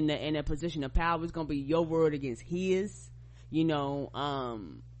being in a position of power, it's gonna be your word against his,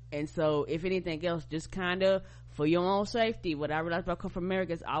 and so if anything else, just kind of for your own safety. What I realized about corporate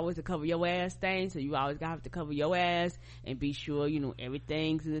America is always to cover your ass thing, so you always gotta have to cover your ass and be sure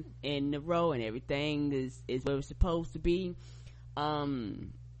everything's in the row and everything is where it's supposed to be.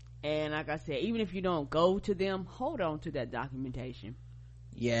 And like I said, even if you don't go to them, hold on to that documentation.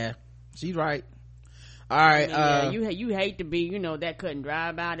 Yeah, she's right. All right. You hate to be that cut and dry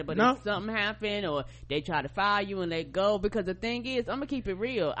about it, but if something happened or they try to fire you and let go, because the thing is, I'm gonna keep it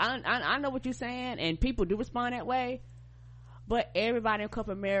real. I know what you're saying, and people do respond that way. But everybody in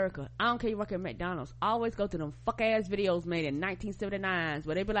corporate America, I don't care you work at McDonald's, always go to them fuck ass videos made in 1979s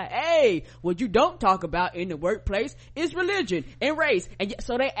where they be like, hey, what you don't talk about in the workplace is religion and race. And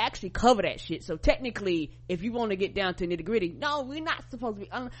so they actually cover that shit. So technically, if you want to get down to nitty gritty, no, we're not supposed to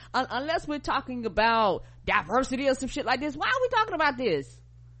be, unless we're talking about diversity or some shit like this. Why are we talking about this?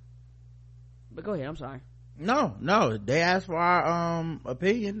 But go ahead, I'm sorry. No, they asked for our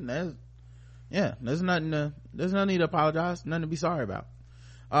opinion. There's no need to apologize, nothing to be sorry about.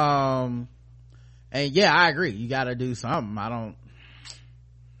 And yeah, I agree, you gotta do something.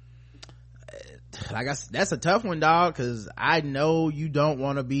 That's a tough one, dog, because I know you don't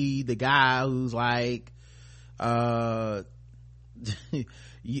want to be the guy who's like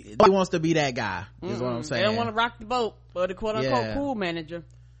he wants to be that guy, is what I'm saying. They don't want to rock the boat, or the quote-unquote pool manager.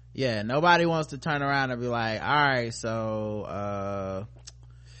 Yeah, nobody wants to turn around and be like, all right, so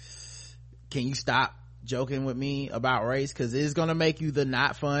can you stop joking with me about race? Because it's gonna make you the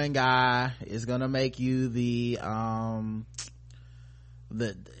not fun guy. It's gonna make you it's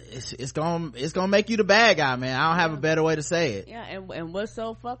gonna make you the bad guy, man. I don't have a better way to say it. Yeah, and what's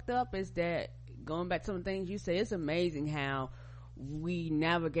so fucked up is that, going back to some things you say, it's amazing how we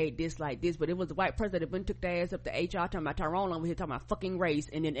navigate this like this. But it was a white person that took their ass up to HR talking about Tyrone over here talking about fucking race,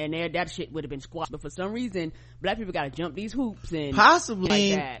 and that shit would have been squashed. But for some reason, black people gotta jump these hoops and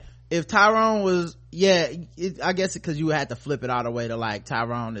possibly like that. If Tyrone was, I guess because you had to flip it all the way to like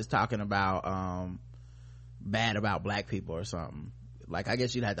Tyrone is talking about bad about black people or something. Like, I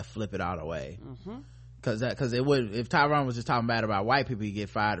guess you'd have to flip it all the way. Because it would, if Tyrone was just talking bad about white people, he'd get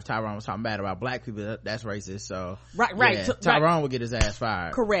fired. If Tyrone was talking bad about black people, that's racist. So right, yeah, so, Tyrone would get his ass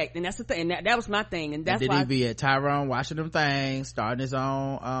fired. Correct, and that's the thing. That was my thing, and that's why he'd be at Tyrone washing them things, starting his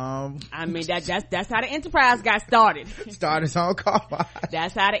own. I mean, that's how the enterprise got started. Start his own car wash.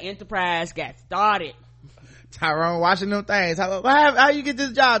 That's how the enterprise got started. Tyrone washing them things. How you get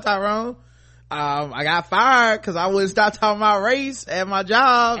this job, Tyrone? I got fired because I wouldn't stop talking about race at my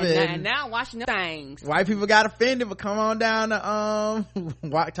job, and now washing them things. White people got offended, but come on down to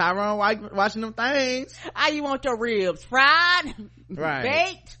Tyrone washing them things. How you want your ribs? Fried?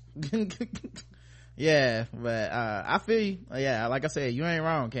 Right. Baked? Yeah, but I feel you. Yeah, like I said, you ain't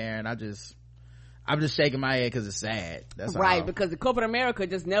wrong, Karen. I'm just shaking my head because it's sad. That's right, all. because the corporate America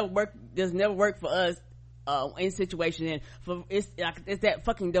just never worked for us in situation, and it's that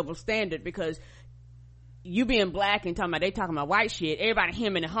fucking double standard, because you being black and talking about they talking about white shit, everybody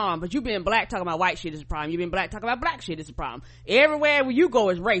him and harm, but you being black talking about white shit is a problem. You being black talking about black shit is a problem. Everywhere where you go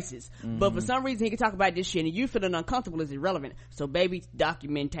is racist. But for some reason he can talk about this shit and you feeling uncomfortable is irrelevant. So baby,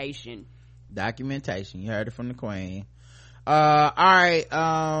 documentation. You heard it from the queen. All right,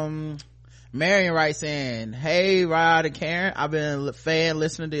 Marion writes in, hey Rod and Karen, I've been a fan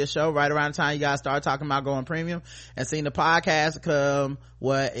listening to your show right around the time you guys started talking about going premium, and seen the podcast become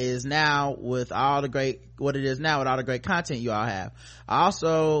what it is now with all the great content you all have. I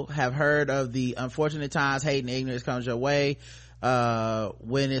also have heard of the unfortunate times hate and ignorance comes your way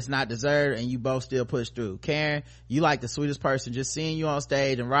when it's not deserved, and you both still push through. Karen, you like the sweetest person, just seeing you on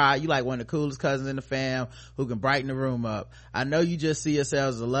stage, and Rod, you like one of the coolest cousins in the fam who can brighten the room up. I know you just see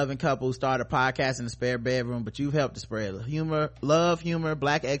yourselves as a loving couple who started a podcast in the spare bedroom, but you've helped to spread love, humor,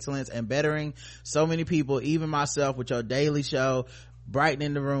 black excellence, and bettering so many people, even myself, with your daily show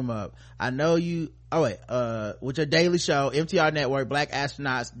brightening the room up. I know you with your daily show, MTR Network, Black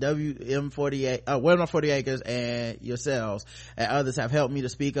Astronauts, WM 40 Acres, and yourselves and others have helped me to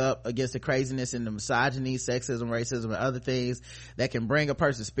speak up against the craziness and the misogyny, sexism, racism, and other things that can bring a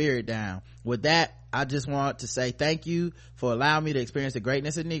person's spirit down. With that, I just want to say thank you for allowing me to experience the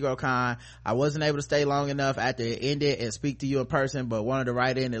greatness of Negrocon. I wasn't able to stay long enough after it ended and speak to you in person, but wanted to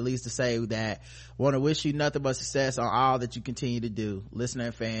write in at least to say that want to wish you nothing but success on all that you continue to do. Listener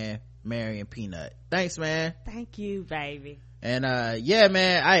and fan, Mary and Peanut. Thanks, man. Thank you, baby. And yeah,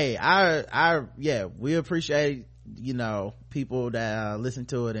 man, I we appreciate, people that listened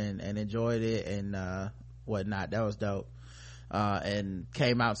to it and enjoyed it and whatnot. That was dope. And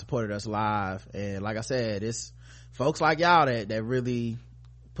came out and supported us live. And like I said, it's folks like y'all that really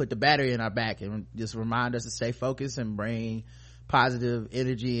put the battery in our back and just remind us to stay focused and bring positive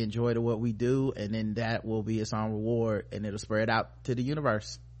energy and joy to what we do, and then that will be its own reward and it'll spread out to the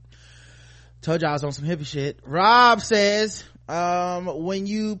universe. Told y'all I was on some hippie shit. Rob says, when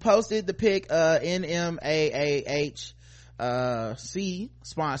you posted the pic, NMAAH,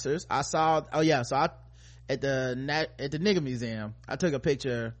 sponsors, I saw, at the Nigga Museum, I took a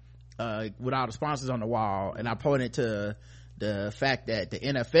picture, with all the sponsors on the wall, and I pointed to the fact that the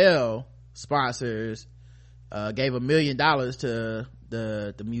NFL sponsors, gave $1 million to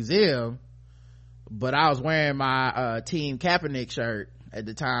the museum, but I was wearing my, Team Kaepernick shirt at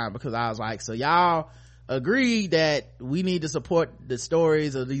the time, because I was like, so y'all agree that we need to support the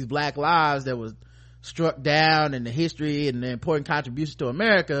stories of these black lives that was struck down, and the history and the important contributions to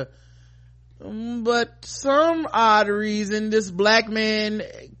America, but some odd reason this black man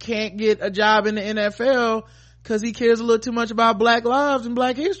can't get a job in the NFL because he cares a little too much about black lives and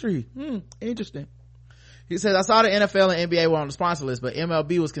black history. Interesting. He says, I saw the NFL and NBA were on the sponsor list, but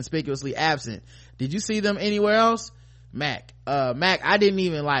MLB was conspicuously absent. Did you see them anywhere else? Mac, I didn't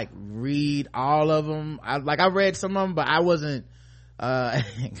even read all of them. I read some of them, but I wasn't,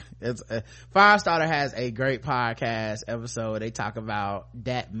 Firestarter has a great podcast episode. They talk about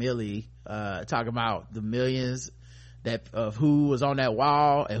Dat Millie, talk about the millions of who was on that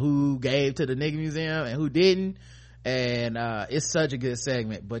wall and who gave to the Nigga Museum and who didn't. And it's such a good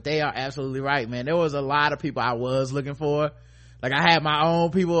segment. But they are absolutely right, man. There was a lot of people I was looking for. I had my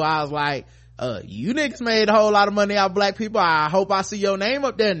own people. I was like, you niggas made a whole lot of money out of black people. I hope I see your name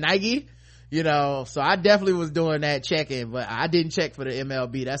up there, Nike. So I definitely was doing that checking, but I didn't check for the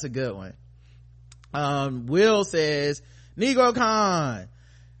MLB. That's a good one. Will says, Negrocon.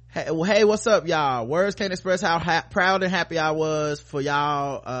 Hey, what's up, y'all? Words can't express how proud and happy I was for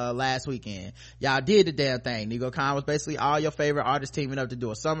y'all last weekend. Y'all did the damn thing. Negrocon was basically all your favorite artists teaming up to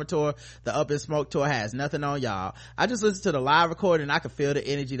do a summer tour. The Up in Smoke tour has nothing on y'all. I just listened to the live recording and I could feel the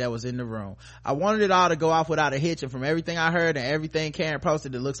energy that was in the room. I wanted it all to go off without a hitch, and from everything I heard and everything Karen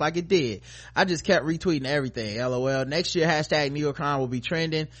posted, it looks like it did. I just kept retweeting everything. LOL. Next year, hashtag Negrocon will be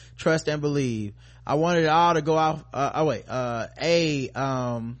trending. Trust and believe. I wanted it all to go off.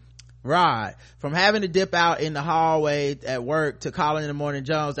 Rod, from having to dip out in the hallway at work to calling in the morning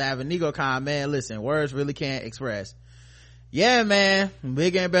Jones to have a Negrocon, man, listen, words really can't express. Yeah, man,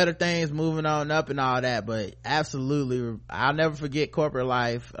 bigger and better things moving on up and all that, but absolutely, I'll never forget corporate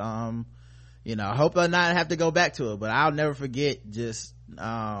life. I hope I not have to go back to it, but I'll never forget just,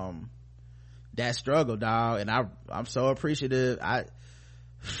 that struggle, dog. And I'm so appreciative.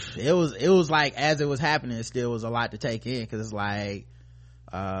 It was like, as it was happening, it still was a lot to take in, cause it's like,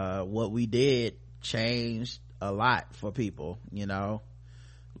 what we did changed a lot for people, we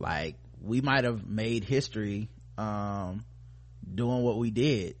might have made history doing what we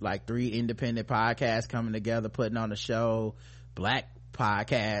did, 3 independent podcasts coming together, putting on a show, black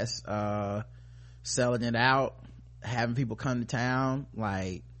podcasts, selling it out, having people come to town.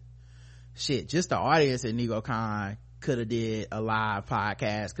 Shit, just the audience at Negrocon could have did a live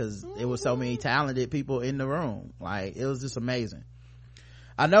podcast because there was so many talented people in the room. It was just amazing.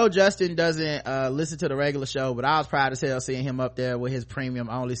 I know Justin doesn't listen to the regular show, but I was proud as hell seeing him up there with his premium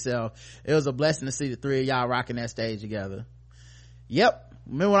only self. It was a blessing to see the 3 of y'all rocking that stage together. Yep,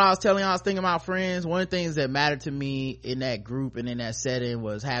 remember when I was telling you I was thinking about friends, one of the things that mattered to me in that group and in that setting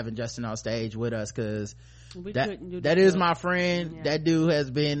was having Justin on stage with us, because that is my friend. Yeah. That dude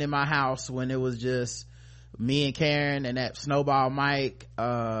has been in my house when it was just me and Karen and that snowball Mike,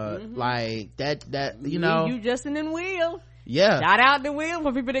 like that, you know, you Justin and Will. Yeah, shout out to Will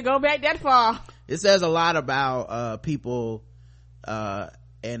for people that go back that far. It says a lot about people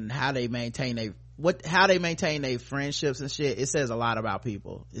and how they maintain their friendships and shit. It says a lot about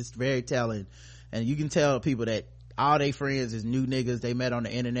people. It's very telling, and you can tell people that all they friends is new niggas they met on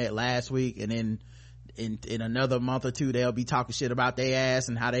the internet last week, and then in another month or two they'll be talking shit about their ass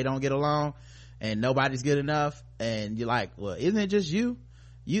and how they don't get along and nobody's good enough, and you're like, well, isn't it just you?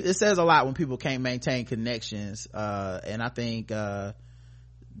 It says a lot when people can't maintain connections, and I think the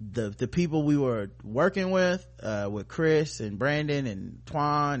people we were working with Chris and Brandon and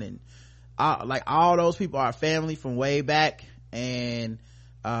Twan and like all those people are family from way back, and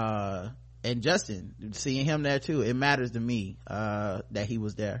Justin, seeing him there too, it matters to me that he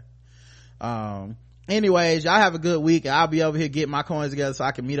was there. Anyways, y'all have a good week. I'll be over here getting my coins together so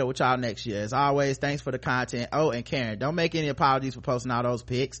I can meet up with y'all next year. As always, thanks for the content. Oh, and Karen, don't make any apologies for posting all those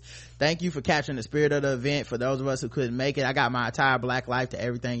pics. Thank you for capturing the spirit of the event. For those of us who couldn't make it, I got my entire black life to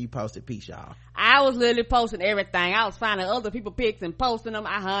everything you posted. Peace, y'all. I was literally posting everything. I was finding other people's pics and posting them.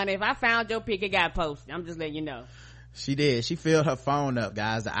 Honey, if I found your pic, it got posted. I'm just letting you know. She did. She filled her phone up,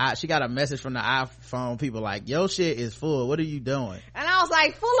 guys. She got a message from the iPhone people like, your shit is full. What are you doing? And I was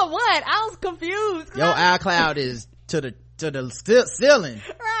like, full of what? I was confused. Your iCloud is to the ceiling.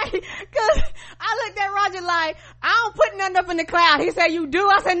 Right. Cause I looked at Roger like, I don't put nothing up in the cloud. He said, you do?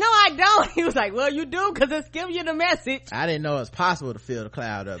 I said, no, I don't. He was like, well, you do, cause it's giving you the message. I didn't know it was possible to fill the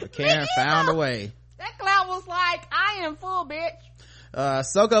cloud up, but Karen found a way. That cloud was like, I am full, bitch.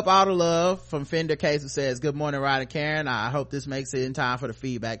 Soak up all the love from Fender Case, who says, good morning, Rod and Karen. I hope this makes it in time for the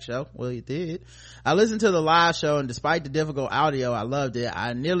feedback show. Well, it did. I listened to the live show, and despite the difficult audio, I loved it.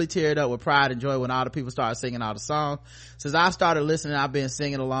 I nearly teared up with pride and joy when all the people started singing all the songs. Since I started listening, I've been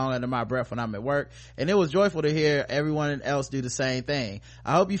singing along under my breath when I'm at work, and it was joyful to hear everyone else do the same thing.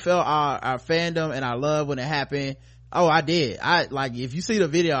 I hope you felt our fandom and our love when it happened. Oh, I did. If you see the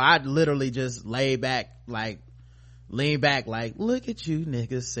video, I literally just lean back like, look at you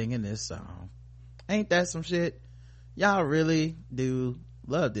niggas singing this song. Ain't that some shit? Y'all really do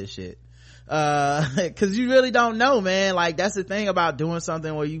love this shit. Cause you really don't know, man. Like, that's the thing about doing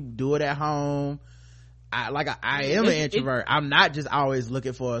something where you do it at home. I am an introvert. I'm not just always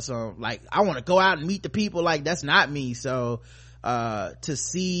looking for some, like, I want to go out and meet the people. Like, that's not me. So, to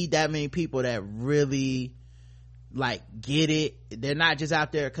see that many people that really, like, get it, they're not just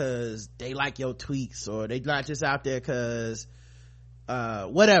out there because they like your tweets, or they're not just out there because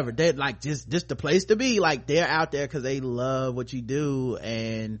whatever, they're like just the place to be. Like, they're out there because they love what you do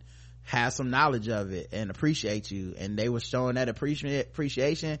and have some knowledge of it and appreciate you, and they were showing that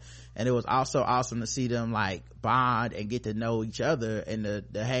appreciation. And it was also awesome to see them like bond and get to know each other and to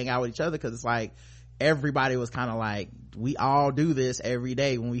hang out with each other, because it's like everybody was kind of like, we all do this every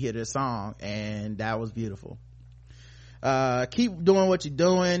day when we hear this song, and that was beautiful. Keep doing what you're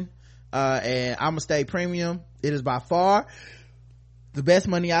doing, and I'm gonna stay premium. It is by far the best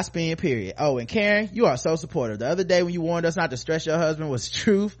money I spend, period. Oh, and Karen, you are so supportive. The other day when you warned us not to stress your husband was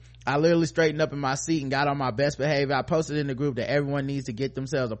truth. I literally straightened up in my seat and got on my best behavior. I posted in the group that everyone needs to get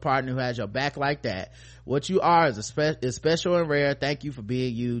themselves a partner who has your back like that. What you are is special and rare. Thank you for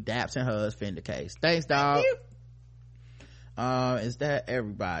being you. Daps and Huz, Fender Case. Thanks, dog. Is that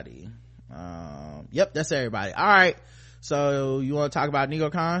everybody? Yep, that's everybody. All right. So you want to talk about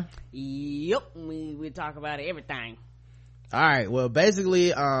Negrocon? Yep, we talk about everything. All right. Well,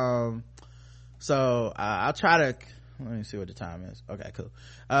 basically, I'll try to, let me see what the time is. Okay, cool.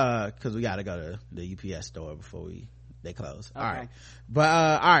 Cause we gotta go to the UPS store before they close. Okay. All right. But,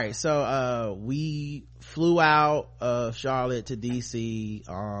 all right. So, we flew out of Charlotte to DC.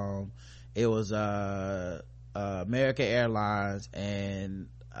 It was, American Airlines, and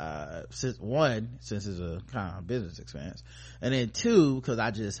since it's a kind of business expense, and then 2, because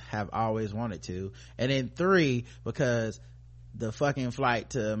I just have always wanted to, and then 3, because the fucking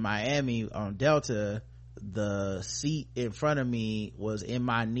flight to Miami on Delta, the seat in front of me was in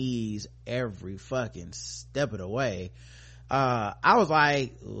my knees every fucking step of the way. I was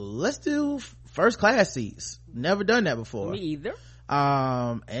like, let's do first class seats. Never done that before. Me either.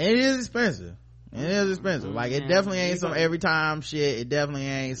 And it is expensive. Like, it definitely ain't some every time shit. It definitely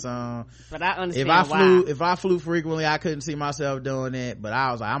ain't some, but I understand if I flew frequently, I couldn't see myself doing it. But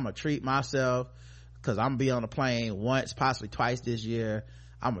I was like, I'm gonna treat myself, because I'm gonna be on a plane once, possibly twice this year.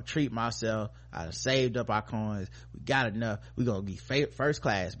 I'm gonna treat myself. I saved up our coins. We got enough. We gonna be first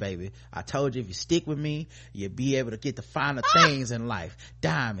class, baby. I told you if you stick with me, you'll be able to get the finer things in life,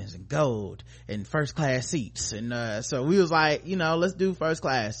 diamonds and gold and first class seats. And so we was like, let's do first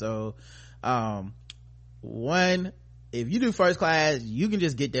class. So if you do first class, you can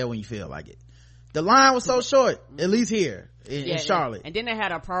just get there when you feel like it. The line was so short, at least here in Charlotte. And then they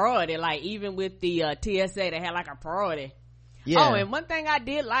had a priority, like even with the TSA, they had like a priority. Yeah. Oh, and one thing I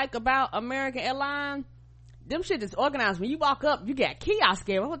did like about American Airlines, them shit is organized. When you walk up, you got kiosks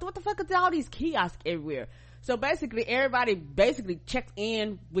everywhere. What the fuck is all these kiosks everywhere? So basically, everybody checks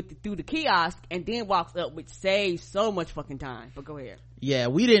in through the kiosk and then walks up, which saves so much fucking time. But go ahead. Yeah,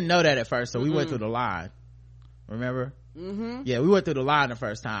 we didn't know that at first, so we went through the line. Remember? Yeah, we went through the line the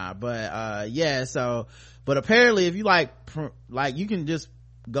first time, but but apparently if you like you can just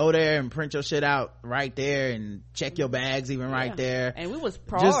go there and print your shit out right there and check your bags even right there. And we was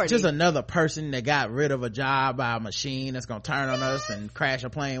priority. Just another person that got rid of a job by a machine that's gonna turn on us and crash a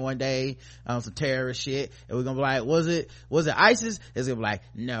plane one day on some terrorist shit, and we're gonna be like, was it ISIS? It's gonna be like,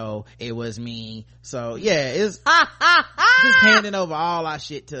 no, it was me. So yeah, it's just handing over all our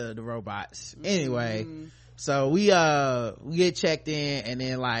shit to the robots. Anyway, so we get checked in, and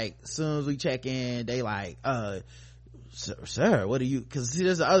then like as soon as we check in, they like sir, what do you, because see,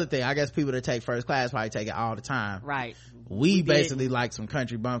 there's the other thing, I guess people that take first class probably take it all the time, right? We basically like some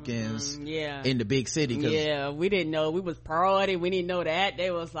country bumpkins in the big city. We didn't know we was priority. We didn't know that.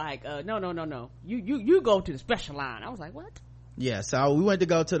 They was like no, you go to the special line. I was like, what? Yeah, so we went to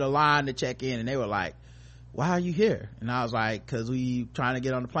go to the line to check in, and they were like, why are you here? And I was like, because we trying to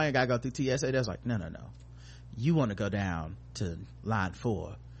get on the plane, gotta go through TSA. They was like, no, you want to go down to line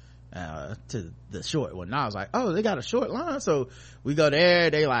 4 to the short one. And I was like, oh, they got a short line. So we go there,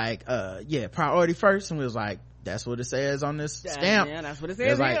 they like priority first, and we was like, that's what it says on this stamp. Yeah, that's what it It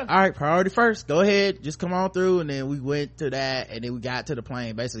says. was like, all right, priority first, go ahead, just come on through. And then we went to that, and then we got to the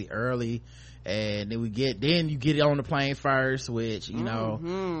plane basically early, and then you get on the plane first, which when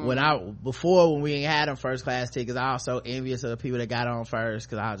we ain't had them first class tickets, I was so envious of the people that got on first,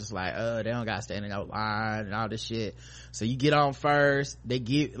 because I was just like, they don't gotta stand in no line and all this shit. So you get on first, they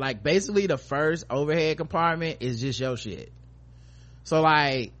give like basically the first overhead compartment is just your shit. So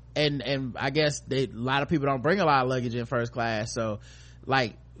like, and I guess a lot of people don't bring a lot of luggage in first class, so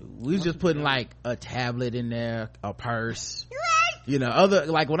like we was just putting like a tablet in there, a purse, other,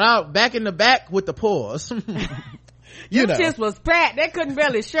 like when I back in the back with the paws. Shit was packed. They couldn't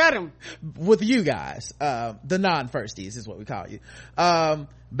barely shut them. With you guys, the non-firsties is what we call you.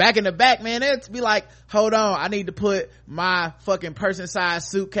 Back in the back, man, it'd be like, hold on, I need to put my fucking person-sized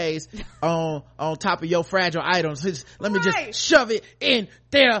suitcase on top of your fragile items. Let me just shove it in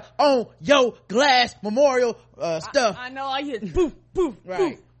there on your glass memorial stuff. I know, I hear poof, poof,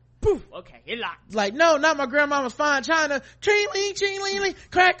 right. Poof. Okay, it locked. Like, no, not my grandmama's fine china. Ching-ling, ching-ling,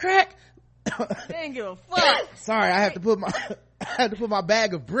 crack, crack. They didn't give a fuck. Sorry, I had to put my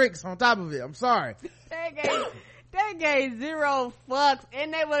bag of bricks on top of it. I'm sorry. They gave zero fucks,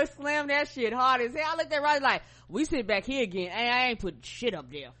 and they would slam that shit hard as hell. I looked at Roddy like, we sit back here again, and I ain't put shit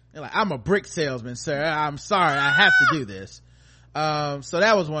up there. They're like, I'm a brick salesman, sir. I'm sorry, I have to do this. So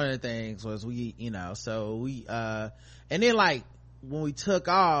that was one of the things, was we, so we, and then like, when we took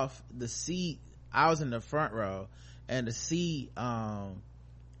off, the seat, I was in the front row, and the seat, I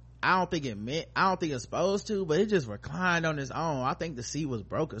don't think it's supposed to, but it just reclined on its own. I think the seat was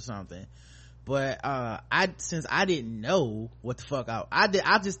broke or something. But since I didn't know what the fuck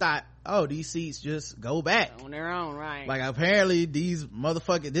I just thought, oh, these seats just go back on their own, right? Like apparently these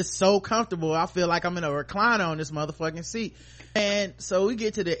motherfucking, this is so comfortable, I feel like I'm in a recliner on this motherfucking seat. And so we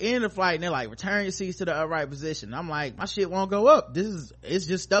get to the end of the flight, and they're like, return your seats to the upright position. I'm like, my shit won't go up, it's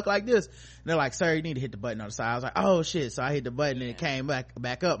just stuck like this. And they're like, sir, you need to hit the button on the side. I was like, oh shit. So I hit the button, and it came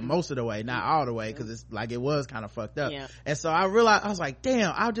back up most of the way, not all the way, because it's like it was kind of fucked up. And so I realized, I was like,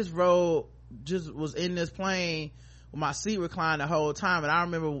 damn, I just was in this plane with my seat reclined the whole time. And I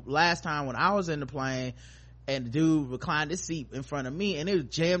remember last time when I was in the plane, and the dude reclined his seat in front of me, and it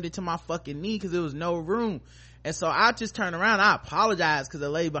was jammed into my fucking knee because there was no room. And so I just turned around, I apologized because the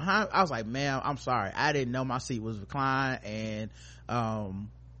lady behind, I was like, ma'am, I'm sorry, I didn't know my seat was reclined, and I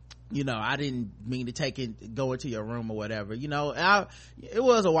didn't mean to go into your room or whatever, it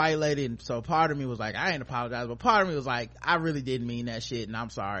was a white lady, and so part of me was like, I ain't apologize, but part of me was like, I really didn't mean that shit, and I'm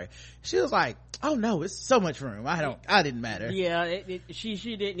sorry. She was like, oh no, it's so much room, I didn't matter. She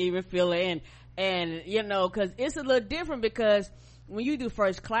didn't even feel it, and because it's a little different, because when you do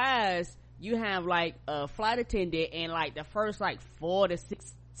first class, you have like a flight attendant, and like the first like 4 to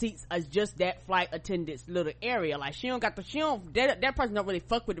 6 seats as just that flight attendant's little area. Like that person don't really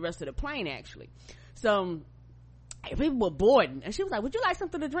fuck with the rest of the plane actually. So people were boarding, and she was like, would you like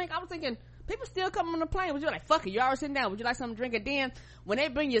something to drink? I was thinking, people still come on the plane. Would you like, fuck it, you already sitting down, would you like something to drink? And then when they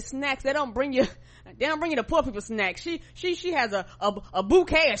bring you snacks, they don't bring you the poor people snacks. She has a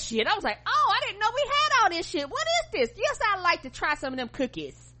bouquet of shit. I was like, oh, I didn't know we had all this shit. What is this? Yes, I'd like to try some of them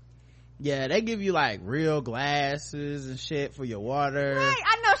cookies. Yeah, they give you like real glasses and shit for your water. Right,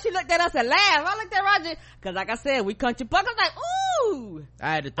 I know. She looked at us and laughed. I looked at Roger, cause like I said, we country buck. I was like, ooh.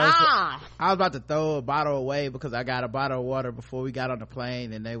 I had to throw I was about to throw a bottle away because I got a bottle of water before we got on the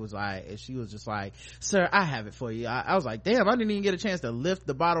plane, and she was just like, sir, I have it for you. I was like, damn, I didn't even get a chance to lift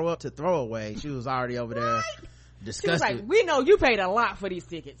the bottle up to throw away. She was already over there. Disgusted. She was like, we know you paid a lot for these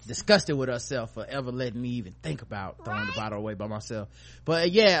tickets. Disgusted with herself for ever letting me even think about throwing the bottle away by myself.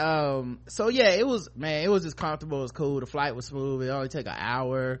 But yeah, so yeah, it was just comfortable. It was cool. The flight was smooth. It only took an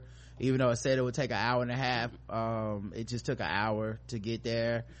hour, even though it said it would take an hour and a half. It just took an hour to get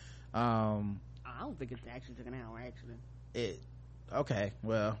there. I don't think it actually took an hour, actually. Okay,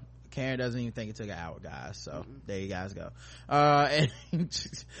 well, Karen doesn't even think it took an hour, guys, so there you guys go.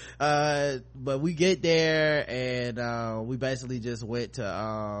 But we get there, and we basically just went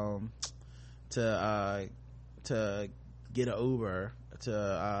to get an Uber to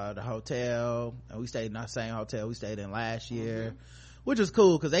the hotel, and we stayed in the same hotel we stayed in last year, which was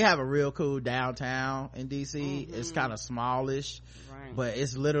cool because they have a real cool downtown in DC. It's kind of smallish, right? But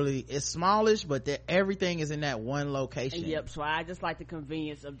it's smallish, but everything is in that one location. Yep. So I just like the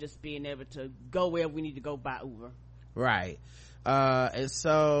convenience of just being able to go where we need to go by Uber. Right. And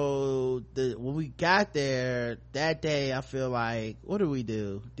so when we got there that day, I feel like, what did we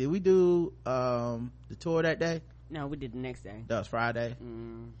do? Did we do the tour that day? No, we did the next day. That was Friday.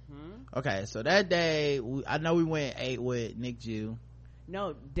 Okay, so that day I know we went and ate with Nick Jew.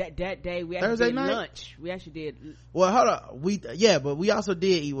 No, that day we actually Thursday did night? lunch. We actually did. Well, hold on. But we also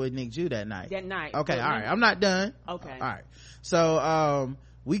did eat with Nick Jew that night. Okay, all right. I'm not done. Okay. All right. So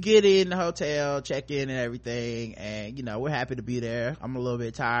we get in the hotel, check in and everything, and we're happy to be there. I'm a little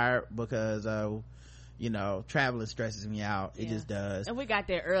bit tired because traveling stresses me out. It just does. And we got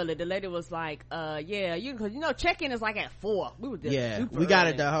there early. The lady was like, cause check-in is like at 4. We were there we got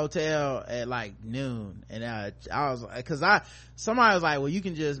at the hotel at like noon, and I was like, somebody was like, well, you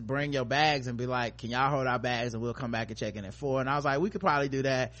can just bring your bags and be like, can y'all hold our bags and we'll come back and check in at 4. And I was like, we could probably do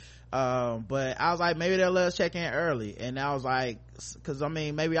that. But I was like, maybe they'll let us check in early. And I was like, cause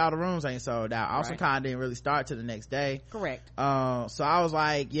maybe all the rooms ain't sold out. Also kind didn't really start till the next day. Correct. So I was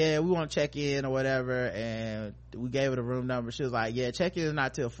like, yeah, we want to check in or whatever. And we gave her the room number. She was like, yeah, check in is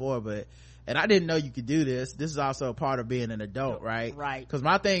not till 4, and I didn't know you could do this. This is also a part of being an adult, right? Right. Cause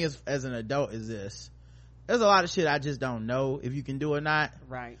my thing is, as an adult, is this. There's a lot of shit I just don't know if you can do or not.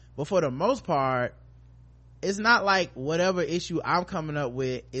 Right. But for the most part, it's not like whatever issue I'm coming up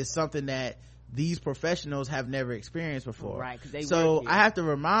with is something that these professionals have never experienced before. Right. So I have to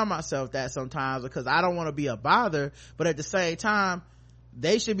remind myself that sometimes, because I don't want to be a bother, but at the same time,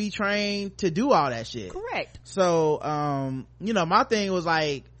 they should be trained to do all that shit. Correct. So, my thing was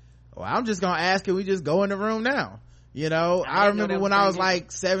like, well, I'm just gonna ask, can we just go in the room now? I remember when I was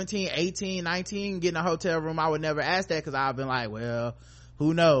like 17, 18, 19, getting a hotel room, I would never ask that because I've been like, well,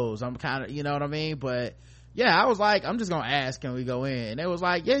 who knows? I'm kind of, you know what I mean? But yeah, I was like, I'm just gonna ask, can we go in? And they was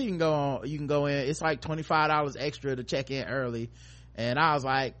like, yeah, you can go in. It's like $25 extra to check in early. And I was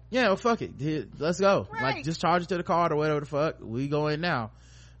like, yeah, well, fuck it, let's go. Right. Like, just charge it to the card or whatever the fuck, we go in now.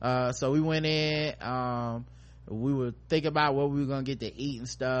 So we went in, we were thinking about what we were gonna get to eat and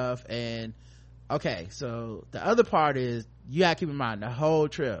stuff. And okay, so the other part is, you gotta keep in mind, the whole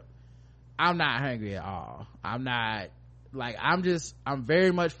trip, I'm not hungry at all. I'm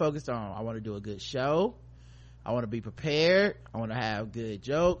very much focused on, I want to do a good show, I want to be prepared, I want to have good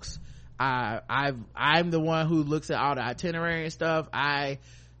jokes. I'm the one who looks at all the itinerary and stuff. I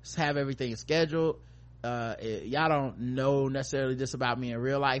have everything scheduled. Y'all don't know necessarily this about me in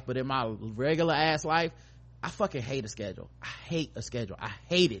real life, but in my regular ass life, I fucking hate a schedule. I hate a schedule. I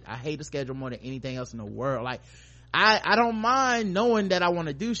hate it. I hate a schedule more than anything else in the world. Like, I don't mind knowing that I want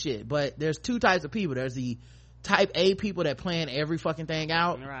to do shit, but there's two types of people. There's the type A people that plan every fucking thing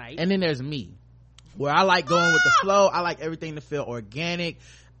out, right? And then there's me, where I like going with the flow. I like everything to feel organic.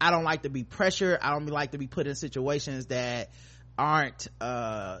 I don't like to be pressured. I don't like to be put in situations that aren't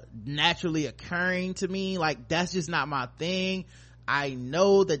naturally occurring to me. Like, that's just not my thing. I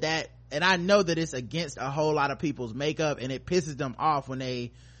know that and I know that it's against a whole lot of people's makeup, and it pisses them off when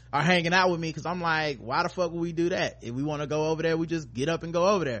they are hanging out with me, because I'm like, why the fuck would we do that? If we want to go over there, we just get up and go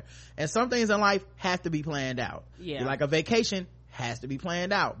over there. And some things in life have to be planned out. Yeah. Like, a vacation has to be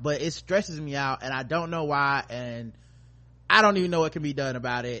planned out, but it stresses me out and I don't know why, and I don't even know what can be done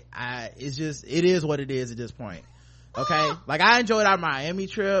about it. It is what it is at this point. Okay. Like, I enjoyed our Miami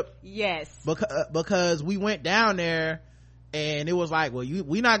trip. Yes. Because we went down there and it was like, well,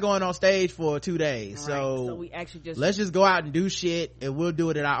 we not going on stage for 2 days. Right. So we actually let's just go out and do shit, and we'll do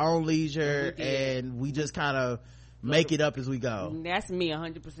it at our own leisure, and we just kind of make it up as we go. That's me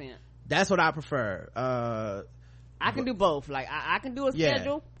 100%. That's what I prefer. I can do both. Like, I can do a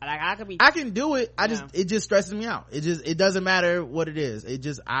schedule. Like, I can do it. It just stresses me out. It doesn't matter what it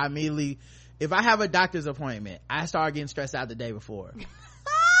is. I immediately, if I have a doctor's appointment, I start getting stressed out the day before.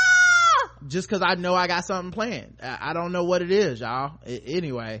 Just cause I know I got something planned. I don't know what it is, y'all.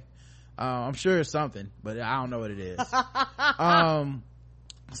 Anyway, I'm sure it's something, but I don't know what it is.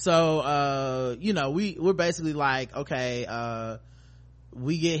 So, we're basically like, okay,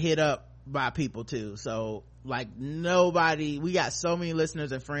 we get hit up by people too. So, like, we got so many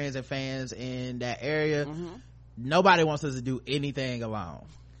listeners and friends and fans in that area. Nobody wants us to do anything alone.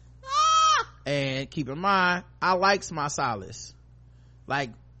 And keep in mind, I likes my solace. Like,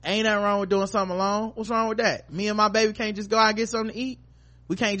 ain't nothing wrong with doing something alone. What's wrong with that? Me and my baby can't just go out and get something to eat.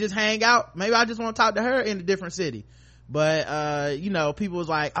 We can't just hang out. Maybe I just want to talk to her in a different city. But people was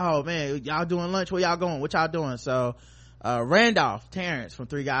like, oh man, y'all doing lunch, where y'all going, what y'all doing? So Randolph Terrence from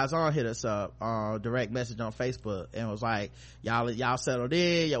 3 Guys On hit us up on direct message on Facebook and was like, y'all settled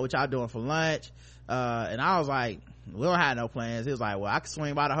in, what y'all doing for lunch? And I was like, we don't have no plans. He was like, well, I can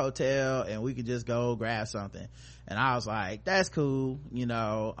swing by the hotel and we could just go grab something. And I was like, that's cool,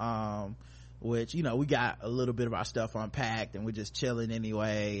 which, we got a little bit of our stuff unpacked and we're just chilling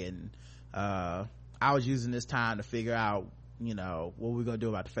anyway. And I was using this time to figure out, what we're gonna do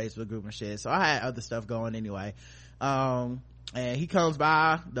about the Facebook group and shit. So I had other stuff going anyway. And he comes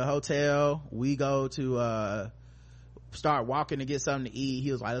by the hotel. We go to start walking to get something to eat.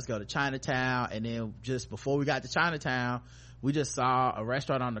 He was like, let's go to Chinatown. And then just before we got to Chinatown, we just saw a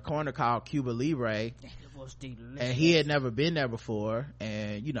restaurant on the corner called Cuba Libre. And he had never been there before,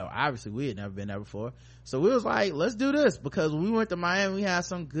 and obviously we had never been there before, so we was like, let's do this, because when we went to Miami, we had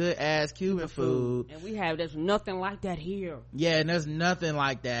some good ass Cuban food, and there's nothing like that here. Yeah, and there's nothing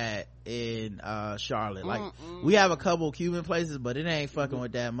like that in Charlotte. Like, we have a couple Cuban places, but it ain't fucking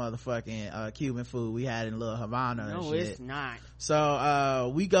with that motherfucking Cuban food we had in Little Havana. No, and shit. It's not.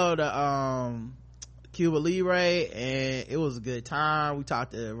 So we go to Cuba Libre, and it was a good time. We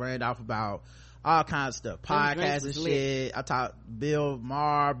talked to Randolph about all kinds of stuff, podcasts and shit. I talked Bill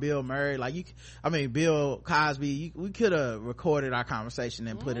Maher, Bill Murray, Bill Cosby. We could have recorded our conversation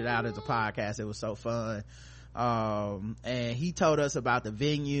and put it out as a podcast. It was so fun. And he told us about the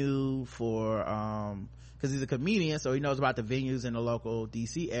venue for because he's a comedian, so he knows about the venues in the local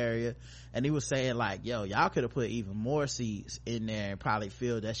DC area. And he was saying like, yo, y'all could have put even more seats in there and probably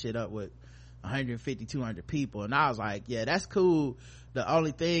filled that shit up with 150, 200 people. And I was like, yeah, that's cool. The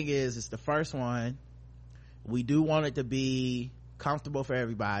only thing is, it's the first one. We do want it to be comfortable for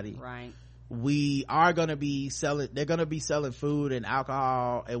everybody. Right. We are going to be selling, they're going to be selling food and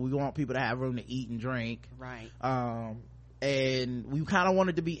alcohol, and we want people to have room to eat and drink. Right. And we kind of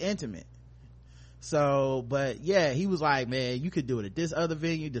wanted to be intimate. So, but yeah, he was like, man, you could do it at this other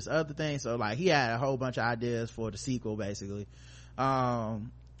venue, this other thing. So like, he had a whole bunch of ideas for the sequel, basically.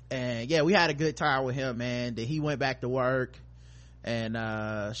 And yeah, we had a good time with him, man. Then he went back to work. And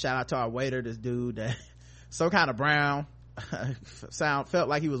shout out to our waiter, this dude that some kind of brown felt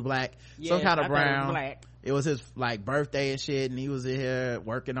like he was black. Yeah, some kind of brown. Black. It was his like birthday and shit, and he was in here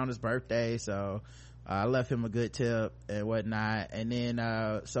working on his birthday, so I left him a good tip and whatnot. And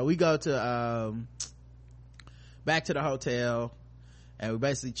then so we go to back to the hotel, and we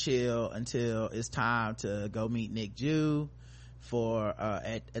basically chill until it's time to go meet Nick Jew for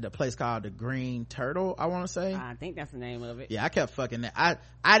at a place called the Green Turtle, I want to say. I think that's the name of it. Yeah, I kept fucking that.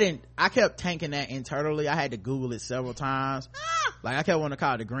 I kept tanking that internally. I had to Google it several times. Like, I kept wanting to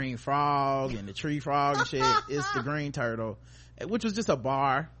call it the Green Frog and the Tree Frog and shit. It's the Green Turtle, which was just a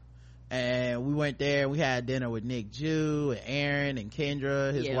bar. And we went there, we had dinner with Nick Jew and Aaron and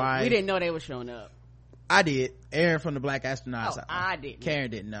Kendra, his wife. We didn't know they were showing up. I did. Aaron from the Black Astronauts. Oh, I didn't.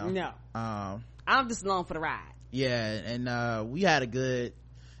 Karen didn't know. No. I'm just along for the ride. Yeah, and we had a good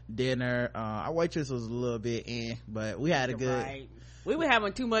dinner. Our waitress was a little bit but we had a good. Right. We were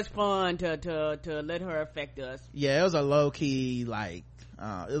having too much fun to let her affect us. Yeah, it was a low key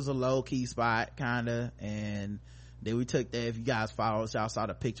spot, kinda. And then we took that. If you guys follow us, y'all saw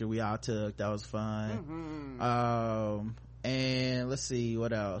the picture we all took. That was fun. And let's see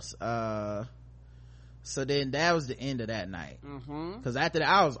what else. So then that was the end of that night. Because after that,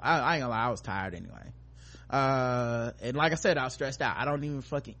 I ain't gonna lie, I was tired anyway. And like I said, I was stressed out. I don't even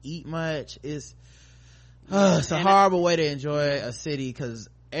fucking eat much. It's a horrible way to enjoy a city, because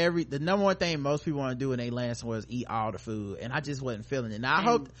the number one thing most people want to do when they land somewhere is eat all the food, and I just wasn't feeling it. Now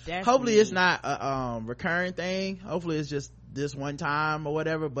hopefully it's not a recurring thing. Hopefully it's just this one time or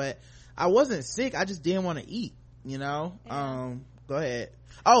whatever, but I wasn't sick, I just didn't want to eat, go ahead.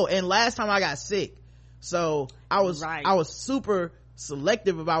 Oh, and last time I got sick, so I was super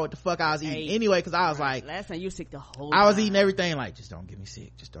selective about what the fuck I was eating anyway, because I was like, last time you were sick the whole I was time. eating everything like, just don't get me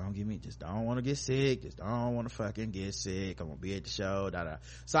sick, just don't want to get sick, just don't want to fucking get sick, I'm gonna be at the show,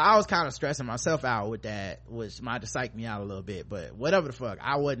 so I was kind of stressing myself out with that, which might have psyched me out a little bit, but whatever the fuck,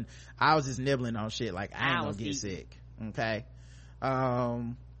 I was just nibbling on shit like I ain't gonna get sick. Okay.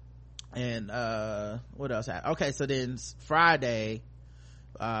 And what else happened? Okay, so then Friday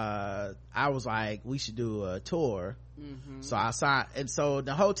I was like, we should do a tour. So I signed, and so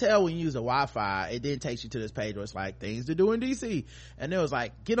the hotel, when you use the Wi-Fi, it then takes you to this page where it's like things to do in DC, and it was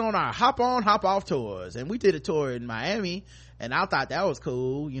like, get on our hop on hop off tours, and we did a tour in Miami, and I thought that was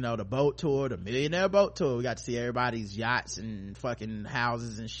cool, the boat tour, the millionaire boat tour. We got to see everybody's yachts and fucking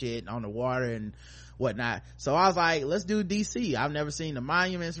houses and shit on the water and whatnot. So I was like, let's do DC. I've never seen the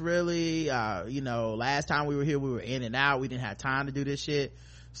monuments really. Last time we were here, we were in and out, we didn't have time to do this shit,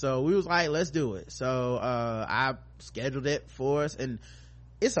 so we was like, let's do it. So I scheduled it for us, and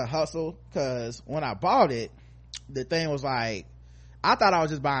it's a hustle, because when I bought it, the thing was like, I thought I was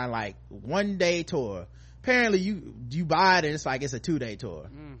just buying like 1 day tour. Apparently you buy it and it's like it's a 2-day tour.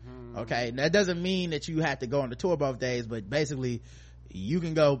 Okay, that doesn't mean that you have to go on the tour both days, but basically you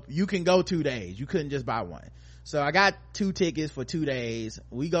can go 2 days. You couldn't just buy one. So I got 2 tickets for 2 days.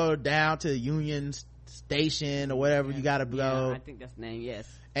 We go down to Union Station or whatever you gotta go. I think that's the name. Yes.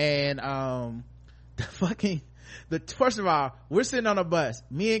 And first of all, we're sitting on a bus,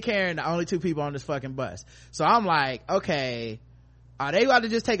 me and Karen, the only 2 people on this fucking bus. So I'm like, okay, are they about to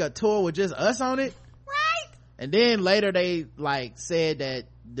just take a tour with just us on it? Right. And then later they like said that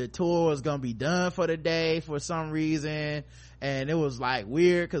the tour was gonna be done for the day for some reason, and it was like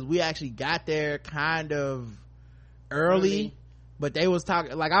weird, because we actually got there kind of early. But they was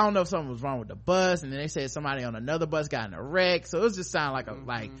talking like, I don't know if something was wrong with the bus, and then they said somebody on another bus got in a wreck, so it was just sounding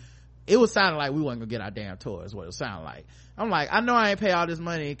like it was sounding like we wasn't gonna get our damn tour, is what it sounded like. I'm like, I know I ain't pay all this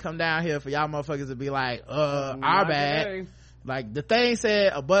money, come down here for y'all motherfuckers to be like, our bad. Like, the thing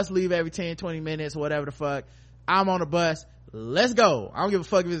said a bus leave every 10-20 minutes, whatever the fuck. I'm on a bus, let's go. I don't give a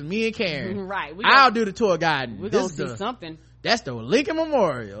fuck if it's me and Karen. Right. I'll do the tour guiding. We're gonna see something. That's the Lincoln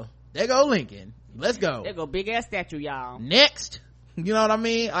Memorial. There go Lincoln, let's go. There go big ass statue, y'all. Next. You know what I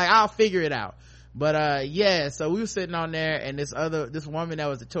mean? Like, I'll figure it out. But yeah, so we were sitting on there, and this woman that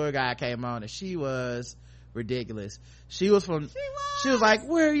was the tour guide came on, and she was ridiculous. She was like,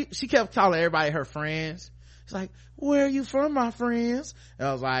 where are you? She kept calling everybody her friends. She's like, where are you from, my friends? And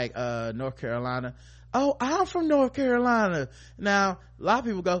I was like, North Carolina. Oh, I'm from North Carolina. Now a lot of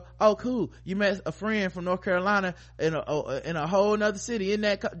people go, oh cool, you met a friend from North Carolina in a whole nother city. Isn't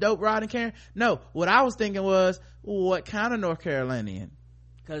that dope, Rod and Karen? No, what I was thinking was, what kind of North Carolinian?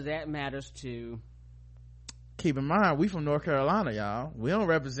 Because that matters too. Keep in mind, we from North Carolina, y'all. We don't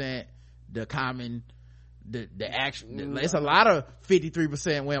represent the common, the action. It's a lot of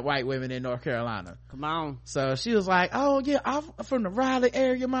 53% white women in North Carolina. Come on. So she was like, oh yeah, I'm from the Raleigh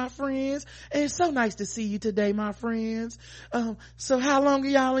area, my friends, and it's so nice to see you today, my friends. So how long are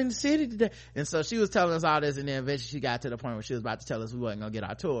y'all in the city today? And so she was telling us all this, and then eventually she got to the point where she was about to tell us we wasn't gonna get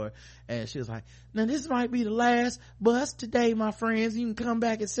our tour, and she was like, now this might be the last bus today, my friends. You can come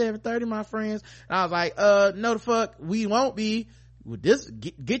back at 7:30, my friends. And I was like, no the fuck we won't be. With this,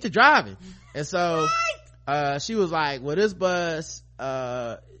 get to driving. And so she was like, well, this bus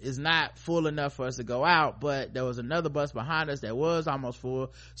is not full enough for us to go out, but there was another bus behind us that was almost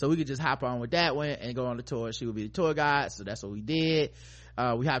full, so we could just hop on with that one and go on the tour. She would be the tour guide, so that's what we did.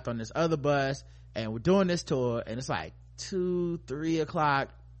 We hopped on this other bus, and we're doing this tour, and it's like 2-3 o'clock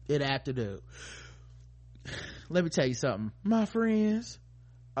in the afternoon. Let me tell you something, my friends,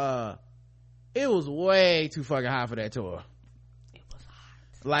 it was way too fucking hot for that tour.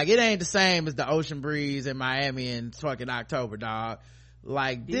 Like, it ain't the same as the ocean breeze in Miami in fucking October, dog.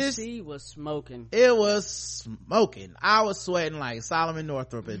 Like, DC was smoking. It was smoking. I was sweating like Solomon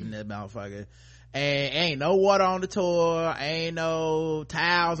Northup in that motherfucker. And ain't no water on the tour, ain't no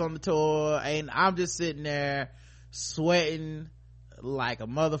towels on the tour, I'm just sitting there sweating like a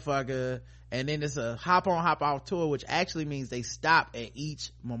motherfucker. And then it's a hop on hop off tour, which actually means they stop at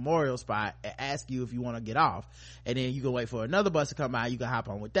each memorial spot and ask you if you want to get off, and then you can wait for another bus to come by, you can hop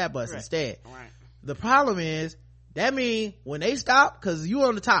on with that bus instead. Right. The problem is that mean when they stop, cause you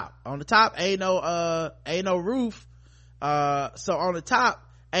on the top ain't no roof, so on the top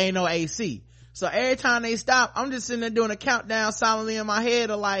ain't no AC, so every time they stop, I'm just sitting there doing a countdown silently in my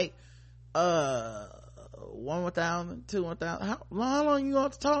head of like 1,000, 2,000. How long you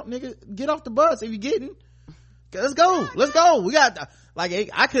want to talk, nigga? Get off the bus if you getting. Let's go. We got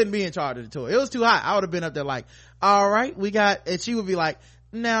I couldn't be in charge of the tour. It was too hot. I would have been up there like, all right, and she would be like,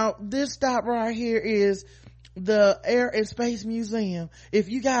 now this stop right here is the Air and Space Museum. If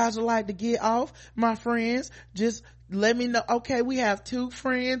you guys would like to get off, my friends, just let me know. Okay, we have 2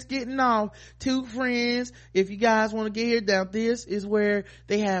 friends getting off. 2 friends. If you guys want to get here, down this is where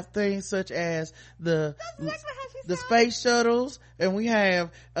they have things such as the space shuttles, and we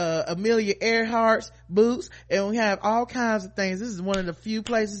have Amelia Earhart's boots, and we have all kinds of things. This is one of the few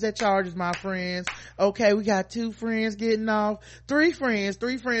places that charges, my friends. Okay, we got 2 friends getting off. 3 friends.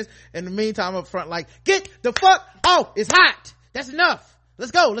 In the meantime, up front, like, get the fuck off. It's hot. That's enough.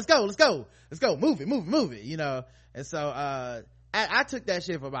 Let's go. Move it, you know. And so I took that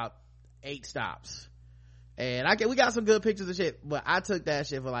shit for about 8 stops, and we got some good pictures of shit, but I took that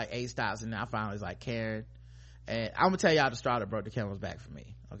shit for like 8 stops, and I finally was like, Karen, and I'm gonna tell y'all the straw that broke the camel's back for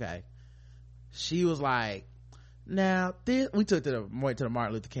me. Okay, she was like, now this, we went to the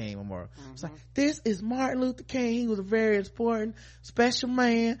Martin Luther King Memorial. It's like, this is Martin Luther King. He was a very important, special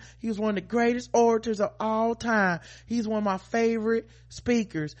man. He was one of the greatest orators of all time. He's one of my favorite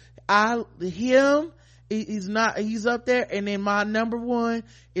speakers. He's up there, and then my number 1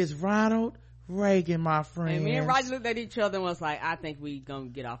 is Ronald Reagan, my friend. And me and Roger looked at each other and was like, I think we gonna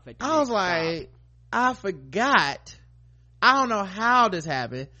get off at the I was like, I forgot. I don't know how this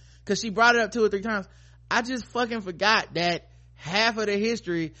happened, because she brought it up 2 or 3 times. I just fucking forgot that half of the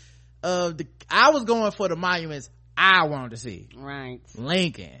history of I was going for the monuments I wanted to see. Right.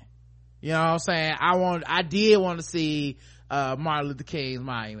 Lincoln. You know what I'm saying? I did want to see Martin Luther King's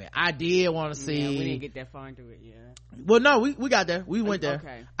monument. I did want to see. Yeah, we didn't get that far into it yet. Well, no, we got there. We went there.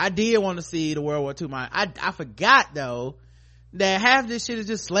 Okay. I did want to see the World War II monument. I forgot though that half this shit is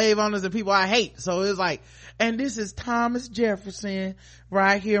just slave owners and people I hate. So it was like, and this is Thomas Jefferson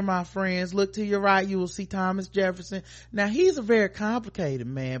right here, my friends. Look to your right, you will see Thomas Jefferson. Now he's a very complicated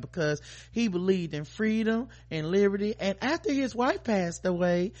man, because he believed in freedom and liberty, and after his wife passed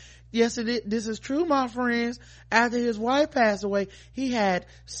away, yes, this is true, my friends, after his wife passed away, he had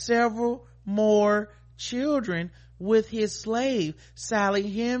several more children with his slave Sally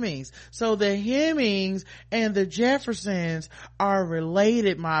Hemings. So the Hemings and the Jeffersons are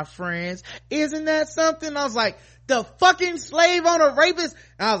related, my friends. Isn't that something? I was like, the fucking slave owner rapist.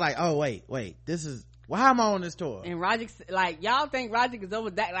 And I was like, oh wait, this is, why am I on this tour? And Roger, like, y'all think Roger is over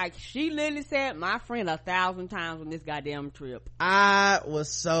that? Like, she literally said my friend 1,000 times on this goddamn trip. It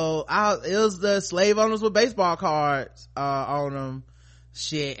was the slave owners with baseball cards on them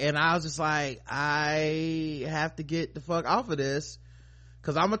shit, and I was just like, I have to get the fuck off of this,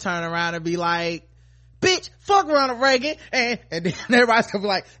 because I'm gonna turn around and be like, bitch, fuck Ronald Reagan, and then everybody's gonna be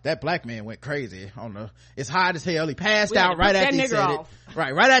like, that black man went crazy. I don't know, it's hot as hell. He passed out right after he said it.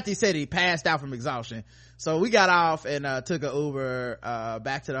 Right after he said it, he passed out from exhaustion. So we got off and took an Uber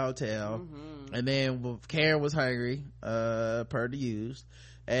back to the hotel, and then Karen was hungry per the used,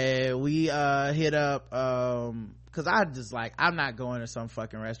 and we hit up because I just like, I'm not going to some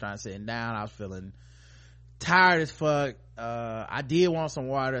fucking restaurant sitting down. I was feeling tired as fuck. I did want some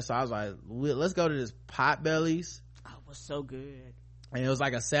water, so I was like, let's go to this Potbelly's. Oh, it was so good. And it was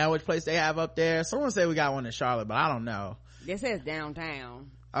like a sandwich place they have up there. Someone said we got one in Charlotte, but I don't know. It says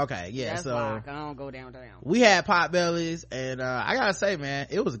downtown. Okay, yeah. That's so why I don't go downtown. We had Potbelly's, and I gotta say, man,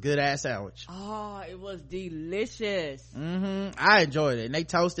 it was a good ass sandwich. Oh, it was delicious. I enjoyed it, and they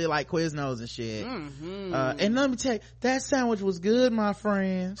toasted like Quiznos and shit. And let me tell you, that sandwich was good, my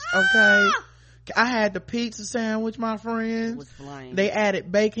friends. Okay, I had the pizza sandwich, my friends. It was flying. They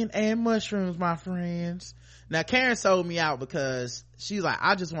added bacon and mushrooms, my friends. Now Karen sold me out because she's like,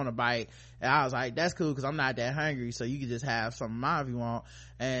 I just want a bite, and I was like, that's cool, because I'm not that hungry, so you can just have some of mine if you want.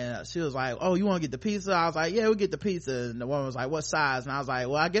 And she was like, oh, you want to get the pizza? I was like, yeah, we'll get the pizza. And the woman was like, what size? And I was like,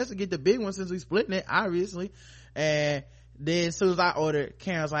 well, I guess we'll get the big one since we splitting it, obviously. And then as soon as I ordered,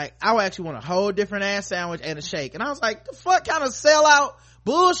 Karen was like, I would actually want a whole different ass sandwich and a shake. And I was like, the fuck kind of sellout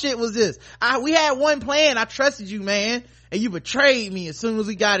bullshit was this? We had one plan. I trusted you, man, and you betrayed me as soon as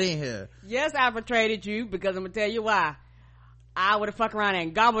we got in here. Yes, I betrayed you, because I'm gonna tell you why. I would have fucked around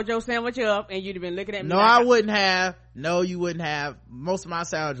and gobbled your sandwich up, and you'd have been looking at me. No, I wouldn't have. No, you wouldn't have. Most of my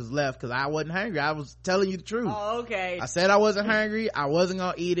sandwich was left because I wasn't hungry. I was telling you the truth. Oh, okay. I said I wasn't hungry. I wasn't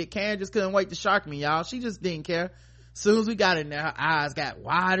gonna eat it. Karen just couldn't wait to shark me, y'all. She just didn't care. Soon as we got in there, her eyes got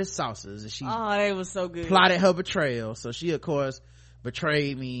wide as saucers, and she they was so good. plotted her betrayal. So she, of course,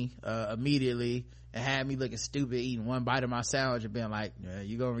 betrayed me immediately and had me looking stupid, eating one bite of my sandwich and being like,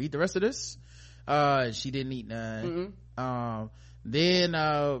 you gonna eat the rest of this? She didn't eat none. Then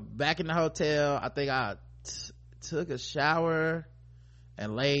back in the hotel, I think I took a shower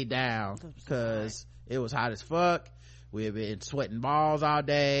and laid down because it was hot as fuck. We had been sweating balls all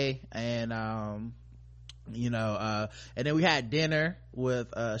day, and and then we had dinner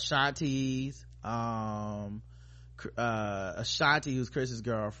with Shanti's Ashanti, who's Chris's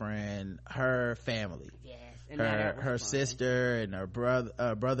girlfriend, her family. Yes. And her sister and her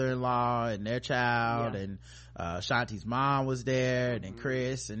brother-in-law and their child, and Shanti's mom was there, and then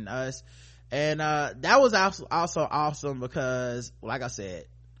Chris and us. And that was also awesome because, like I said,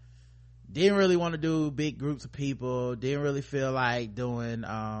 didn't really want to do big groups of people, didn't really feel like doing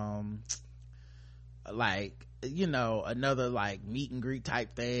another like meet and greet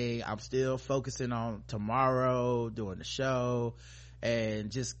type thing. I'm still focusing on tomorrow doing the show,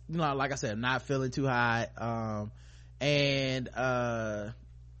 and just, like I said, I'm not feeling too hot. And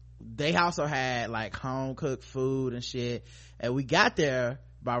they also had like home cooked food and shit, and we got there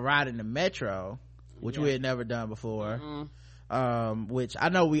by riding the metro, which we had never done before. Which I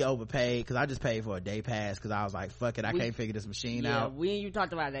know we overpaid because I just paid for a day pass because I was like, fuck it, I can't figure this machine out. We and you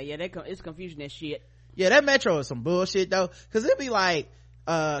talked about that. It's confusion as shit. Yeah, that metro is some bullshit though, because it'd be like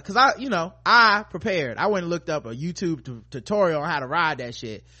because I prepared. I went and looked up a YouTube tutorial on how to ride that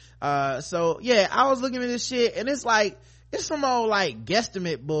shit. So yeah, I was looking at this shit, and it's like, it's some old like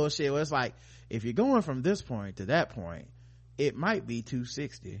guesstimate bullshit where it's like, if you're going from this point to that point, it might be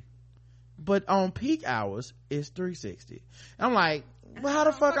 260, but on peak hours it's 360. I'm like, well, how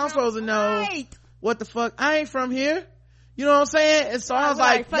the fuck I'm supposed to know what the fuck? I ain't from here, you know what I'm saying? And so I was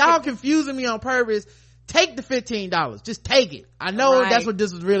like, y'all confusing me on purpose. Take the $15, just take it. I know that's what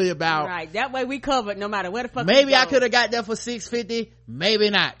this is really about. Right, that way we covered no matter where the fuck. Maybe I could have got there for $6.50, maybe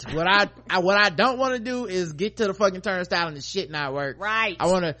not. What I don't want to do is get to the fucking turnstile and the shit not work. Right. I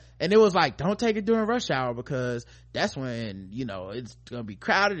want to, and it was like, don't take it during rush hour because that's when it's gonna be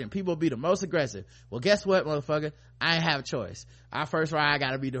crowded and people will be the most aggressive. Well, guess what, motherfucker? I ain't have a choice. Our first ride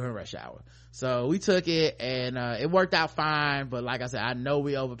gotta be during rush hour. So we took it, and it worked out fine, but like I said, I know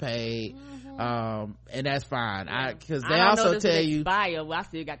we overpaid. And that's fine. Because they also tell you, I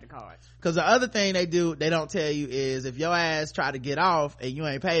still got the cards. because the other thing they don't tell you is if your ass try to get off and you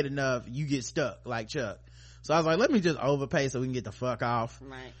ain't paid enough, you get stuck like Chuck. So I was like, let me just overpay so we can get the fuck off.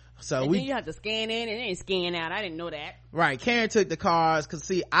 Right. So then you have to scan in and then scan out. I didn't know that. Right. Karen took the cards because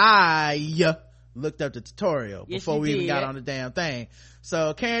see, I looked up the tutorial before we even got on the damn thing.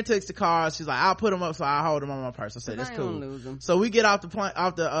 So Karen takes the cards. She's like, I'll put them up so I'll hold them on my purse. I said, that's cool. So we get off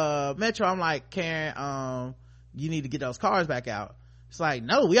the metro. I'm like, Karen, you need to get those cards back out. It's like,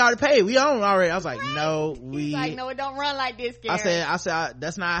 no, we already paid. We own already. I was like, no, He's like, no, it don't run like this, Karen. I said,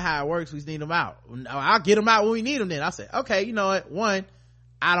 that's not how it works. We just need them out. I'll get them out when we need them then. I said, okay, you know what? One,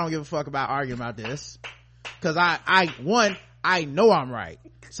 I don't give a fuck about arguing about this. Cause I know I'm right.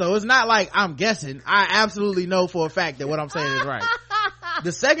 So it's not like I'm guessing. I absolutely know for a fact that what I'm saying is right.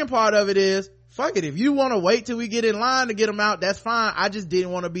 The second part of it is, fuck it, if you want to wait till we get in line to get them out, that's fine. I just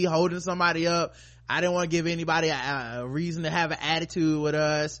didn't want to be holding somebody up. I didn't want to give anybody a reason to have an attitude with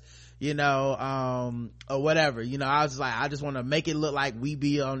us, or whatever. I was like, I just want to make it look like we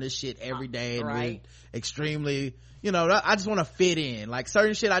be on this shit every day, and we're extremely, I just want to fit in. Like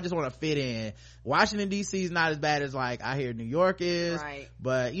certain shit, I just want to fit in. Washington DC is not as bad as like I hear New York is,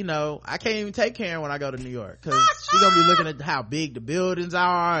 but I can't even take Karen when I go to New York because she's gonna be looking at how big the buildings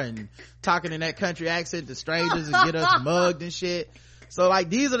are and talking in that country accent to strangers and get us mugged and shit. So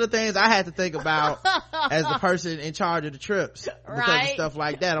like these are the things I had to think about as the person in charge of the trips because of stuff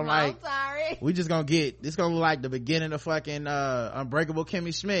like that. I'm like, sorry. We just gonna this gonna look like the beginning of fucking Unbreakable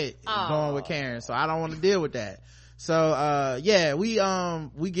Kimmy Schmidt going with Karen, so I don't want to deal with that. So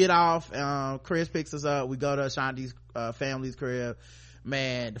we get off. Chris picks us up. We go to Ashanti's family's crib.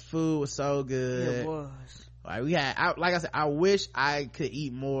 Man, the food was so good. It was. Like we had, like I said, I wish I could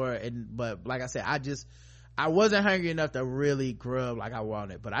eat more, but like I said, I wasn't hungry enough to really grub like I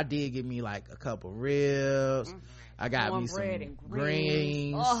wanted, but I did get me like a couple ribs. I got me some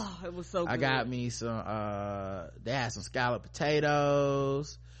greens. Oh, it was so good. I got me some they had some scalloped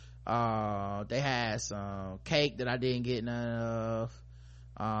potatoes. They had some cake that I didn't get none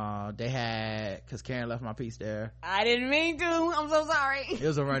of. They had, cause Karen left my piece there. I didn't mean to. I'm so sorry. It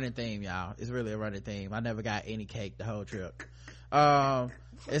was a running theme, y'all. It's really a running theme. I never got any cake the whole trip. And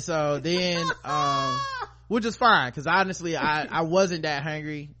so then, which is fine, cause honestly, I wasn't that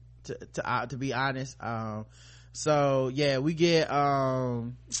hungry to be honest. So yeah, we get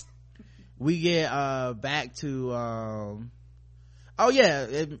back to oh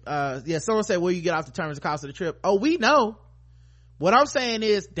yeah, someone said, will you get off the terms of cost of the trip? Oh, we know. What I'm saying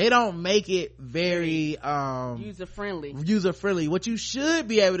is they don't make it very user friendly. What you should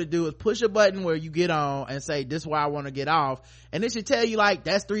be able to do is push a button where you get on and say, this is where I want to get off, and it should tell you like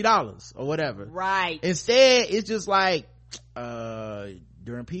that's $3 or whatever. Right. Instead it's just like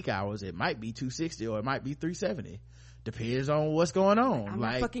during peak hours it might be $260 or it might be $370. Depends on what's going on. I'm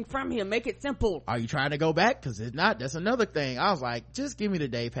like, not fucking from here. Make it simple. Are you trying to go back? Because if not, that's another thing. I was like, just give me the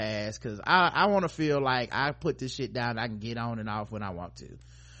day pass, because I want to feel like I put this shit down, I can get on and off when I want to.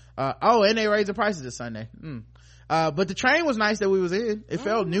 And they raised the prices this Sunday. But the train was nice that we was in. It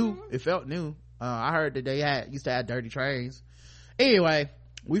felt new. I heard that they used to have dirty trains. Anyway,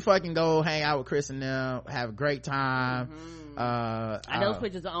 we fucking go hang out with Chris and them, have a great time. Those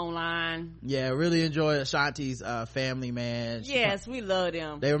pictures are online. Yeah, really enjoy Ashanti's family, man. Yes, we love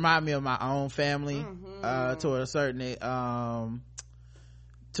them. They remind me of my own family. To a certain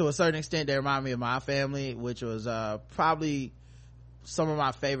extent they remind me of my family, which was probably some of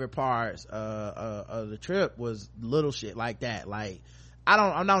my favorite parts of the trip was little shit like that. Like, I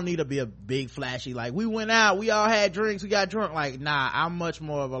don't need to be a big flashy, like, we went out, we all had drinks, we got drunk. Like, nah, I'm much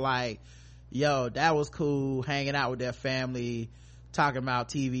more of a like, yo, that was cool, hanging out with their family, talking about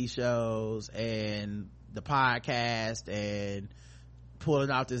TV shows and the podcast and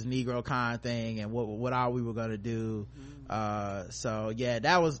pulling out this Negrocon thing and what all we were gonna do. So yeah,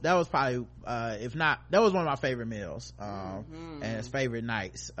 that was probably if not, that was one of my favorite meals and his favorite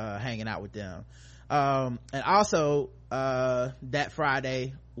nights, hanging out with them. And also that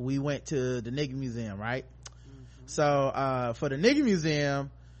Friday we went to the Nigga Museum, right? So for the Nigga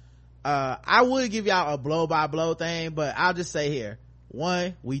Museum, I would give y'all a blow by blow thing, but I'll just say here,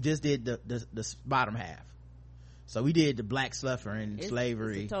 one, we just did the bottom half. So we did the black sluffer and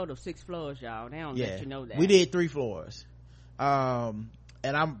slavery. It's a total of 6 floors, y'all. They don't let you know that. We did 3 floors. And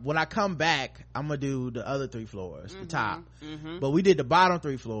when I come back, I'm gonna do the other 3 floors, the top. But we did the bottom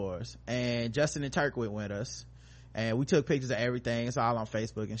 3 floors, and Justin and Turk went with us, and we took pictures of everything. It's all on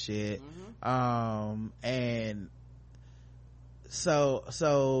Facebook and shit. And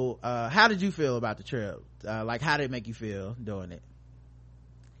so how did you feel about the trip? Like, how did it make you feel doing it?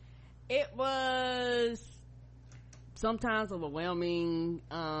 It was sometimes overwhelming.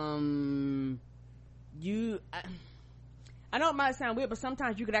 I know it might sound weird, but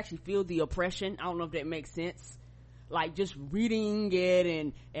sometimes you could actually feel the oppression. I don't know if that makes sense. Like, just reading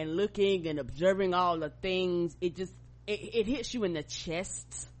it and looking and observing all the things, it hits you in the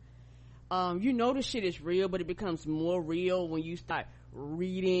chest. You know the shit is real, but it becomes more real when you start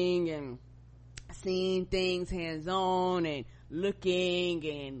reading and seeing things hands-on and looking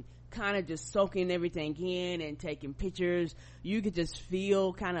and kind of just soaking everything in and taking pictures. You could just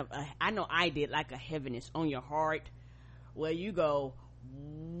feel kind of I know I did, like a heaviness on your heart, where you go,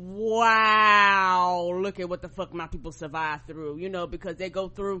 wow, look at what the fuck my people survived through, you know, because they go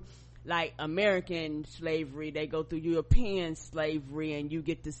through like American slavery, they go through European slavery, and you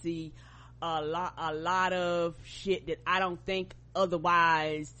get to see a lot of shit that I don't think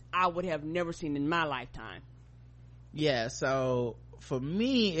otherwise I would have never seen in my lifetime. Yeah, so for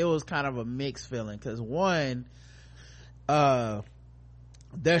me it was kind of a mixed feeling, because one,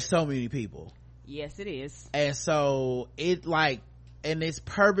 there's so many people. Yes, it is. And so it's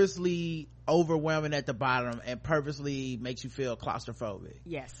purposely overwhelming at the bottom and purposely makes you feel claustrophobic.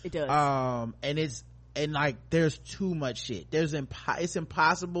 Yes, it does. And there's too much shit. It's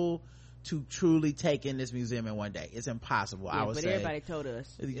impossible to truly take in this museum in one day. It's impossible. Yeah, I would say. But everybody told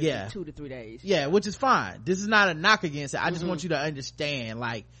us. Yeah. 2 to 3 days. Yeah, which is fine. This is not a knock against it. I just want you to understand,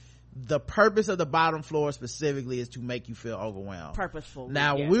 like, the purpose of the bottom floor specifically is to make you feel overwhelmed. Purposeful.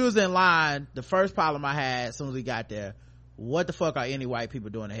 Now, when we was in line, the first problem I had as soon as we got there, what the fuck are any white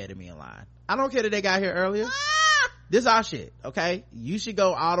people doing ahead of me in line? I don't care that they got here earlier. This is our shit, okay? You should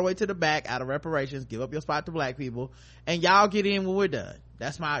go all the way to the back out of reparations, give up your spot to black people, and y'all get in when we're done.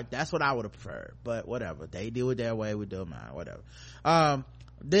 That's what I would have preferred, but whatever. They do it their way, we do mine, whatever.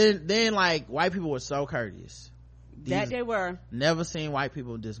 Then like, white people were so courteous. They were. Never seen white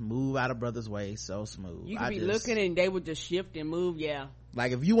people just move out of brothers' way so smooth. You could be looking and they would just shift and move. Yeah.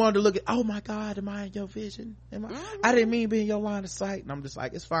 Like, if you wanted to look at, oh my God, am I in your vision? I didn't mean be in your line of sight. And I'm just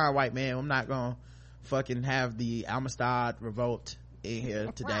like, it's fine, white man. I'm not gonna fucking have the Amistad revolt in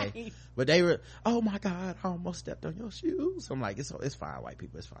here today. Right. But they were, oh my God, I almost stepped on your shoes. I'm like, it's fine, white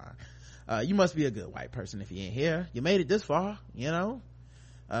people, it's fine. You must be a good white person if you're in here. You made it this far, you know.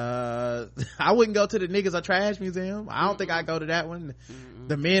 I wouldn't go to the Niggas Are Trash Museum. I don't think I'd go to that one.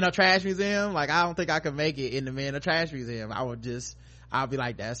 The Men Are Trash Museum, like, I don't think I could make it in the Men Are Trash Museum. I'll be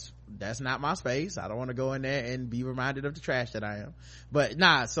like, that's not my space. I don't want to go in there and be reminded of the trash that I am. But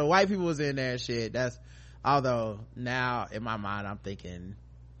nah, so white people was in there and shit. Although now in my mind I'm thinking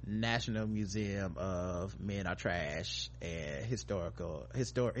National Museum of Men Are Trash and history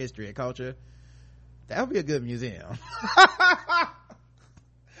and culture. That would be a good museum.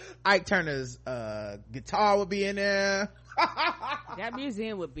 Ike Turner's guitar would be in there. That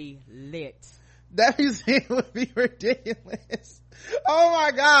museum would be lit. That museum would be ridiculous. Oh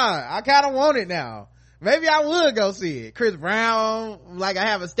my god, I kind of want it now. Maybe I would go see it. Chris Brown, like, I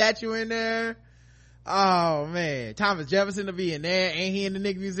have a statue in there. Oh man, Thomas Jefferson to be in there. Ain't he in the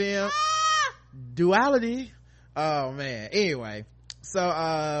Nigga Museum? Duality. Oh man. Anyway,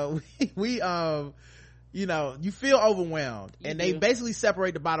 so we you know, you feel overwhelmed, and they basically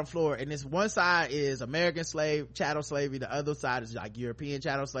separate the bottom floor, and this one side is American chattel slavery, the other side is like European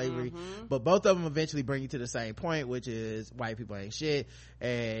chattel slavery, but both of them eventually bring you to the same point, which is white people ain't shit.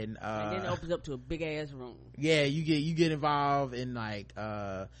 And then it opens up to a big ass room. Yeah, you get involved in like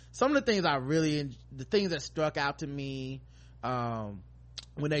some of the things the things that struck out to me when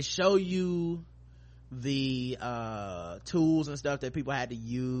they show you the tools and stuff that people had to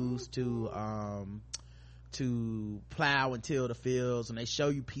use to plow and till the fields, and they show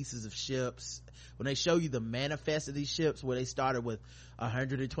you pieces of ships, when they show you the manifest of these ships, where they started with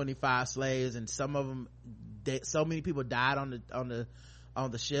 125 slaves, and some of them, so many people died on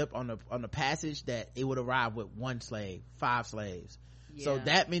the ship, on the passage, that it would arrive with 1 slave, 5 slaves. So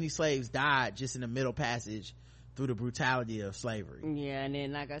that many slaves died just in the middle passage through the brutality of slavery. Yeah, and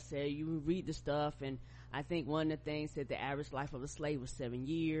then like I said, you read the stuff, and I think one of the things said the average life of a slave was 7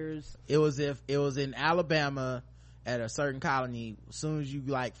 years. It was in Alabama at a certain colony, as soon as you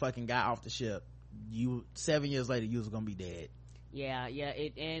like fucking got off the ship, 7 years later you was gonna be dead. Yeah,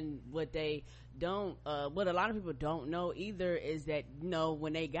 and what they don't, what a lot of people don't know either is that, you know,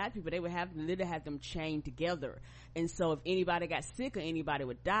 when they got people, they would literally have them chained together. And so if anybody got sick or anybody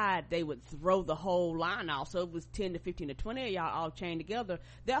would die, they would throw the whole line off. So it was 10 to 15 to 20 of y'all all chained together.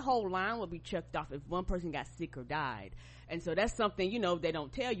 That whole line would be checked off if one person got sick or died. And so that's something, you know, they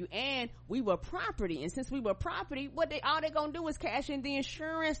don't tell you. And we were property, and since we were property, all they gonna do is cash in the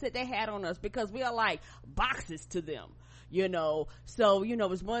insurance that they had on us, because we are like boxes to them, you know. So, you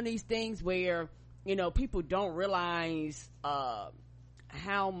know, it's one of these things where, you know, people don't realize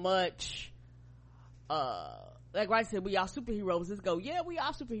how much like I said, we are superheroes. Let's go, yeah, we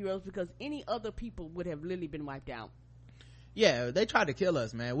are superheroes, because any other people would have literally been wiped out. Yeah, they tried to kill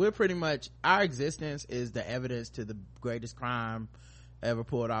us, man. We're pretty much, our existence is the evidence to the greatest crime ever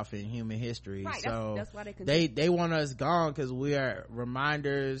pulled off in human history. Right, so that's why they want us gone, because we are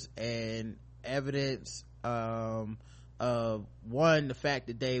reminders and evidence of one, the fact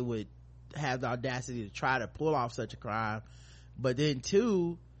that they would have the audacity to try to pull off such a crime, but then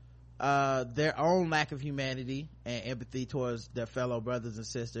 2, their own lack of humanity and empathy towards their fellow brothers and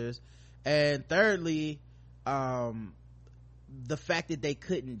sisters, and thirdly, the fact that they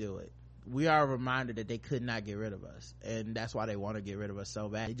couldn't do it. We are a reminder that they could not get rid of us, and that's why they want to get rid of us so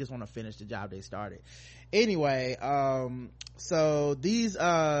bad. They just want to finish the job they started. Anyway, so these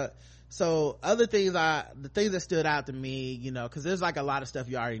so other things, the things that stood out to me, you know, because there's like a lot of stuff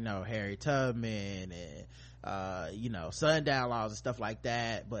you already know, Harriet Tubman and you know, sundown laws and stuff like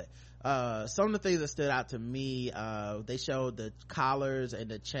that, but some of the things that stood out to me, they showed the collars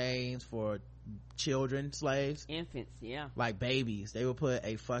and the chains for children slaves, infants, yeah, like babies. They would put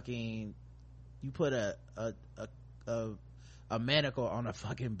you put a manacle on a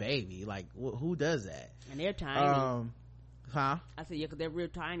fucking baby. Like, who does that? And they're tiny. I said, yeah, because they're real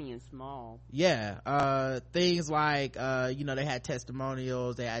tiny and small. Yeah, things like you know, they had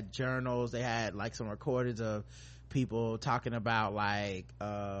testimonials, they had journals, they had like some recordings of people talking about like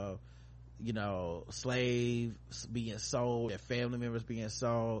you know, slaves being sold, their family members being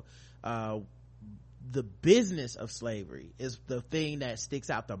sold. The business of slavery is the thing that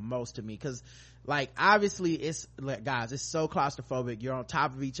sticks out the most to me, because like, obviously it's like, guys, it's so claustrophobic. You're on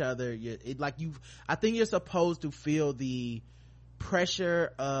top of each other. I think you're supposed to feel the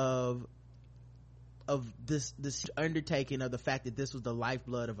pressure of this undertaking, of the fact that this was the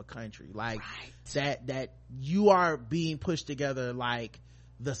lifeblood of a country, like that you are being pushed together like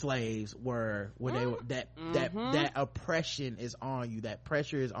the slaves were when they were, that oppression is on you, that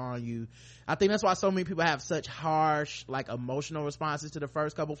pressure is on you. I think that's why so many people have such harsh, like, emotional responses to the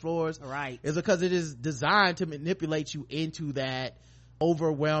first couple floors, right? Is because it is designed to manipulate you into that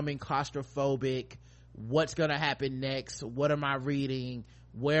overwhelming, claustrophobic, what's gonna happen next, what am I reading,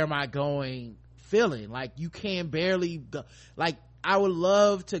 where am I going feeling. Like you can barely go, like I would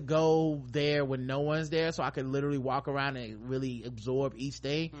love to go there when no one's there so I could literally walk around and really absorb each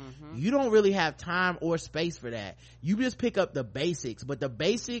thing. You don't really have time or space for that. You just pick up the basics, but the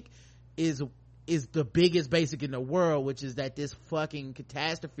basic is the biggest basic in the world, which is that this fucking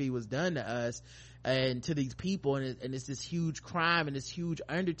catastrophe was done to us and to these people, and it's this huge crime and this huge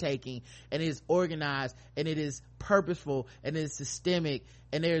undertaking, and it is organized and it is purposeful and it is systemic,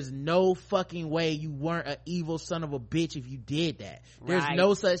 and there's no fucking way you weren't an evil son of a bitch if you did that. There's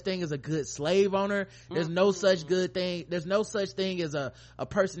no such thing as a good slave owner. There's no such thing as a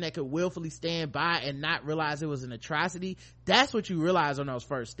person that could willfully stand by and not realize it was an atrocity. That's what you realize on those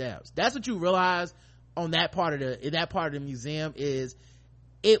first steps. That's what you realize on that part of the museum, is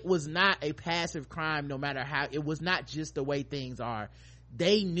it was not a passive crime. No matter how, it was not just the way things are.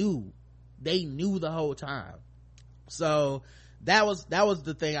 They knew the whole time. So that was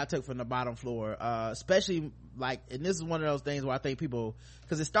the thing I took from the bottom floor, especially like, and this is one of those things where I think people,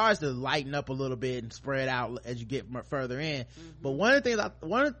 because it starts to lighten up a little bit and spread out as you get further in. But one of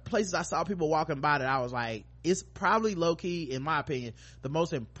the places I saw people walking by that I was like, it's probably low key, in my opinion, the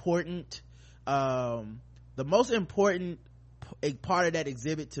most important a part of that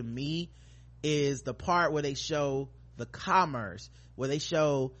exhibit to me is the part where they show the commerce, where they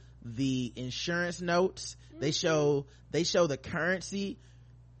show the insurance notes, they show the currency.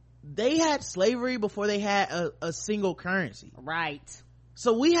 They had slavery before they had a single currency, right?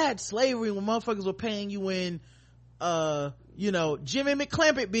 So we had slavery when motherfuckers were paying you in Jimmy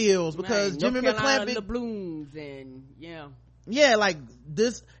McClampett bills, because Jimmy McClampett, the blooms, and like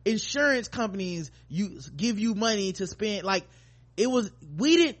this insurance companies give you money to spend. Like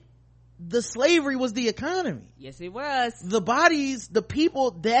the slavery was the economy. Yes, it was. The bodies, the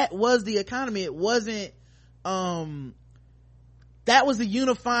people, that was the economy. It wasn't that was the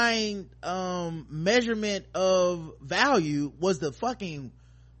unifying measurement of value, was the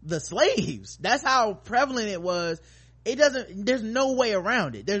slaves. That's how prevalent it was. There's no way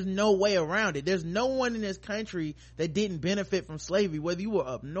around it. There's no one in this country that didn't benefit from slavery, whether you were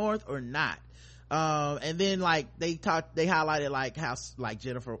up north or not. And then like they highlighted like how like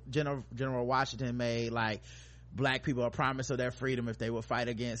General Washington made like black people a promise of their freedom if they would fight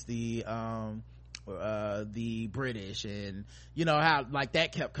against the British, and how like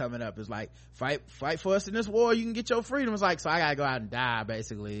that kept coming up. It's like fight for us in this war, you can get your freedom. It's like, so I gotta go out and die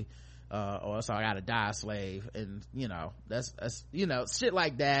basically, or so I gotta die a slave. And that's shit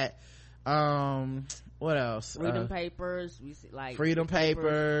like that. What else? Freedom Papers. We see like Freedom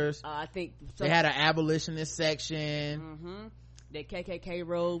Papers. I think they had an abolitionist section. The KKK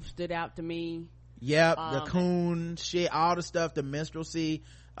robe stood out to me. Yep, the coon shit, all the stuff, the minstrelsy,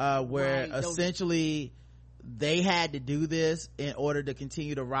 where essentially they had to do this in order to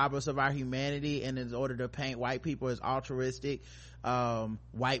continue to rob us of our humanity, and in order to paint white people as altruistic,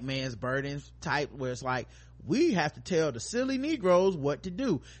 white man's burdens type, where it's like, we have to tell the silly Negroes what to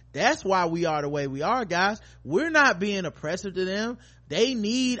do. That's why we are the way we are, guys. We're not being oppressive to them. They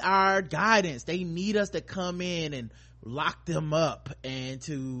need our guidance. They need us to come in and lock them up and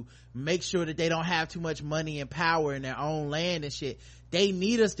to make sure that they don't have too much money and power in their own land and shit. They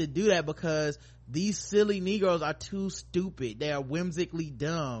need us to do that because these silly Negroes are too stupid. They are whimsically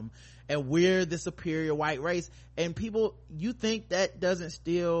dumb, and we're the superior white race. And people, you think that doesn't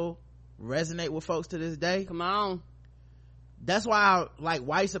still resonate with folks to this day? Come on. That's why like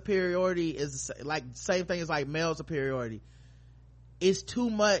white superiority is like same thing as like male superiority. It's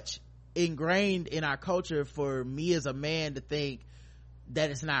too much ingrained in our culture for me as a man to think that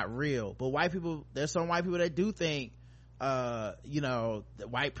it's not real. But white people, there's some white people that do think that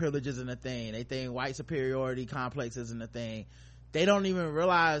white privilege isn't a thing. They think white superiority complex isn't a thing. They don't even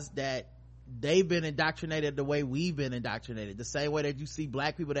realize that they've been indoctrinated the way we've been indoctrinated, the same way that you see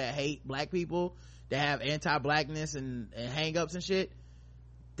black people that hate black people, that have anti-blackness and hang-ups and shit.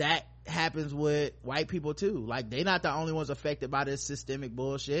 That happens with white people too. Like, they're not the only ones affected by this systemic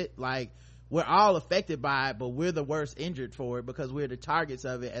bullshit. Like, we're all affected by it, but we're the worst injured for it because we're the targets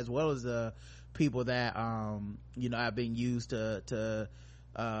of it, as well as the people that have been used to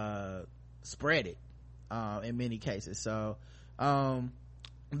spread it in many cases. So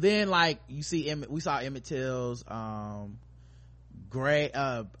then like you see we saw Emmett Till's the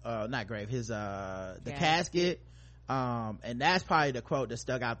casket, and that's probably the quote that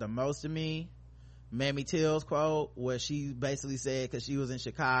stuck out the most to me. Mamie Till's quote, where she basically said, because she was in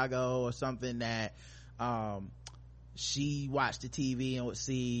Chicago or something, that she watched the TV and would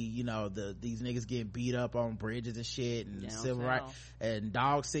see, you know, these niggas getting beat up on bridges and shit, and civil rights, and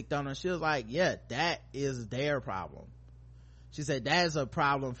dogs sicked on them. She was like, yeah, that is their problem. She said, that is a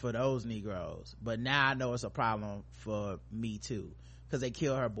problem for those Negroes, but now I know it's a problem for me too, because they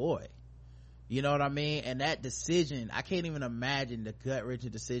killed her boy. You know what I mean? And that decision, I can't even imagine the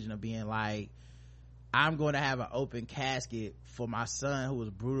gut-wrenching decision of being like, I'm going to have an open casket for my son who was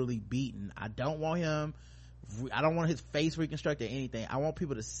brutally beaten. I don't want his face reconstructed or anything. I want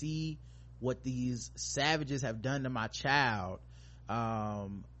people to see what these savages have done to my child.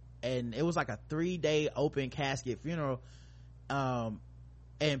 And it was like a 3-day open casket funeral.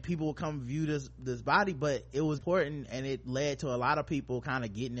 And people would come view this body, but it was important, and it led to a lot of people kind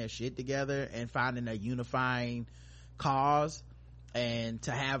of getting their shit together and finding a unifying cause, and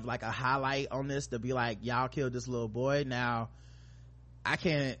to have like a highlight on this, to be like, y'all killed this little boy. Now I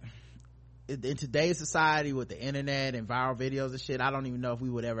can't, in today's society with the internet and viral videos and shit, I don't even know if we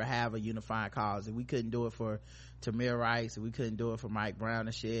would ever have a unifying cause. If we couldn't do it for Tamir Rice, if we couldn't do it for Mike Brown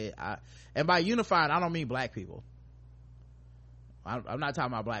and shit, and by unifying I don't mean black people. I'm not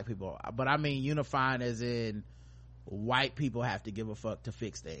talking about black people, but I mean unifying as in white people have to give a fuck to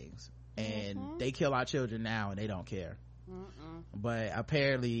fix things, and they kill our children now and they don't care. But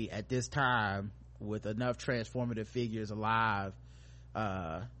apparently at this time, with enough transformative figures alive,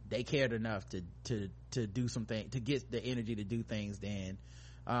 they cared enough to do something, to get the energy to do things then.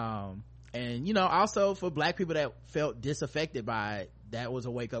 And you know, also for black people that felt disaffected by it, that was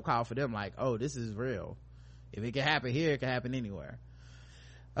a wake-up call for them, like, oh, this is real. If it can happen here, it can happen anywhere.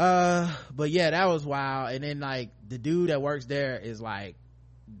 But yeah, that was wild. And then like the dude that works there is like,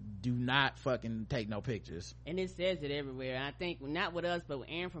 do not fucking take no pictures. And it says it everywhere. And I think not with us, but with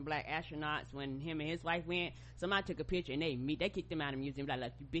Aaron from Black Astronauts, when him and his wife went, somebody took a picture and they kicked him out of the museum,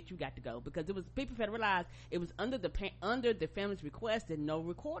 like you bitch, you got to go, because it was, people had to realize it was under the family's request that no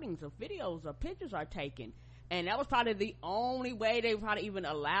recordings or videos or pictures are taken. And that was probably the only way they were probably even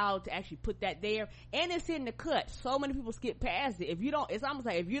allowed to actually put that there. And it's in the cut. So many people skip past it. If you don't, it's almost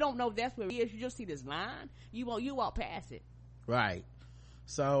like if you don't know that's where it is, you just see this line, you walk past it. Right.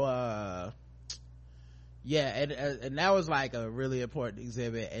 So yeah, and that was like a really important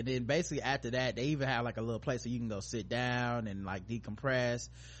exhibit. And then basically after that, they even had like a little place where you can go sit down and like decompress.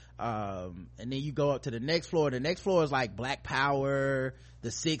 And then you go up to the next floor. The next floor is like Black Power, the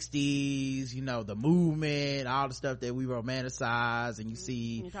 60s, you know, the movement, all the stuff that we romanticize. And you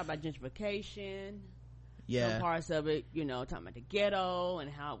see, you talk about gentrification, yeah, some parts of it, you know, talking about the ghetto and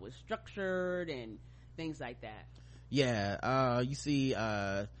how it was structured and things like that. Yeah, you see,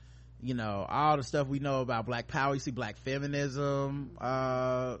 you know, all the stuff we know about Black Power. You see Black feminism,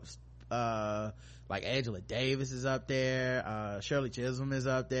 like Angela Davis is up there, Shirley Chisholm is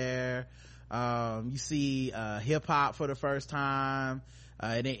up there. You see hip-hop for the first time,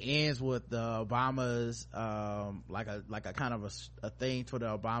 and it ends with the Obamas, like a kind of a thing for the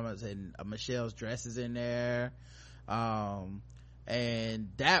Obamas, and Michelle's dress is in there. And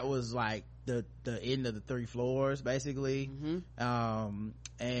that was like the end of the 3 floors basically. And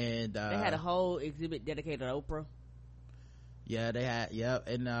they had a whole exhibit dedicated to Oprah. Yeah, they had, yep.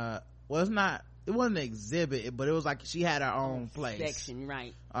 And well, it wasn't an exhibit, but it was like she had her own place section,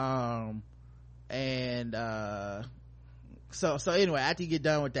 right? And so anyway, after you get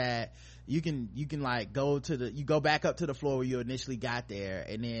done with that, you can like go back up to the floor where you initially got there,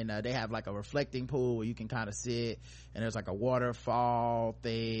 and then they have like a reflecting pool where you can kind of sit, and there's like a waterfall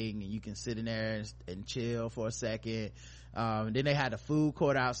thing, and you can sit in there and chill for a second. And then they had a food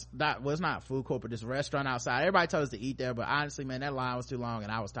court it's not a food court, but this restaurant outside. Everybody told us to eat there, but honestly, man, that line was too long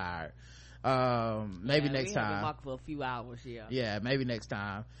and I was tired. Maybe next time. We had to walk for a few hours. Yeah, maybe next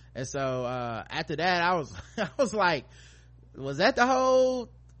time. And so after that, I was like, was that the whole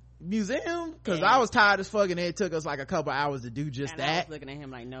museum? Because I was tired as fuck, and it took us like a couple hours to do just that. I was looking at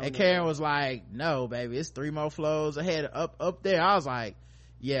him like, no. And Karen was like, no baby, it's 3 more floors ahead, up there. I was like,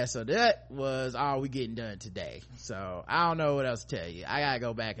 yeah, so that was all we getting done today. So I don't know what else to tell you. I gotta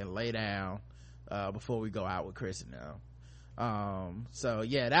go back and lay down before we go out with Chris and them. So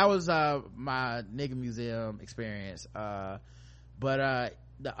yeah, that was my nigga museum experience. But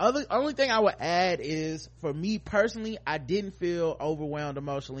the only thing I would add is, for me personally, I didn't feel overwhelmed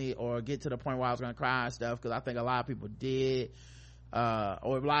emotionally or get to the point where I was gonna cry and stuff, because I think a lot of people did, or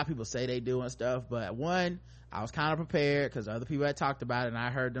a lot of people say they do and stuff. But one, I was kind of prepared because other people had talked about it and I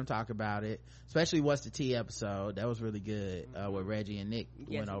heard them talk about it, especially What's the Tea episode. That was really good, where Reggie and Nick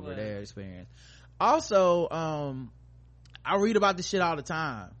went over their experience. Also, I read about this shit all the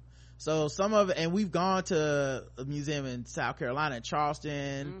time, So some of it, and we've gone to a museum in South Carolina in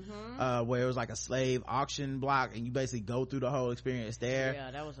Charleston, where it was like a slave auction block, and you basically go through the whole experience there. Yeah,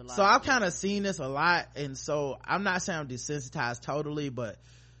 that was a lot. So I've kind of seen this a lot, and so I'm not saying I'm desensitized totally, but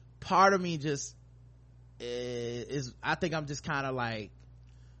part of me just is I think I'm just kind of like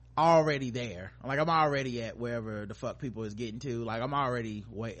already there. Like I'm already at wherever the fuck people is getting to. Like I'm already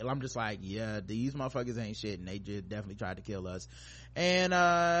I'm just like, yeah, these motherfuckers ain't shit, and they just definitely tried to kill us. And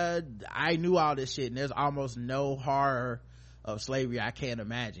I knew all this shit, and there's almost no horror of slavery I can't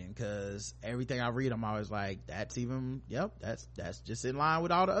imagine, because everything I read I'm always like, that's just in line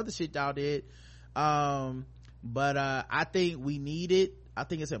with all the other shit y'all did. But I think we need it. I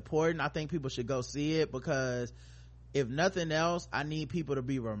think it's important. I think people should go see it, because if nothing else, I need people to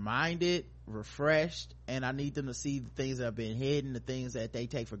be reminded, refreshed, and I need them to see the things that have been hidden, the things that they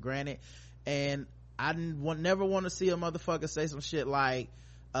take for granted. And I never want to see a motherfucker say some shit like,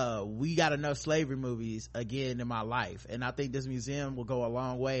 we got enough slavery movies again in my life. And I think this museum will go a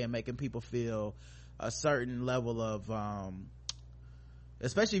long way in making people feel a certain level of,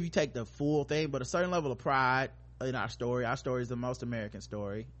 especially if you take the full thing, but a certain level of pride in our story. Our story is the most American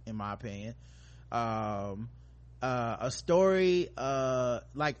story, in my opinion. A story,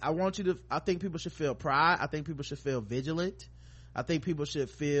 like I think people should feel pride. I think people should feel vigilant. I think people should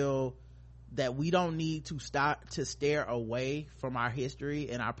feel that we don't need to stop to stare away from our history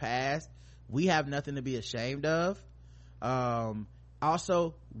and our past. We have nothing to be ashamed of.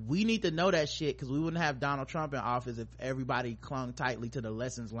 Also, we need to know that shit, because we wouldn't have Donald Trump in office if everybody clung tightly to the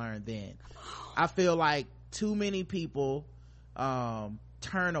lessons learned then. I feel like too many people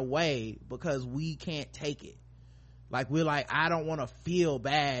turn away because we can't take it. Like we're like, I don't want to feel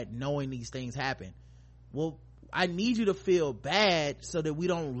bad knowing these things happen. Well, I need you to feel bad so that we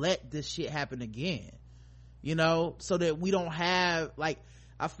don't let this shit happen again, so that we don't have, like,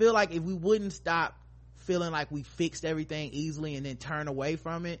 I feel like if we wouldn't stop feeling like we fixed everything easily and then turn away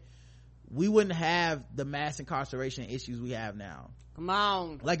from it, we wouldn't have the mass incarceration issues we have now. Come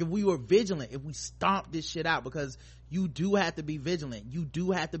on. Like if we were vigilant, if we stomped this shit out, because you do have to be vigilant, you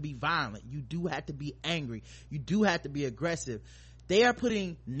do have to be violent, you do have to be angry, you do have to be aggressive. They are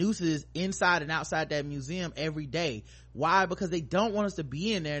putting nooses inside and outside that museum every day. Why? Because they don't want us to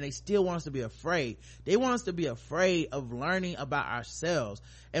be in there, and they still want us to be afraid. They want us to be afraid of learning about ourselves.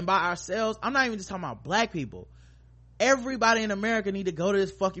 And by ourselves, I'm not even just talking about black people. Everybody in America need to go to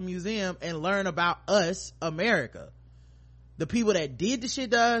this fucking museum and learn about us, America. The people that did the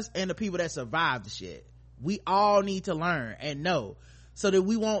shit to us and the people that survived the shit. We all need to learn and know, so that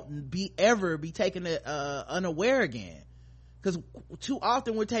we won't ever be taken unaware again. Because too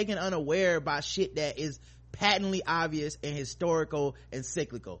often we're taken unaware by shit that is patently obvious and historical and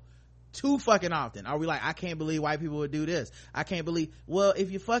cyclical. Too fucking often are we like, I can't believe white people would do this. I can't believe, well,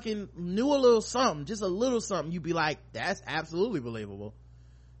 if you fucking knew a little something, just a little something, you'd be like, that's absolutely believable.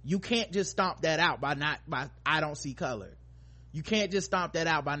 You can't just stomp that out by I don't see color. You can't just stomp that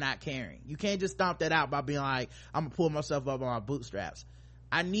out by not caring. You can't just stomp that out by being like, I'm gonna pull myself up on my bootstraps.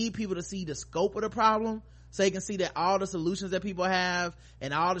 I need people to see the scope of the problem, so they can see that all the solutions that people have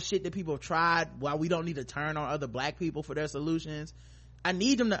and all the shit that people have tried, while we don't need to turn on other black people for their solutions. I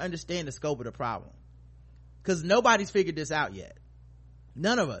need them to understand the scope of the problem, because nobody's figured this out yet.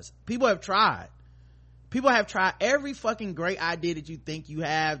 None of us. People have tried every fucking great idea that you think you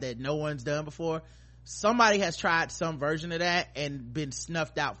have that no one's done before. Somebody has tried some version of that and been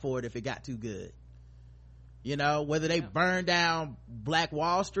snuffed out for it if it got too good. Whether they burned down Black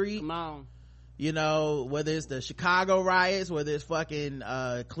Wall Street, come on, whether it's the Chicago riots, whether it's fucking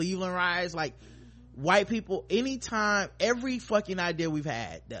Cleveland riots, like white people, anytime, every fucking idea we've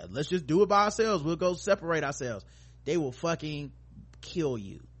had, let's just do it by ourselves, we'll go separate ourselves, they will fucking kill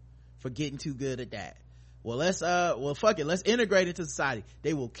you for getting too good at that. Well, fuck it, let's integrate into society.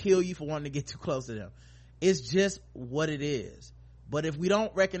 They will kill you for wanting to get too close to them. It's just what it is. But if we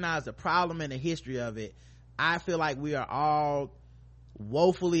don't recognize the problem and the history of it, I feel like we are all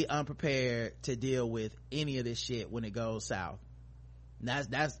woefully unprepared to deal with any of this shit when it goes south. That's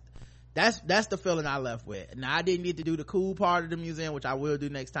the feeling I left with. Now, I didn't get to do the cool part of the museum, which I will do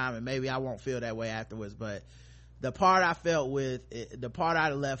next time, and maybe I won't feel that way afterwards, but the part I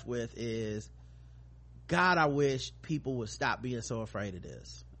left with is, God, I wish people would stop being so afraid of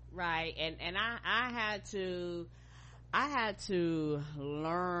this. Right. And I had to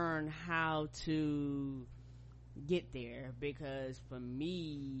learn how to get there, because for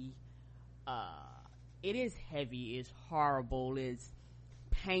me, it is heavy, it's horrible, it's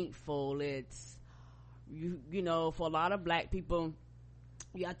painful, it's for a lot of black people,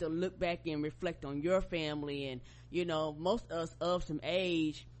 you have to look back and reflect on your family, and most of us of some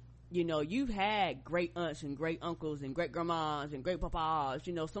age, you know, you've had great aunts and great uncles and great grandmas and great papas.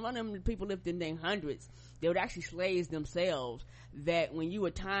 You know, some of them people lived in their hundreds. They were actually slaves themselves, that when you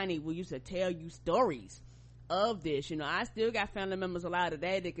were tiny, we used to tell you stories of this. You know, I still got family members alive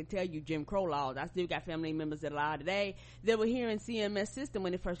today that can tell you Jim Crow laws. I still got family members that are alive today that were here in CMS system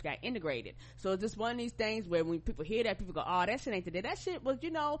when it first got integrated. So it's just one of these things where when people hear that, people go, oh, that shit ain't today. That shit was,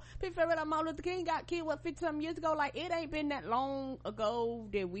 you know, people feel like Martin Luther King got killed, 50-something years ago. Like, it ain't been that long ago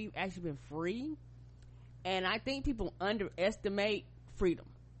that we've actually been free. And I think people underestimate freedom.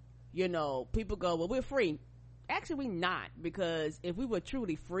 You know, people go, well, we're free. Actually, we're not, because if we were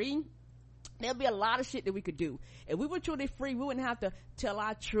truly free, there'll be a lot of shit that we could do. If we were truly free, we wouldn't have to tell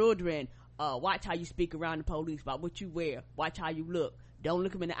our children, watch how you speak around the police, about what you wear, watch how you look, don't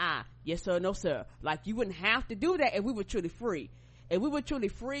look them in the eye, yes sir, no sir. Like, you wouldn't have to do that if we were truly free. If we were truly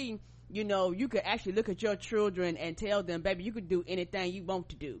free, you know, you could actually look at your children and tell them, baby, you could do anything you want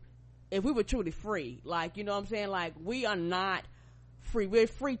to do. If we were truly free, like, you know what I'm saying? Like, we are not free. We're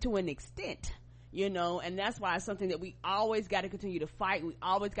free to an extent. You know, and that's why it's something that we always got to continue to fight. We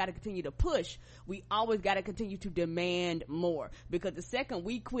always got to continue to push. We always got to continue to demand more, because the second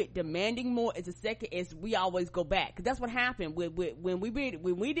we quit demanding more is the second is we always go back. Because that's what happened when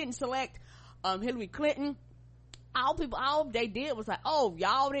we didn't select Hillary Clinton. All they did was like, oh,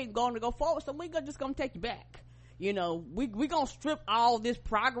 y'all didn't going to go forward, so we just gonna take you back. You know, we gonna strip all this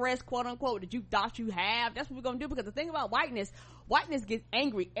progress, quote unquote, that you thought you have. That's what we're gonna do. Because the thing about whiteness gets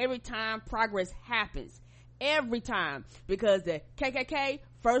angry every time progress happens. Every time. Because the KKK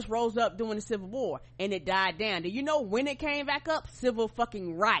first rose up during the Civil War and it died down. Do you know when it came back up? Civil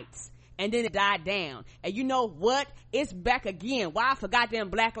fucking rights. And then it died down. And you know what? It's back again. Why? For goddamn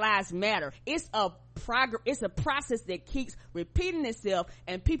Black Lives Matter. It's a process that keeps repeating itself,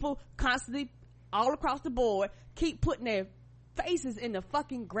 and people constantly all across the board keep putting their faces in the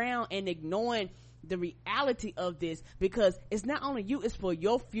fucking ground and ignoring the reality of this, because it's not only you, it's for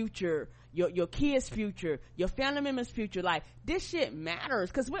your future, your kids' future, your family members' future. Like, this shit matters,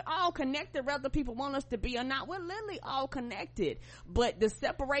 because we're all connected, whether people want us to be or not. We're literally all connected, but the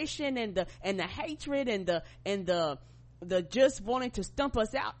separation and the hatred and the just wanting to stump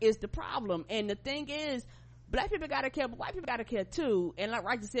us out is the problem. And the thing is, Black people gotta care, but white people gotta care too. And like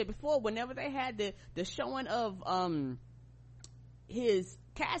I said before, whenever they had the showing of his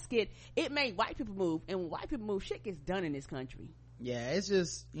casket, it made white people move, and when white people move, shit gets done in this country. Yeah, it's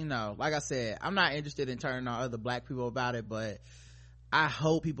just, you know, like I said, I'm not interested in turning on other black people about it, but I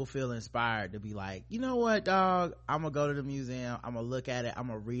hope people feel inspired to be like, you know what, dog, I'm gonna go to the museum, I'm gonna look at it, I'm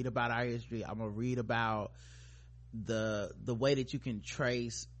gonna read about our history, I'm gonna read about the way that you can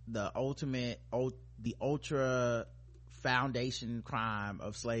trace the ultra foundation crime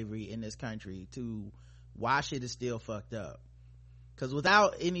of slavery in this country to why shit is still fucked up. Because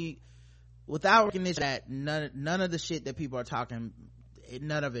without recognition that none of the shit that people are talking,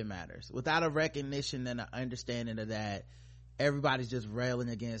 none of it matters. Without a recognition and an understanding of that, everybody's just railing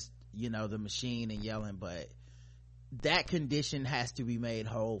against, you know, the machine and yelling. But that condition has to be made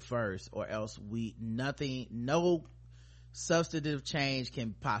whole first, or else no substantive change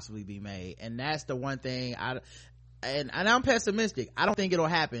can possibly be made. And that's the one thing and I'm pessimistic. I don't think it'll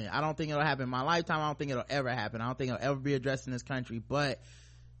happen. I don't think it'll happen in my lifetime. I don't think it'll ever happen. I don't think it'll ever be addressed in this country. But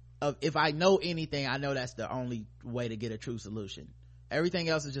if I know anything, I know that's the only way to get a true solution. Everything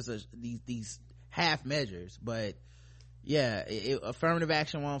else is just these half measures. But yeah, affirmative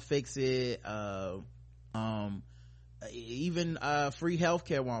action won't fix it. Even free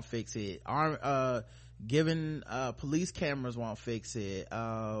healthcare won't fix it. Giving police cameras won't fix it.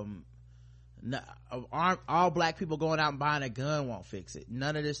 All black people going out and buying a gun won't fix it.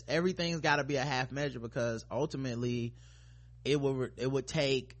 None of this. Everything's got to be a half measure, because ultimately it would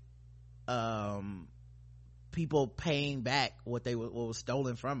take people paying back what was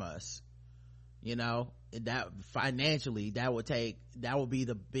stolen from us. You know, that financially that would be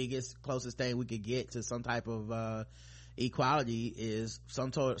the biggest, closest thing we could get to some type of equality, is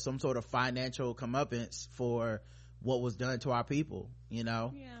some sort of financial comeuppance for what was done to our people, you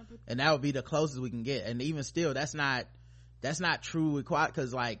know. Yeah, and that would be the closest we can get. And even still, that's not true equality,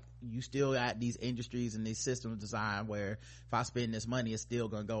 because like you still got these industries and these systems designed where if I spend this money, it's still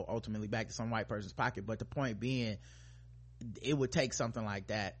gonna go ultimately back to some white person's pocket. But the point being, it would take something like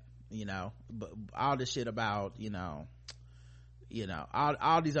that, you know. But all this shit about, you know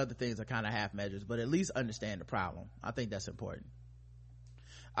all these other things are kind of half measures, but at least understand the problem. I think that's important.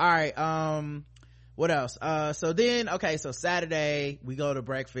 All right, what else? So Saturday we go to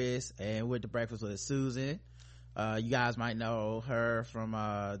breakfast, and we're at the breakfast with Susan. You guys might know her from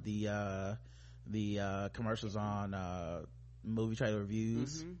the commercials on movie trailer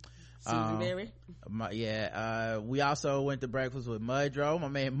reviews. Susanberry. We also went to breakfast with Mudro, my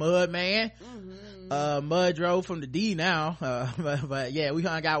man Mudman. Mudro from the D now. But yeah, we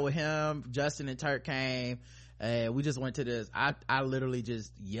hung out with him. Justin and Turk came. We just went to this. I literally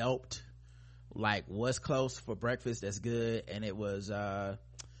just yelped like what's close for breakfast that's good, and it was a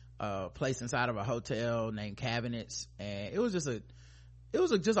place inside of a hotel named Cabinets, and it was just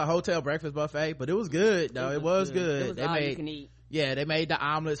a hotel breakfast buffet, but it was good though. It was good. It was all you can eat. Yeah, they made the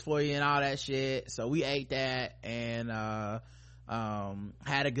omelets for you and all that shit, so we ate that and had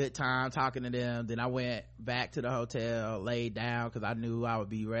a good time talking to them. Then I went back to the hotel, laid down because I knew I would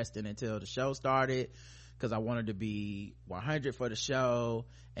be resting until the show started, because I wanted to be 100 for the show.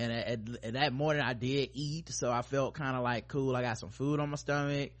 And that morning I did eat, so I felt kind of like cool. I got some food on my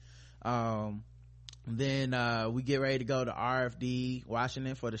stomach. Then we get ready to go to RFD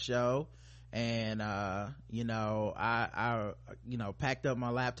Washington for the show, and I packed up my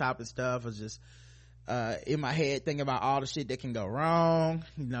laptop and stuff. I was just in my head thinking about all the shit that can go wrong.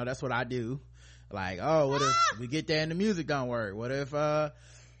 That's what I do. Like, oh, what if we get there and the music don't work? What if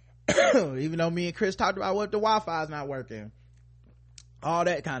even though me and Chris talked about what if the Wi-Fi is not working, all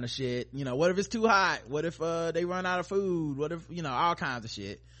that kind of shit. What if it's too hot? What if they run out of food? What if all kinds of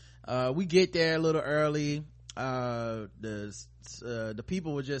shit. We get there a little early. The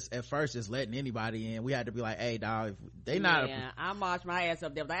people were just at first just letting anybody in. We had to be like, hey dog, if they not I marched my ass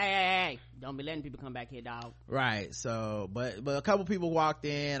up there like, hey, don't be letting people come back here, dog. Right. So but a couple people walked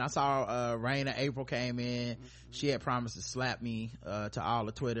in. I saw Raina April came in. She had promised to slap me to all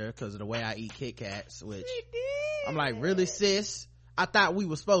of Twitter because of the way I eat Kit Kats, which I'm like, really, sis? I thought we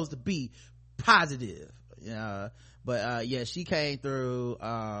were supposed to be positive. But yeah, she came through,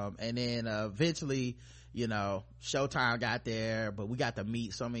 and then eventually Showtime got there, but we got to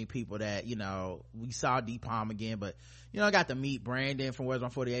meet so many people that we saw Deep Palm again, but I got to meet Brandon from Where's My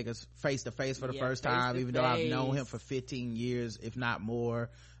 40 Acres face to face for the first time, even though I've known him for 15 years if not more,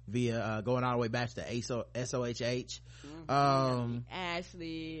 via going all the way back to SOHH.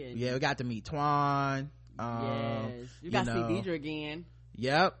 Ashley and we got to meet Twan. Yes, you got to see Deidre again.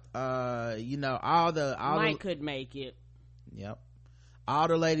 Yep. All Mike could make it. Yep. All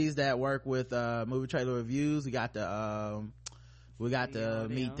the ladies that work with movie trailer reviews, we got to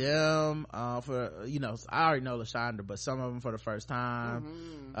meet them for I already know LaShonda, but some of them for the first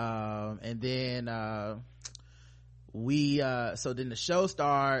time. And then so then the show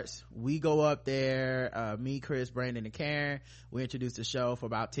starts. We go up there, me, Chris, Brandon, and Karen. We introduce the show for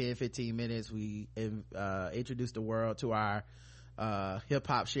about 10-15 minutes. We introduce the world to our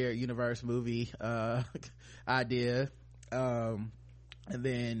hip-hop shared universe movie idea. And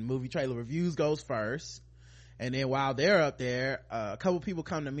then movie trailer reviews goes first, and then while they're up there, a couple people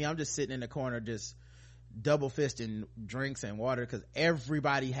come to me. I'm just sitting in the corner just double fisting drinks and water because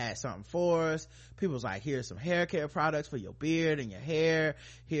everybody had something for us. People was like, here's some hair care products for your beard and your hair,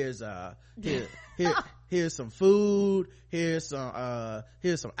 here's here's some food, here's some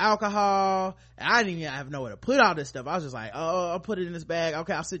alcohol. And I didn't even have nowhere to put all this stuff. I was just like, oh, I'll put it in this bag.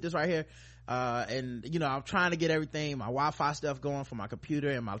 Okay, I'll sit this right here. And I'm trying to get everything, my Wi-Fi stuff going for my computer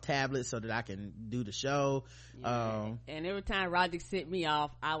and my tablet so that I can do the show. And every time Roger sent me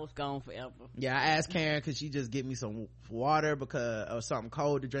off, I was gone forever. Yeah, I asked Karen, could she just get me some water or something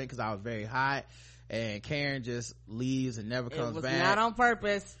cold to drink because I was very hot, and Karen just leaves and never comes back. It was not on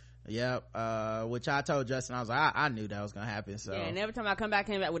purpose. Yep. Which I told Justin, I was like, I knew that was gonna happen. So and every time I come back,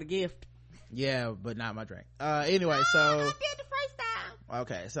 I came back with a gift. Yeah, but not my drink. Anyway, so I did the first time.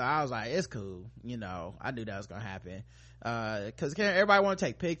 Okay, so I was like, it's cool. I knew that was gonna happen. Cause everybody want to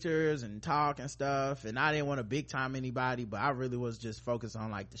take pictures and talk and stuff, and I didn't want to big time anybody, but I really was just focused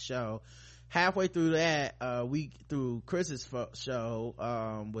on like the show. Halfway through that, through Chris's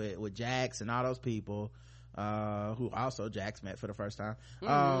show, with Jax and all those people, who also Jax met for the first time.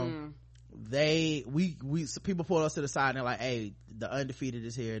 People pulled us to the side and they're like, hey, the Undefeated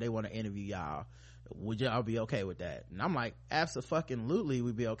is here, they want to interview y'all, would y'all be okay with that? And I'm like, absolutely,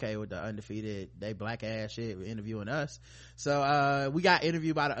 we'd be okay with the Undefeated, they black ass shit interviewing us. So we got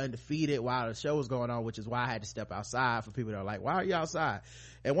interviewed by the Undefeated while the show was going on, which is why I had to step outside for people that are like, why are you outside?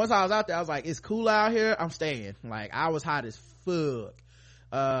 And once I was out there, I was like, it's cool out here, I'm staying. Like, I was hot as fuck.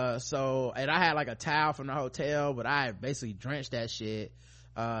 And I had like a towel from the hotel, but I had basically drenched that shit,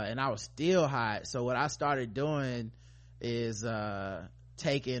 and I was still hot. So what I started doing is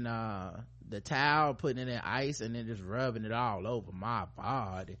taking the towel, putting it in ice, and then just rubbing it all over my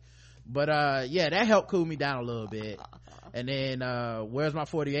body. But that helped cool me down a little bit. And then Where's My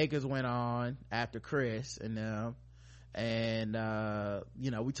 40 Acres went on after Chris and them, and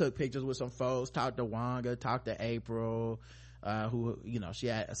we took pictures with some folks, talked to Wanga, talked to April. who, you know, she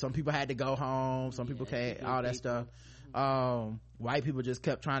had, some people had to go home, some people can't, all that stuff. White people just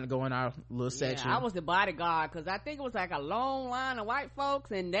kept trying to go in our little section. I was the bodyguard because I think it was like a long line of white folks,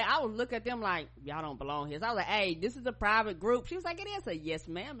 and I would look at them like, y'all don't belong here. So I was like, hey, this is a private group. She was like, it is. I said, yes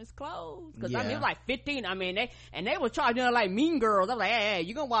ma'am, it's closed. Because I mean, it was like 15. I mean, they were charging her like mean girls. I was like, hey,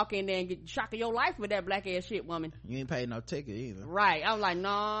 you gonna walk in there and get the shock of your life with that black ass shit, woman. You ain't paid no ticket either. Right. I was like,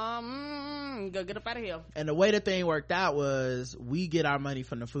 no, go get up out of here. And the way the thing worked out was we get our money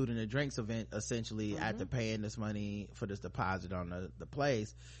from the food and the drinks event essentially after paying this money for this deposit on the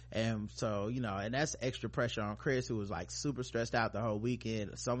place. And so, you know, and that's extra pressure on Chris, who was like super stressed out the whole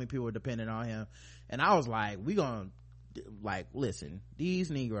weekend. So many people were depending on him. And I was like, we gonna, like, listen,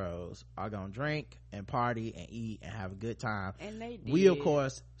 these Negroes are gonna drink and party and eat and have a good time. And they did. We, of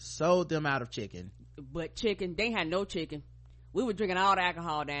course, sold them out of chicken. But chicken, they had no chicken. We were drinking all the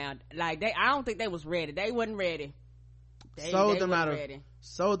alcohol down. Like, I don't think they was ready. They wasn't ready. Sold them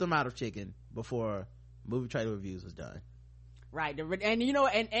out of chicken before movie trailer reviews was done. Right. And you know,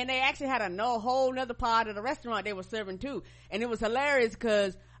 and they actually had a whole nother part of the restaurant they were serving too. And it was hilarious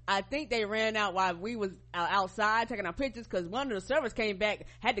because I think they ran out while we was outside taking our pictures, because one of the servers came back,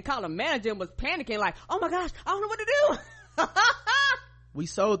 had to call the manager, and was panicking like, oh my gosh, I don't know what to do. We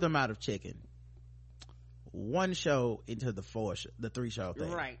sold them out of chicken. One show into the 3-show thing.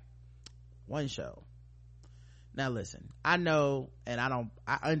 Right. One show. Now listen, I know, and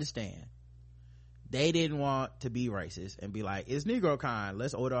I understand. They didn't want to be racist and be like, it's Negrocon,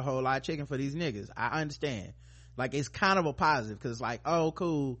 let's order a whole lot of chicken for these niggas. I understand. Like, it's kind of a positive, because it's like, oh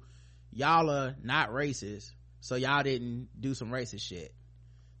cool, y'all are not racist, so y'all didn't do some racist shit.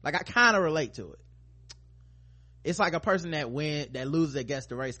 Like, I kind of relate to it. It's like a person that loses against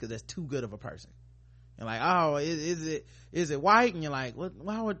the race because that's too good of a person. And like, oh, is it white? And you're like, what?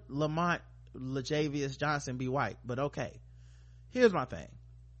 Why would Lamont Lajavius Johnson be white? But okay, here's my thing.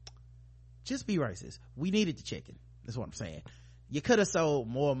 Just be racist. We needed the chicken. That's what I'm saying. You could have sold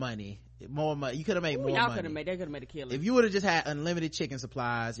more money. You could have made more money. They could have made a killing. If you would have just had unlimited chicken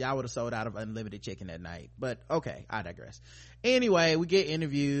supplies, y'all would have sold out of unlimited chicken that night. But okay, I digress. Anyway, we get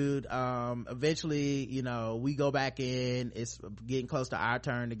interviewed. Eventually, you know, we go back in. It's getting close to our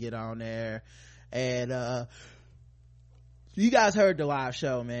turn to get on there. And you guys heard the live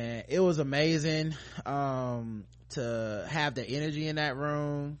show, man. It was amazing to have the energy in that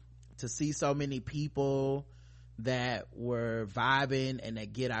room, to see so many people that were vibing and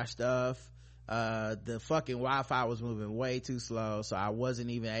that get our stuff. The fucking Wi-Fi was moving way too slow, so I wasn't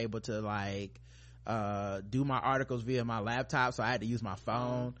even able to like do my articles via my laptop, so I had to use my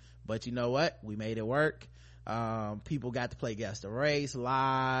phone. But you know what, we made it work. People got to play Guess the Race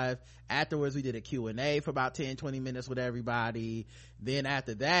live. Afterwards we did a Q&A for about 10-20 minutes with everybody. Then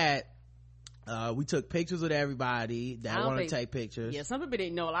after that, we took pictures with everybody that wanted to take pictures. Yeah, some people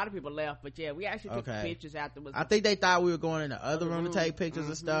didn't know. A lot of people left, but yeah, we actually took pictures afterwards. I think they thought we were going in the other room to take pictures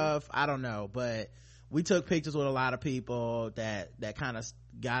and stuff. I don't know, but we took pictures with a lot of people that kind of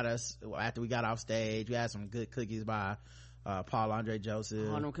got us after we got off stage. We had some good cookies by Paul Andre Joseph.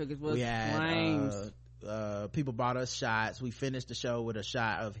 Cookies was we had people bought us shots. We finished the show with a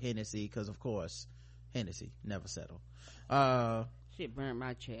shot of Hennessy, because of course Hennessy never settle. Shit burned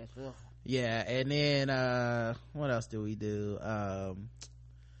my chest. Ugh. Yeah, and then what else do? We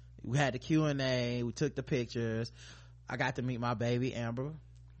had the Q&A. We took the pictures. I got to meet my baby Amber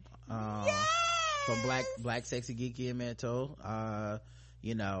from Black Sexy Geeky and Mental.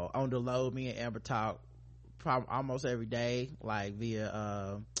 You know, on the low, me and Amber talk almost every day, like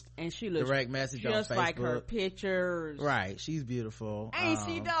via and she looks direct message on Facebook, just like her pictures. Right, she's beautiful. Ain't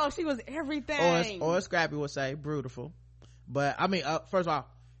she though? She was everything. Or Scrappy would say beautiful. But I mean, first of all,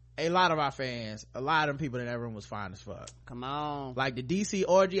 a lot of our fans, a lot of them people in that room was fine as fuck. Come on. Like the DC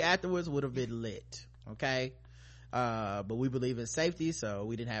orgy afterwards would have been lit. Okay. But we believe in safety, so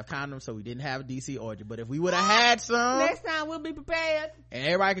we didn't have condoms, so we didn't have a DC orgy. But if we would have had some, next time we'll be prepared, and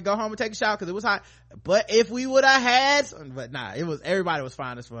everybody could go home and take a shower because it was hot. But if we would have had some, but nah, everybody was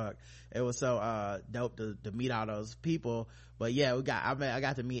fine as fuck. It was so dope to meet all those people. But yeah, I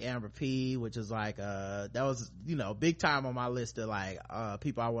got to meet Amber P, which is like that was, you know, big time on my list of like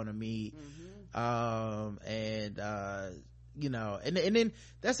people I want to meet. You know, and then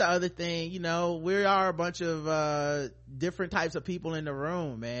that's the other thing, you know, we are a bunch of different types of people in the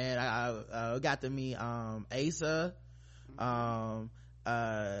room, man. I got to meet Asa,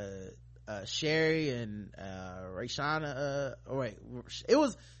 Sherry and Rayshana. It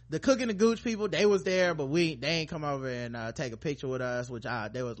was the Cook and the Gooch people. They was there, but they ain't come over and take a picture with us, which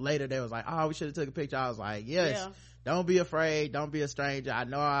they was like, oh, we should have took a picture. I was like, yes, don't be afraid, don't be a stranger. I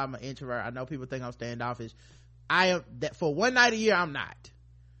know I'm an introvert, I know people think I'm standoffish. I am that for one night a year. I'm not.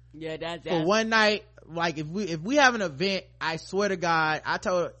 Yeah, that's for one night. Like if we have an event, I swear to God,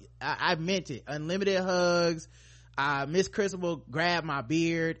 I meant it. Unlimited hugs. Miss Crystal will grab my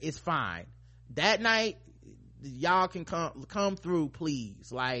beard. It's fine. That night, y'all can come through,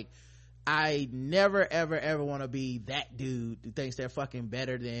 please. Like, I never ever want to be that dude who thinks they're fucking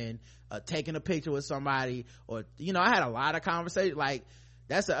better than taking a picture with somebody, or I had a lot of conversations. Like,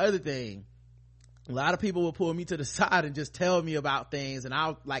 that's the other thing. A lot of people will pull me to the side and just tell me about things, and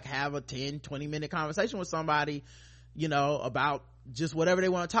I'll like have a 10-20 minute conversation with somebody about just whatever they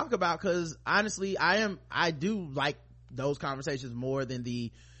want to talk about, because honestly I do like those conversations more than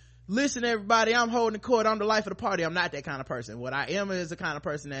the listen everybody, I'm holding the court, I'm the life of the party. I'm not that kind of person. What I am is the kind of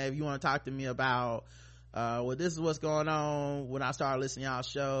person that if you want to talk to me about well, this is what's going on when I started listening to y'all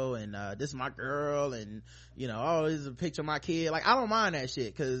show, and this is my girl, and oh, this is a picture of my kid, like I don't mind that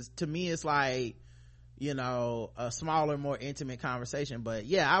shit, because to me it's like a smaller, more intimate conversation. But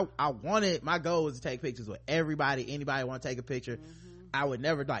yeah, I wanted, my goal was to take pictures with anybody want to take a picture. I would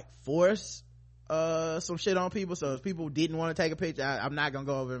never like force some shit on people. So if people didn't want to take a picture, I'm not gonna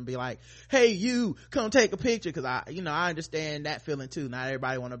go over and be like, hey, you come take a picture, because I understand that feeling too. Not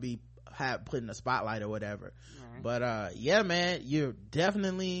everybody want to be put in the spotlight or whatever. Right. But yeah, man, you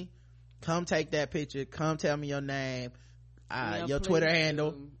definitely come take that picture, come tell me your name, your Twitter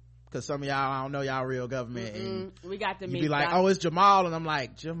handle, because some of y'all, I don't know y'all real government. And we got to meet, you be like, oh, it's Jamal, and I'm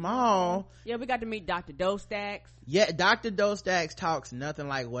like, Jamal. Yeah, we got to meet Dr. Dostacks. Yeah, Dr. Dostacks talks nothing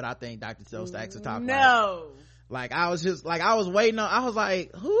like what I think Dr. Dostacks is talking like I was waiting on, I was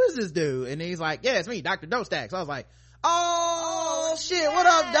like, who is this dude? And he's like, yeah, it's me, Dr. Dostacks. I was like, oh shit, what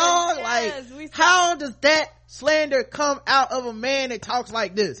up, dog? Like, how does that slander come out of a man that talks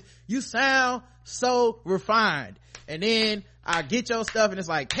like this? You sound so refined. And then I get your stuff and it's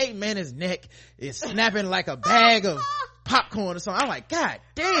like Peyton Manning's neck is snapping like a bag of popcorn or something. I'm like, God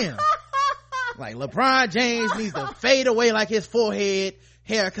damn. Like LeBron James needs to fade away like his forehead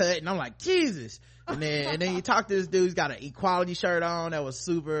haircut. And I'm like, Jesus. And then you talk to this dude, he's got an equality shirt on that was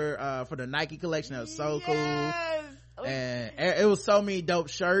super for the Nike collection. That was so cool. And it was so many dope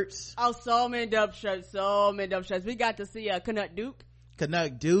shirts. Oh, so many dope shirts. We got to see Canuck Duke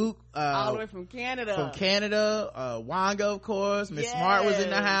all the way from Canada. Wanga, of course. Miss Smart was in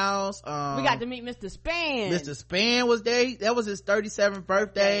the house. We got to meet Mr. Span was there. That was his 37th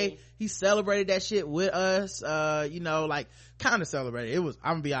birthday. He celebrated that shit with us. Like kind of celebrated. It was,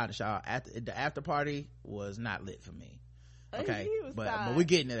 I'm gonna be honest, y'all, the after party was not lit for me. Okay, but we're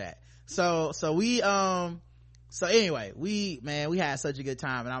getting to that. So anyway, we had such a good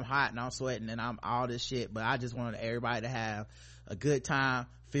time, and I'm hot and I'm sweating and I'm all this shit, but I just wanted everybody to have a good time,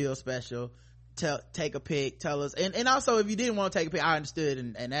 feel special, take a pic, tell us, and also if you didn't want to take a pic, I understood,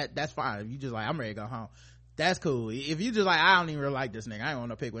 and that's fine. If you just like, I'm ready to go home, that's cool. If you just like, I don't even really like this nigga, I ain't want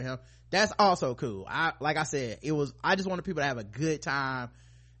no pic with him, that's also cool. Like I said, I just wanted people to have a good time,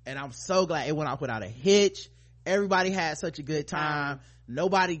 and I'm so glad it went off without a hitch. Everybody had such a good time.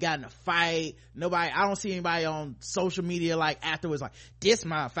 Nobody got in a fight. I don't see anybody on social media like afterwards like, this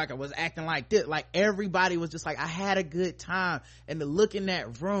motherfucker was acting like this. Like everybody was just like, I had a good time. And to look in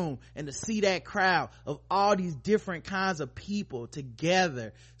that room and to see that crowd of all these different kinds of people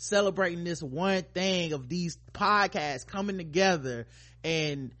together celebrating this one thing of these podcasts coming together,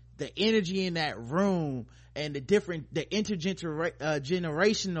 and the energy in that room, and the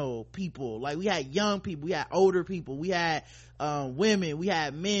intergenerational people. Like we had young people, we had older people, we had women, we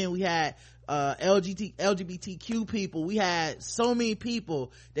had men, we had LGBTQ people, we had so many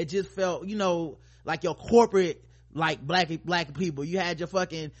people that just felt, like your corporate, like black people. You had your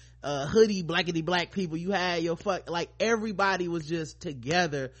fucking hoodie blackity black people, you had your like everybody was just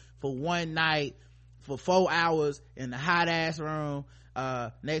together for one night for 4 hours in the hot ass room.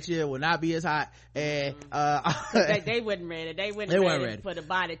 Next year will not be as hot, and they wasn't ready. They weren't ready for the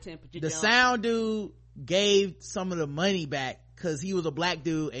body temperature. The sound dude gave some of the money back because he was a black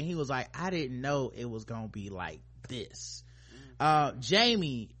dude, and he was like, I didn't know it was gonna be like this.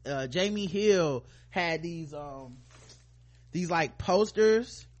 Jamie Hill had these like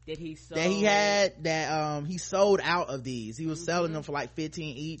posters that he sold out of these. He was selling them for like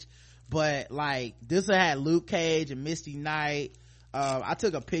 15 each, but like this one had Luke Cage and Misty Knight. I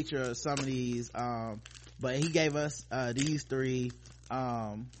took a picture of some of these, but he gave us these three,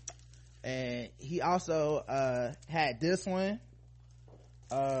 and he also had this one,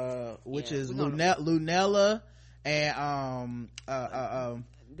 which is Lunella and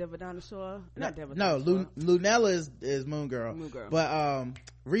Devadinosaur. Lunella is Moon Girl. But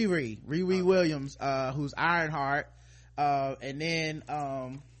Riri Williams, who's Ironheart, and then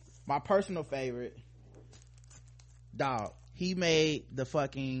my personal favorite, dog, he made the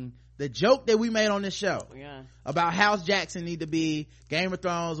joke that we made on this show about House Jackson need to be Game of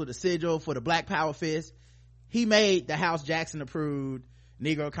Thrones with a sigil for the Black Power fist. He made the House Jackson approved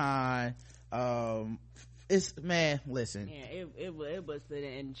Negrocon. It's, man, listen. Yeah, it was,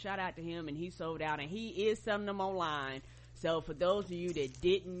 and shout out to him, and he sold out, and he is selling them online. So for those of you that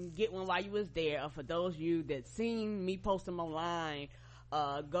didn't get one while you was there, or for those of you that seen me post them online,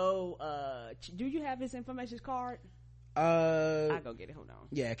 do you have his information card? I'll go get it. Hold on.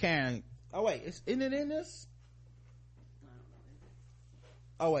 Yeah, Karen. Oh wait, isn't it in this?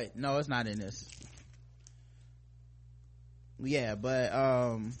 Oh wait, no, it's not in this. Yeah, but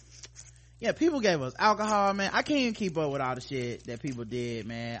yeah, people gave us alcohol, man. I can't even keep up with all the shit that people did,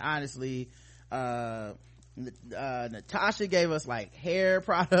 man. Honestly, Natasha gave us like hair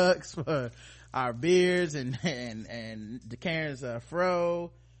products for our beards and the Karen's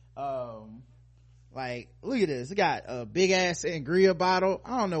fro. Like, look at this. It got a big ass sangria bottle.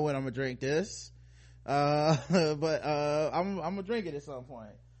 I don't know when I'm gonna drink this. But I'm gonna drink it at some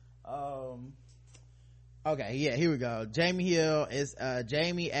point. Okay, yeah, here we go. Jamie Hill is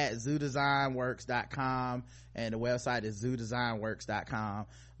Jamie at zoodesignworks.com, and the website is zoodesignworks.com.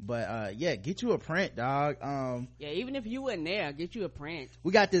 But yeah, get you a print, dog. Yeah, even if you weren't there, get you a print.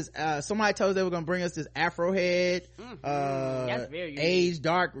 We got this somebody told us they were gonna bring us this Afro head, that's very unique. aged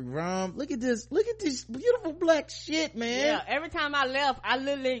dark rum. Look at this beautiful black shit, man. Yeah, every time I left, I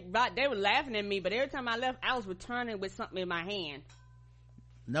literally, they were laughing at me, but every time I left, I was returning with something in my hand.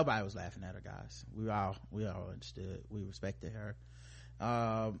 Nobody was laughing at her, guys. We all understood. We respected her.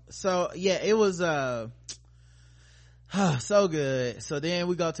 So yeah, it was so good. So then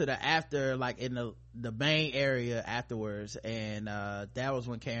we go to the after, like in the main area afterwards, and that was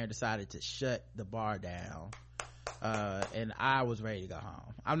when Karen decided to shut the bar down, and I was ready to go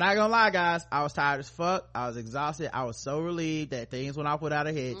home. I'm not gonna lie, guys, I was tired as fuck. I was exhausted. I was so relieved that things went off without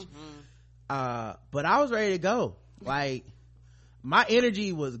a hitch. But I was ready to go. Like, my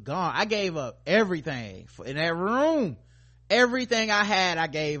energy was gone. I gave up everything in that room. Everything I had, I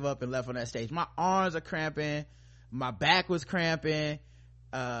gave up and left on that stage. My arms are cramping, my back was cramping,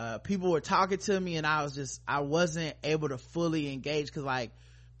 people were talking to me, and I wasn't able to fully engage, because like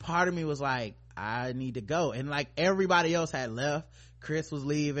part of me was like, I need to go, and like everybody else had left. Chris was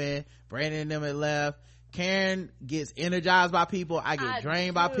leaving, Brandon and them had left. Karen gets energized by people, I get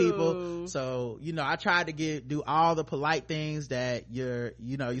drained by people. So I tried to do all the polite things that you're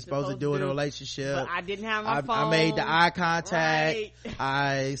supposed to do in a relationship, but I didn't have my phone. I made the eye contact, right.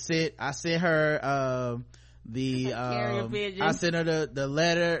 I sent her I sent her the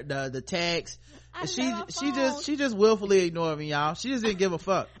letter, the text. She just willfully ignored me, y'all. She just didn't give a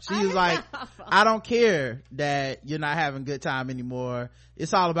fuck. She was like, I don't care that you're not having a good time anymore,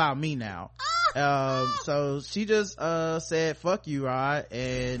 it's all about me now. So she just said fuck you, Rod,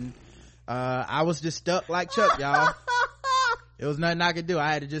 and I was just stuck like Chuck, y'all. It was nothing I could do.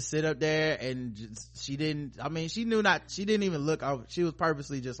 I had to just sit up there, and she didn't even look over. She was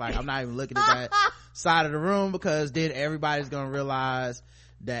purposely just like, I'm not even looking at that side of the room, because then everybody's gonna realize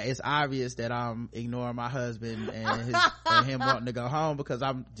that it's obvious that I'm ignoring my husband and him wanting to go home, because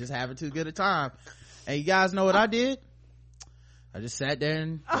I'm just having too good a time. And you guys know what I did? I just sat there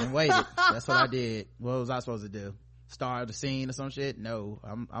and waited. That's what I did. What was I supposed to do? Start the scene or some shit? No,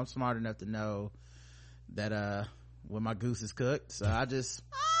 I'm smart enough to know that when my goose is cooked. So I just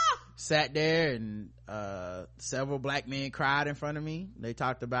sat there, and several black men cried in front of me. They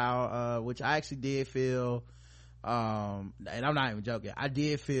talked about which I actually did feel, and I'm not even joking, I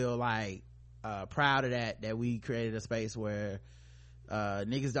did feel like proud of that we created a space where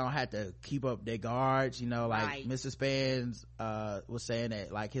niggas don't have to keep up their guards, like right. Mr. Spence was saying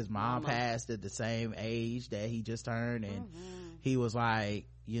that like his mom passed at the same age that he just turned, and he was like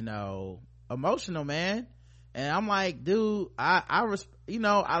emotional, man. And I'm like, dude, I'm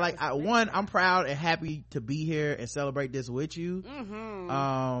proud and happy to be here and celebrate this with you.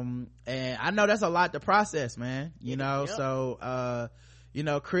 And I know that's a lot to process, man, yep. So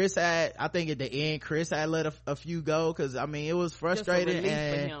Chris had, I think at the end, Chris had let a few go, because it was frustrating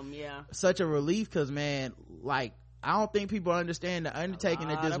and for him, such a relief, because man, like, I don't think people understand the undertaking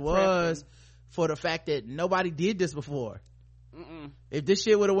that this was, for the fact that nobody did this before. If this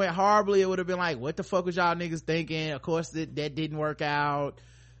shit would have went horribly, it would have been like, what the fuck was y'all niggas thinking? Of course that didn't work out,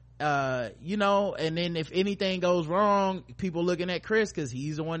 and then if anything goes wrong, people looking at Chris, because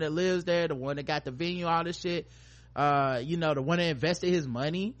he's the one that lives there, the one that got the venue, all this shit, the one that invested his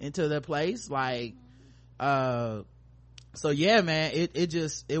money into the place, like, so yeah, man,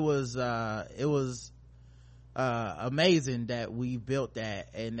 it was amazing that we built that,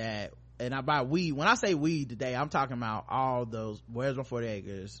 and that and when I say we today, I'm talking about all those Where's My 40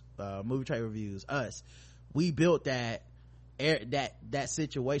 Acres, Movie Trade Reviews, us. We built that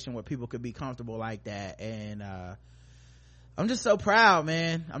situation where people could be comfortable like that. And I'm just so proud,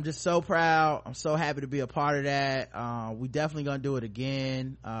 man. I'm just so proud. I'm so happy to be a part of that. We definitely gonna do it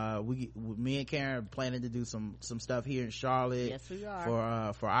again. Me and Karen are planning to do some stuff here in Charlotte. Yes, we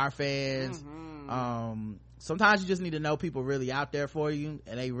are. For our fans. Sometimes you just need to know people really out there for you,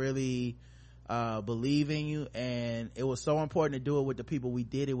 and they really believe in you. And it was so important to do it with the people we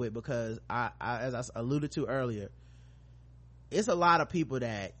did it with, because I as I alluded to earlier, it's a lot of people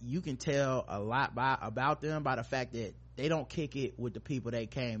that you can tell a lot about them by the fact that they don't kick it with the people they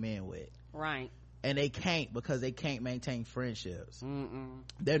came in with. Right. And they can't, because they can't maintain friendships.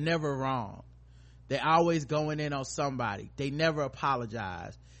 They're never wrong. They're always going in on somebody. They never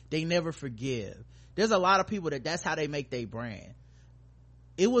apologize. They never forgive. There's a lot of people that's how they make their brand.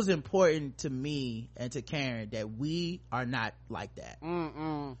 It was important to me and to Karen that we are not like that.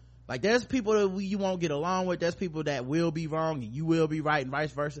 Like, there's people that you won't get along with. There's people that will be wrong and you will be right, and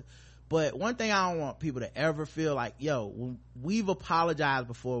vice versa. But one thing I don't want people to ever feel like, yo, we've apologized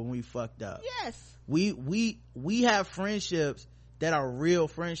before when we fucked up. Yes. We have friendships that are real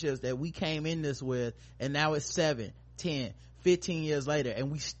friendships that we came in this with, and now it's 7, 10, 15 years later, and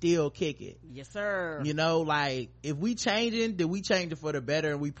we still kick it. Yes, sir. You know, like, if we changing, then we change it for the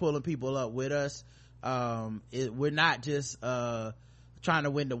better, and we pulling people up with us. We're not just trying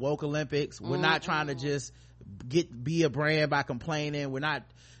to win the woke Olympics. We're not trying to just be a brand by complaining. We're not,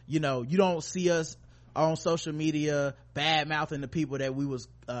 you know, you don't see us on social media bad mouthing the people that we was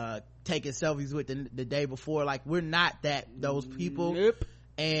taking selfies with the day before. Like, we're not those people. Nope.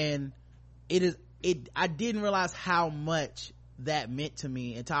 And I didn't realize how much that meant to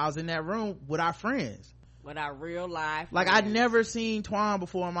me until I was in that room with our friends, with our real life like friends. I'd never seen Twan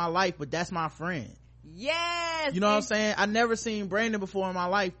before in my life, but that's my friend. Yes. You know what I'm saying? I never seen Brandon before in my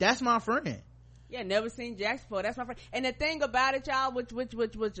life. That's my friend. Yeah, never seen Jax before. That's my friend. And the thing about it, y'all, which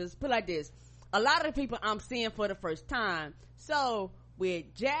is put like this, a lot of the people I'm seeing for the first time. So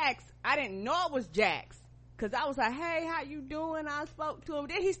with Jax, I didn't know it was Jax, because I was like, hey, how you doing? I spoke to him.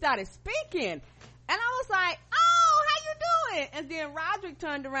 Then he started speaking, and I was like, oh, how you doing? And then Roderick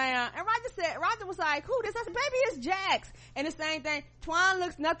turned around, and Roger was like, who this? I said, baby, it's Jax. And the same thing, Twan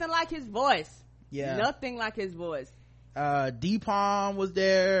looks nothing like his voice. Yeah, nothing like his voice. D-Palm was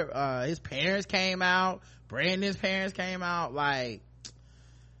there. His parents came out. Brandon's parents came out. Like,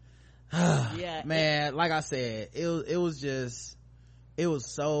 yeah, man, like I said, it was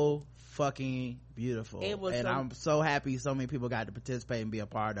so fucking beautiful. And I'm so happy so many people got to participate and be a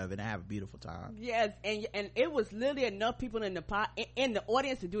part of it and have a beautiful time. Yes, and it was literally enough people in the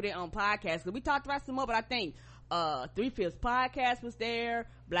audience to do their own podcast. So we talked about some more, but I think 3/5 podcast was there,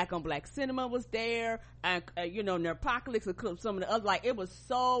 Black on Black Cinema was there, and Nerpocalypse and some of the other, like, it was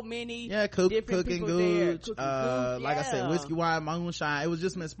so many different people there. Like I said, Whiskey Wine Moonshine, it was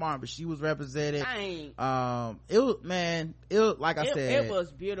just Miss Smart, but she was represented. Dang. It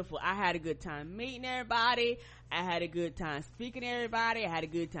was beautiful. I had a good time meeting everybody. I had a good time speaking to everybody. I had a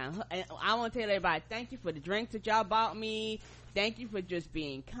good time, and I want to tell everybody, thank you for the drinks that y'all bought me. Thank you for just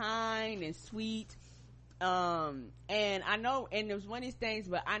being kind and sweet. And I know, and it was one of these things,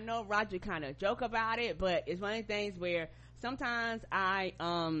 but I know Roger kind of joke about it, but it's one of the things where sometimes I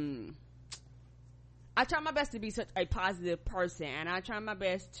try my best to be such a positive person, and I try my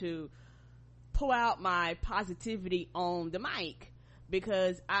best to pull out my positivity on the mic,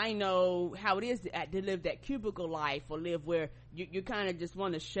 because I know how it is to live that cubicle life, or live where you kind of just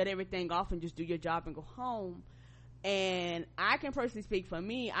want to shut everything off and just do your job and go home. And I can personally speak for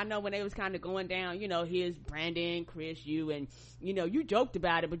me. I know when they was kind of going down, here's Brandon, Chris, you, and you joked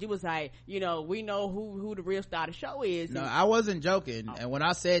about it, but you was like, we know who the real star of the show is. No, I wasn't joking. And when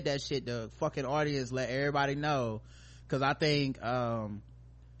I said that shit, the fucking audience let everybody know, because I think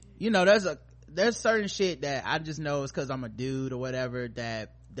there's certain shit that I just know it's because I'm a dude or whatever,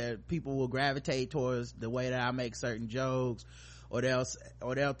 that people will gravitate towards the way that I make certain jokes, or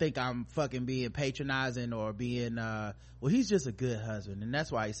they'll think I'm fucking being patronizing, or being he's just a good husband, and that's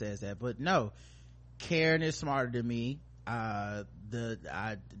why he says that. But no, Karen is smarter than me.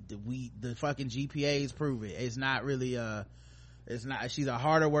 The fucking GPAs prove it. It's not really she's a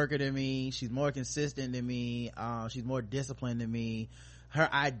harder worker than me. She's more consistent than me. She's more disciplined than me.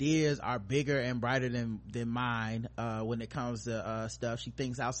 Her ideas are bigger and brighter than mine when it comes to stuff. She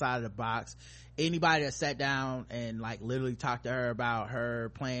thinks outside of the box. Anybody that sat down and like literally talked to her about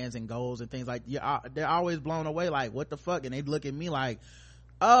her plans and goals and things, like, they're always blown away, like, what the fuck? And they look at me like,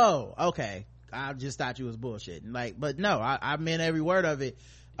 oh, okay, I just thought you was bullshitting. Like, but no, I meant every word of it.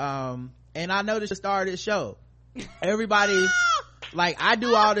 And I noticed the start of this show, everybody, like, I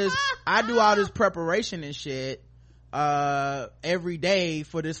do all this preparation and shit, every day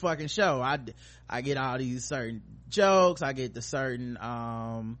for this fucking show. I get all these certain jokes, I get the certain,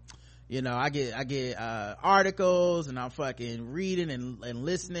 I get articles, and I'm fucking reading and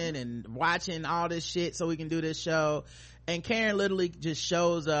listening and watching all this shit so we can do this show. And Karen literally just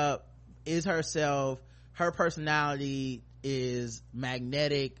shows up, is herself, her personality is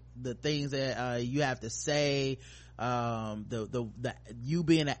magnetic, the things that you have to say, the you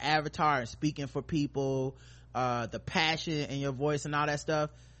being an avatar and speaking for people, the passion in your voice and all that stuff,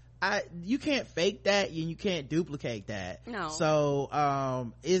 you can't fake that and you can't duplicate that. No. So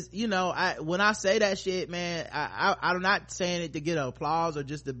when I say that shit, man, I'm not saying it to get applause or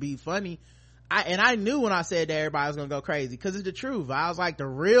just to be funny. I knew when I said that everybody was gonna go crazy, because it's the truth. I was like the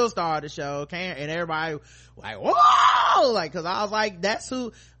real star of the show, Karen, and everybody like, whoa, like, because I was like, that's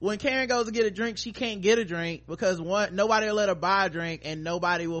who. When Karen goes to get a drink, she can't get a drink because nobody will let her buy a drink, and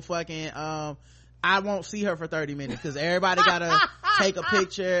nobody will fucking I won't see her for 30 minutes because everybody gotta take a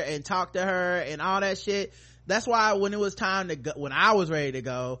picture and talk to her and all that shit. That's why when it was time to go, when I was ready to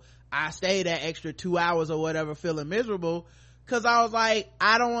go, I stayed that extra 2 hours or whatever feeling miserable, because I was like,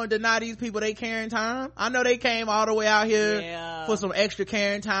 I don't want to deny these people they Karen time. I know they came all the way out here for some extra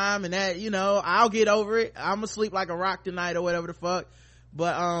Karen time, and that, I'll get over it. I'm gonna sleep like a rock tonight or whatever the fuck.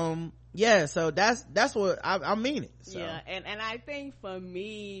 But so that's what I mean it. So. Yeah, and I think for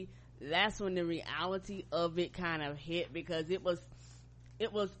me, that's when the reality of it kind of hit, because it was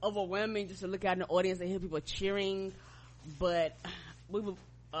overwhelming just to look out in the audience and hear people cheering, but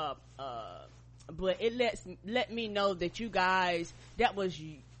but it let me know that you guys, that was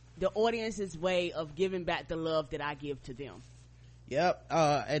the audience's way of giving back the love that I give to them. Yep.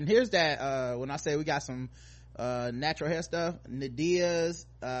 And here's that, when I say we got some natural hair stuff, Nadia's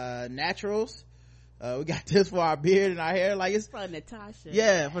Naturals. We got this for our beard and our hair, like it's from Natasha.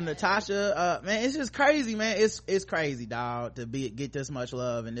 Yeah, from Natasha. Man, it's just crazy, man. It's crazy, dog, to get this much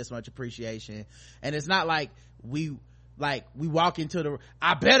love and this much appreciation. And it's not like we walk into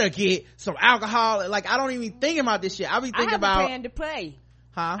I better get some alcohol. Like, I don't even think about this shit. I be thinking about prepared to pay.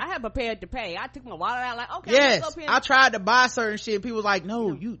 Huh? I had prepared to pay. I took my wallet out, like, okay, yes, let's go I tried to buy certain shit. People was like,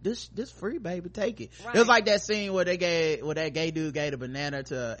 no, this free, baby, take it. Right. It was like that scene where that gay dude gave a banana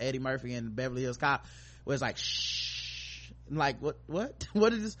to Eddie Murphy in Beverly Hills Cop, where it's like, shh, like, what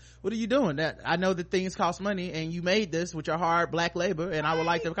is this? What are you doing? That I know that things cost money, and you made this with your hard black labor, and I would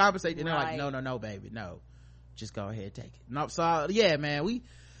like to compensate. And they're like, no, baby, no, just go ahead, take it. No, so yeah, man, we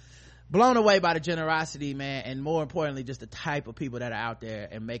blown away by the generosity, man, and more importantly, just the type of people that are out there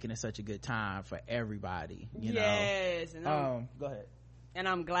and making it such a good time for everybody. You know. And go ahead. And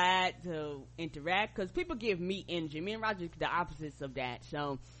I'm glad to interact, because people give me energy. Me and Roger the opposites of that.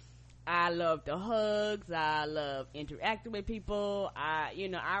 So I love the hugs. I love interacting with people. I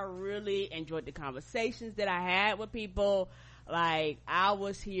really enjoyed the conversations that I had with people. Like, I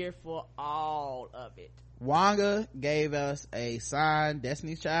was here for all of it. Wanga gave us a signed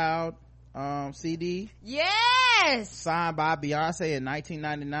Destiny's Child CD. Yes, signed by Beyonce in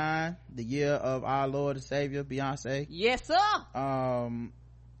 1999, the year of our Lord and Savior Beyonce. Yes, sir.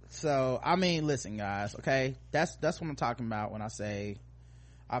 So I mean, listen, guys, okay, that's what I'm talking about when I say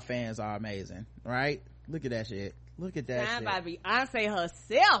our fans are amazing, right? Look at that shit. Look at that signed shit. by Beyonce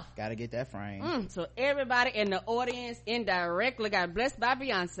herself. Gotta get that frame. So everybody in the audience indirectly got blessed by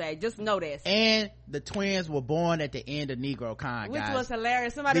Beyonce. Just know this. And the twins were born at the end of Negrocon, which guys. was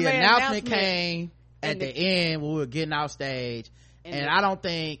hilarious. Somebody the made announcement came at the end when we were getting off stage, and I don't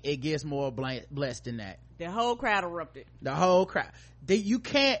think it gets more blessed than that. The whole crowd erupted. The whole crowd. You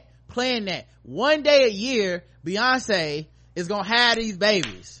can't plan that. One day a year, Beyonce is gonna have these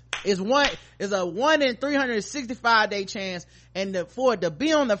babies. It's a 1 in 365 day chance, and for it to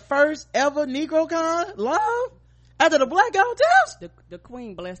be on the first ever Negrocon live after the blackout tips, the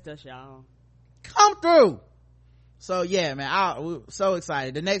queen blessed us, y'all. Come through. So yeah, man, we were so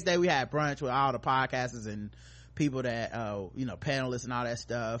excited. The next day we had brunch with all the podcasters and people that panelists and all that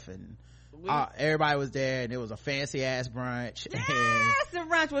stuff, and everybody was there, and it was a fancy ass brunch. Yes, the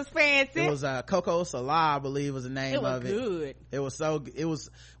brunch was fancy. It was Coco Salah, I believe was the name of it. It was good. It was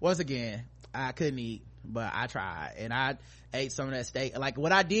once again, I couldn't eat, but I tried, and I ate some of that steak. Like,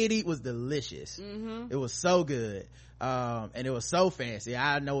 what I did eat was delicious. It was so good, and it was so fancy.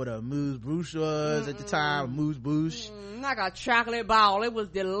 I know what a mousse bouche was at the time. Mousse bouche, like a chocolate ball. It was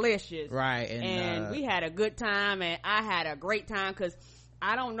delicious, right? And we had a good time, and I had a great time, because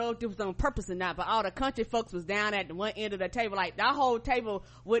I don't know if it was on purpose or not, but all the country folks was down at the one end of the table. Like, that whole table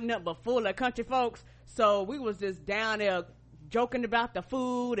wasn't up but full of country folks. So we was just down there joking about the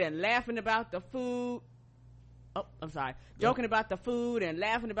food and laughing about the food. Oh, I'm sorry. Joking about the food and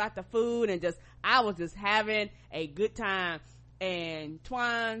laughing about the food, and I was just having a good time. And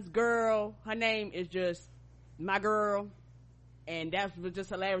Twine's girl, her name is just my girl, and that was just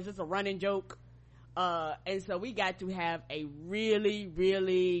hilarious, just a running joke. And so we got to have a really,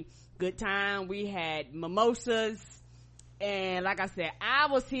 really good time. We had mimosas, and like I said, I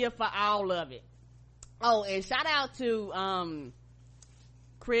was here for all of it. Oh, and shout out to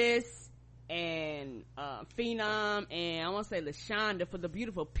Chris and Phenom, and I want to say LaShonda for the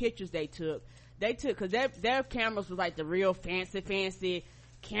beautiful pictures they took, because their cameras was like the real fancy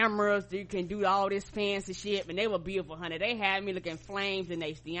cameras. You can do all this fancy shit, and they were beautiful, honey. They had me looking flames and I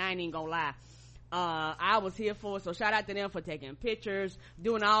ain't even gonna lie. I was here for it, so shout out to them for taking pictures,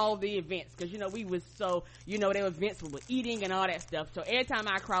 doing all the events, because we was so, there were events we were eating and all that stuff. So every time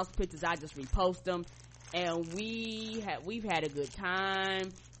I cross pictures, I just repost them, and we've had a good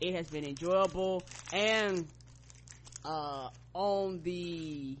time. It has been enjoyable. And on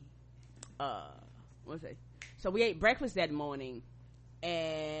the what's it, so we ate breakfast that morning,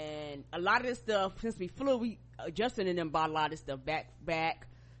 and a lot of this stuff, since we flew, Justin and them bought a lot of this stuff back.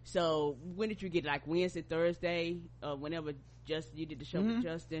 So when did you get, like Wednesday, Thursday, whenever you did the show with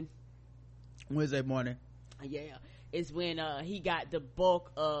Justin? Wednesday morning. Yeah, it's when he got the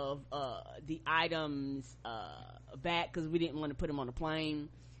bulk of the items back, because we didn't want to put them on the plane,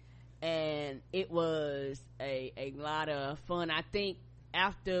 and it was a lot of fun. I think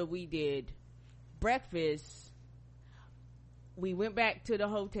after we did breakfast, we went back to the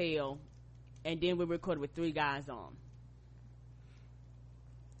hotel, and then we recorded with 3 Guys On.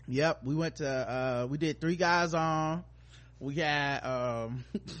 Yep, we went to we did 3 Guys On. We had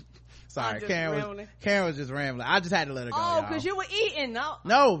sorry, Karen was just rambling. I just had to let her go. Oh, because you were eating.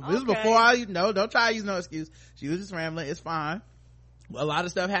 No, this was before don't try to use no excuse. She was just rambling. It's fine. A lot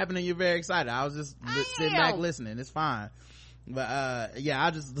of stuff happened and you're very excited. I was just sitting back listening. It's fine. But yeah,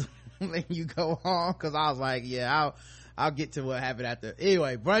 I'll just let you go on, because I was like, yeah, I'll get to what happened after.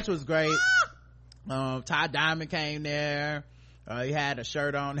 Anyway, brunch was great. Ty Diamond came there. He had a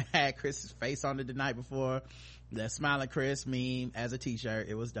shirt on that had Chris's face on it the night before, the Smiling Chris meme as a t-shirt.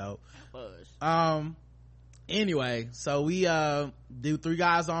 It was dope. Anyway, so we do 3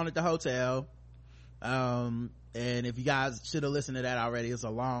 Guys On at the hotel, and if you guys should have listened to that already, it's a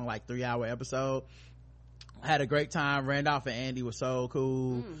long, like 3-hour episode. Had a great time. Randolph and Andy were so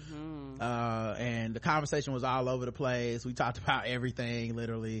cool. And the conversation was all over the place. We talked about everything,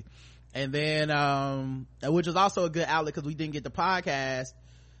 literally. And then which was also a good outlet, because we didn't get the podcast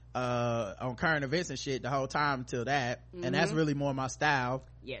on current events and shit the whole time until that. And that's really more my style.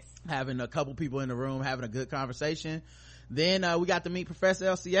 Yes, having a couple people in the room having a good conversation. Then we got to meet Professor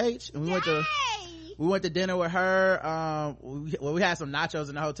LCH, and we went to dinner with her. We had some nachos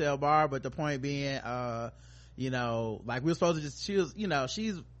in the hotel bar, but the point being, like we were supposed to just, she was,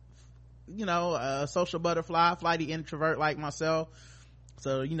 she's a social butterfly, flighty introvert like myself.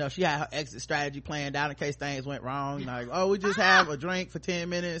 So, she had her exit strategy planned out in case things went wrong. Like, we just have a drink for 10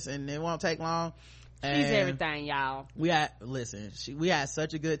 minutes and it won't take long. And she's everything, y'all. We had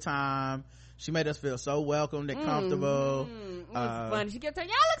such a good time. She made us feel so welcomed and comfortable. It was funny. She kept saying,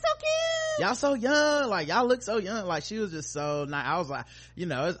 y'all look so cute. Y'all so young. Like, y'all look so young. Like, she was just so nice. I was like,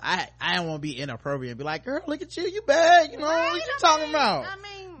 I didn't want to be inappropriate and be like, girl, look at you. You bad. What you talking about?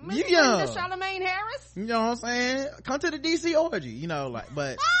 You young. Charlamagne Harris. You know what I'm saying? Come to the DC orgy,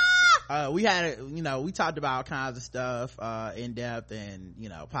 but we had we talked about all kinds of stuff in depth, and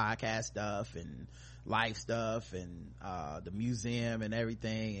podcast stuff and life stuff and the museum and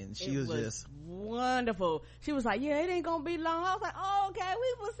everything, and she was just wonderful. She was like, yeah, it ain't gonna be long. I was like, oh, okay,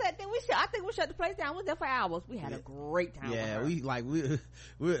 we will set there. I think we shut the place down. We was there for hours. We had a great time. Yeah, we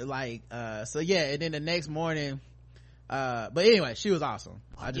were like so yeah. And then the next morning, but anyway, she was awesome.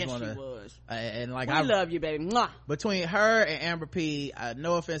 I just want to, she was. And like, I love you, baby. Mwah. Between her and Amber P,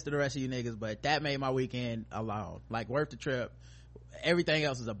 no offense to the rest of you niggas, but that made my weekend alone, like, worth the trip. Everything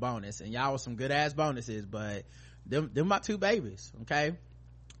else is a bonus, and y'all was some good ass bonuses, but them my 2 babies. Okay.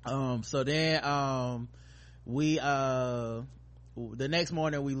 So then we the next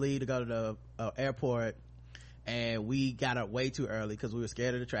morning we leave to go to the airport, and we got up way too early because we were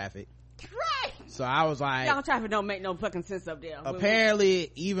scared of the traffic. Right. So I was like, y'all traffic don't make no fucking sense up there.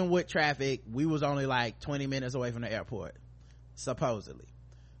 Apparently, even with traffic, we was only like 20 minutes away from the airport, supposedly.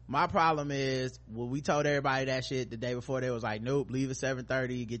 My problem is, when we told everybody that shit the day before, they was like, nope, leave at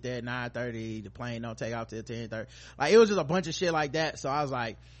 7:30, get there at 9:30, the plane don't take off till 10:30. Like, it was just a bunch of shit like that. So I was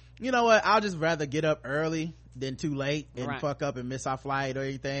like, you know what, I'll just rather get up early than too late and fuck up and miss our flight or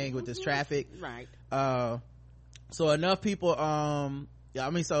anything with this traffic. Right. So enough people, yeah, I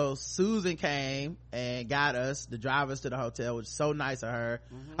mean, so Susan came and got us to drive us to the hotel, which is so nice of her.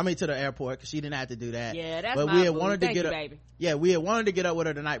 I mean, to the airport, because she didn't have to do that. Yeah, that's but my we had boo. wanted to Thank get you, up, baby. yeah, we had wanted to get up with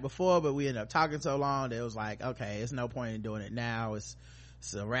her the night before, but we ended up talking so long that it was like, okay, it's no point in doing it now. It's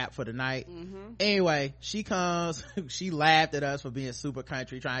a wrap for the night. Anyway, she comes, she laughed at us for being super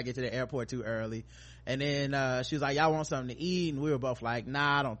country, trying to get to the airport too early. And then she was like, y'all want something to eat? And we were both like,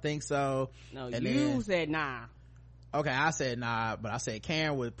 nah, I don't think so. No, and you then, said nah. okay, I said nah, but I said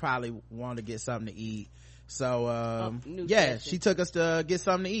Karen would probably want to get something to eat. So yeah, session. she took us to get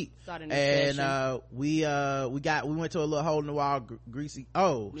something to eat. And we went to a little hole in the wall greasy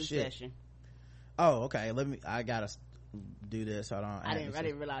New shit session. oh okay, I gotta do this. Hold on. I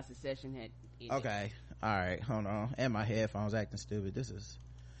didn't realize the session had ended. Okay, all right, hold on. And my headphones acting stupid. This is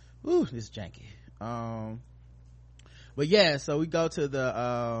janky. But yeah, so we go to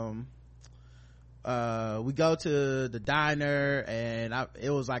the diner, and it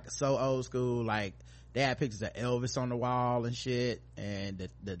was like so old school, like they had pictures of Elvis on the wall and shit, and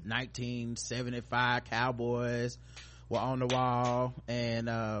the 1975 Cowboys were on the wall.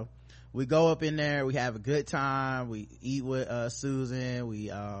 And we go up in there, we have a good time, we eat with Susan,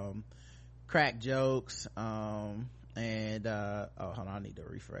 we crack jokes, and oh, hold on, I need to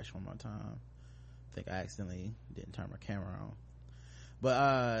refresh one more time. I think I accidentally didn't turn my camera on,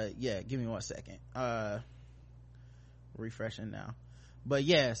 but yeah, give me 1 second. Refreshing now. But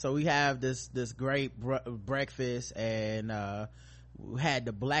yeah, so we have this great breakfast, and we had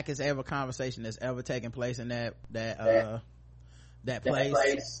the blackest ever conversation that's ever taken place in that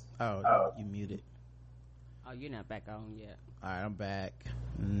place. Oh, you muted. Oh, you're not back on yet. All right, I'm back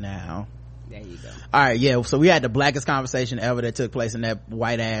now. There you go. All right, yeah, so we had the blackest conversation ever that took place in that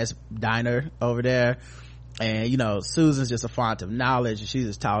white ass diner over there. And you know, Susan's just a font of knowledge, and she's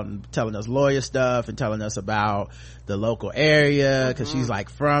just telling us lawyer stuff and telling us about the local area, because she's like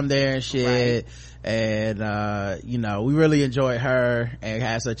from there and shit. Right. And you know, we really enjoyed her and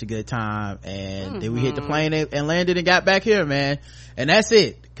had such a good time. And then we hit the plane and landed and got back here, man. And that's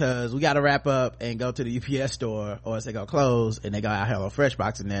it, because we got to wrap up and go to the UPS store, or else they go close, and they got our Hello Fresh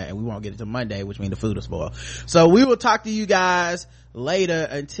box in there, and we won't get it till Monday, which means the food will spoil. So we will talk to you guys later.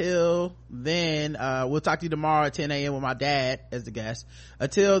 Until then, we'll talk to you tomorrow at 10 a.m. with my dad as the guest.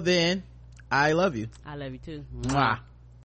 Until then, I love you. I love you too. Mwah.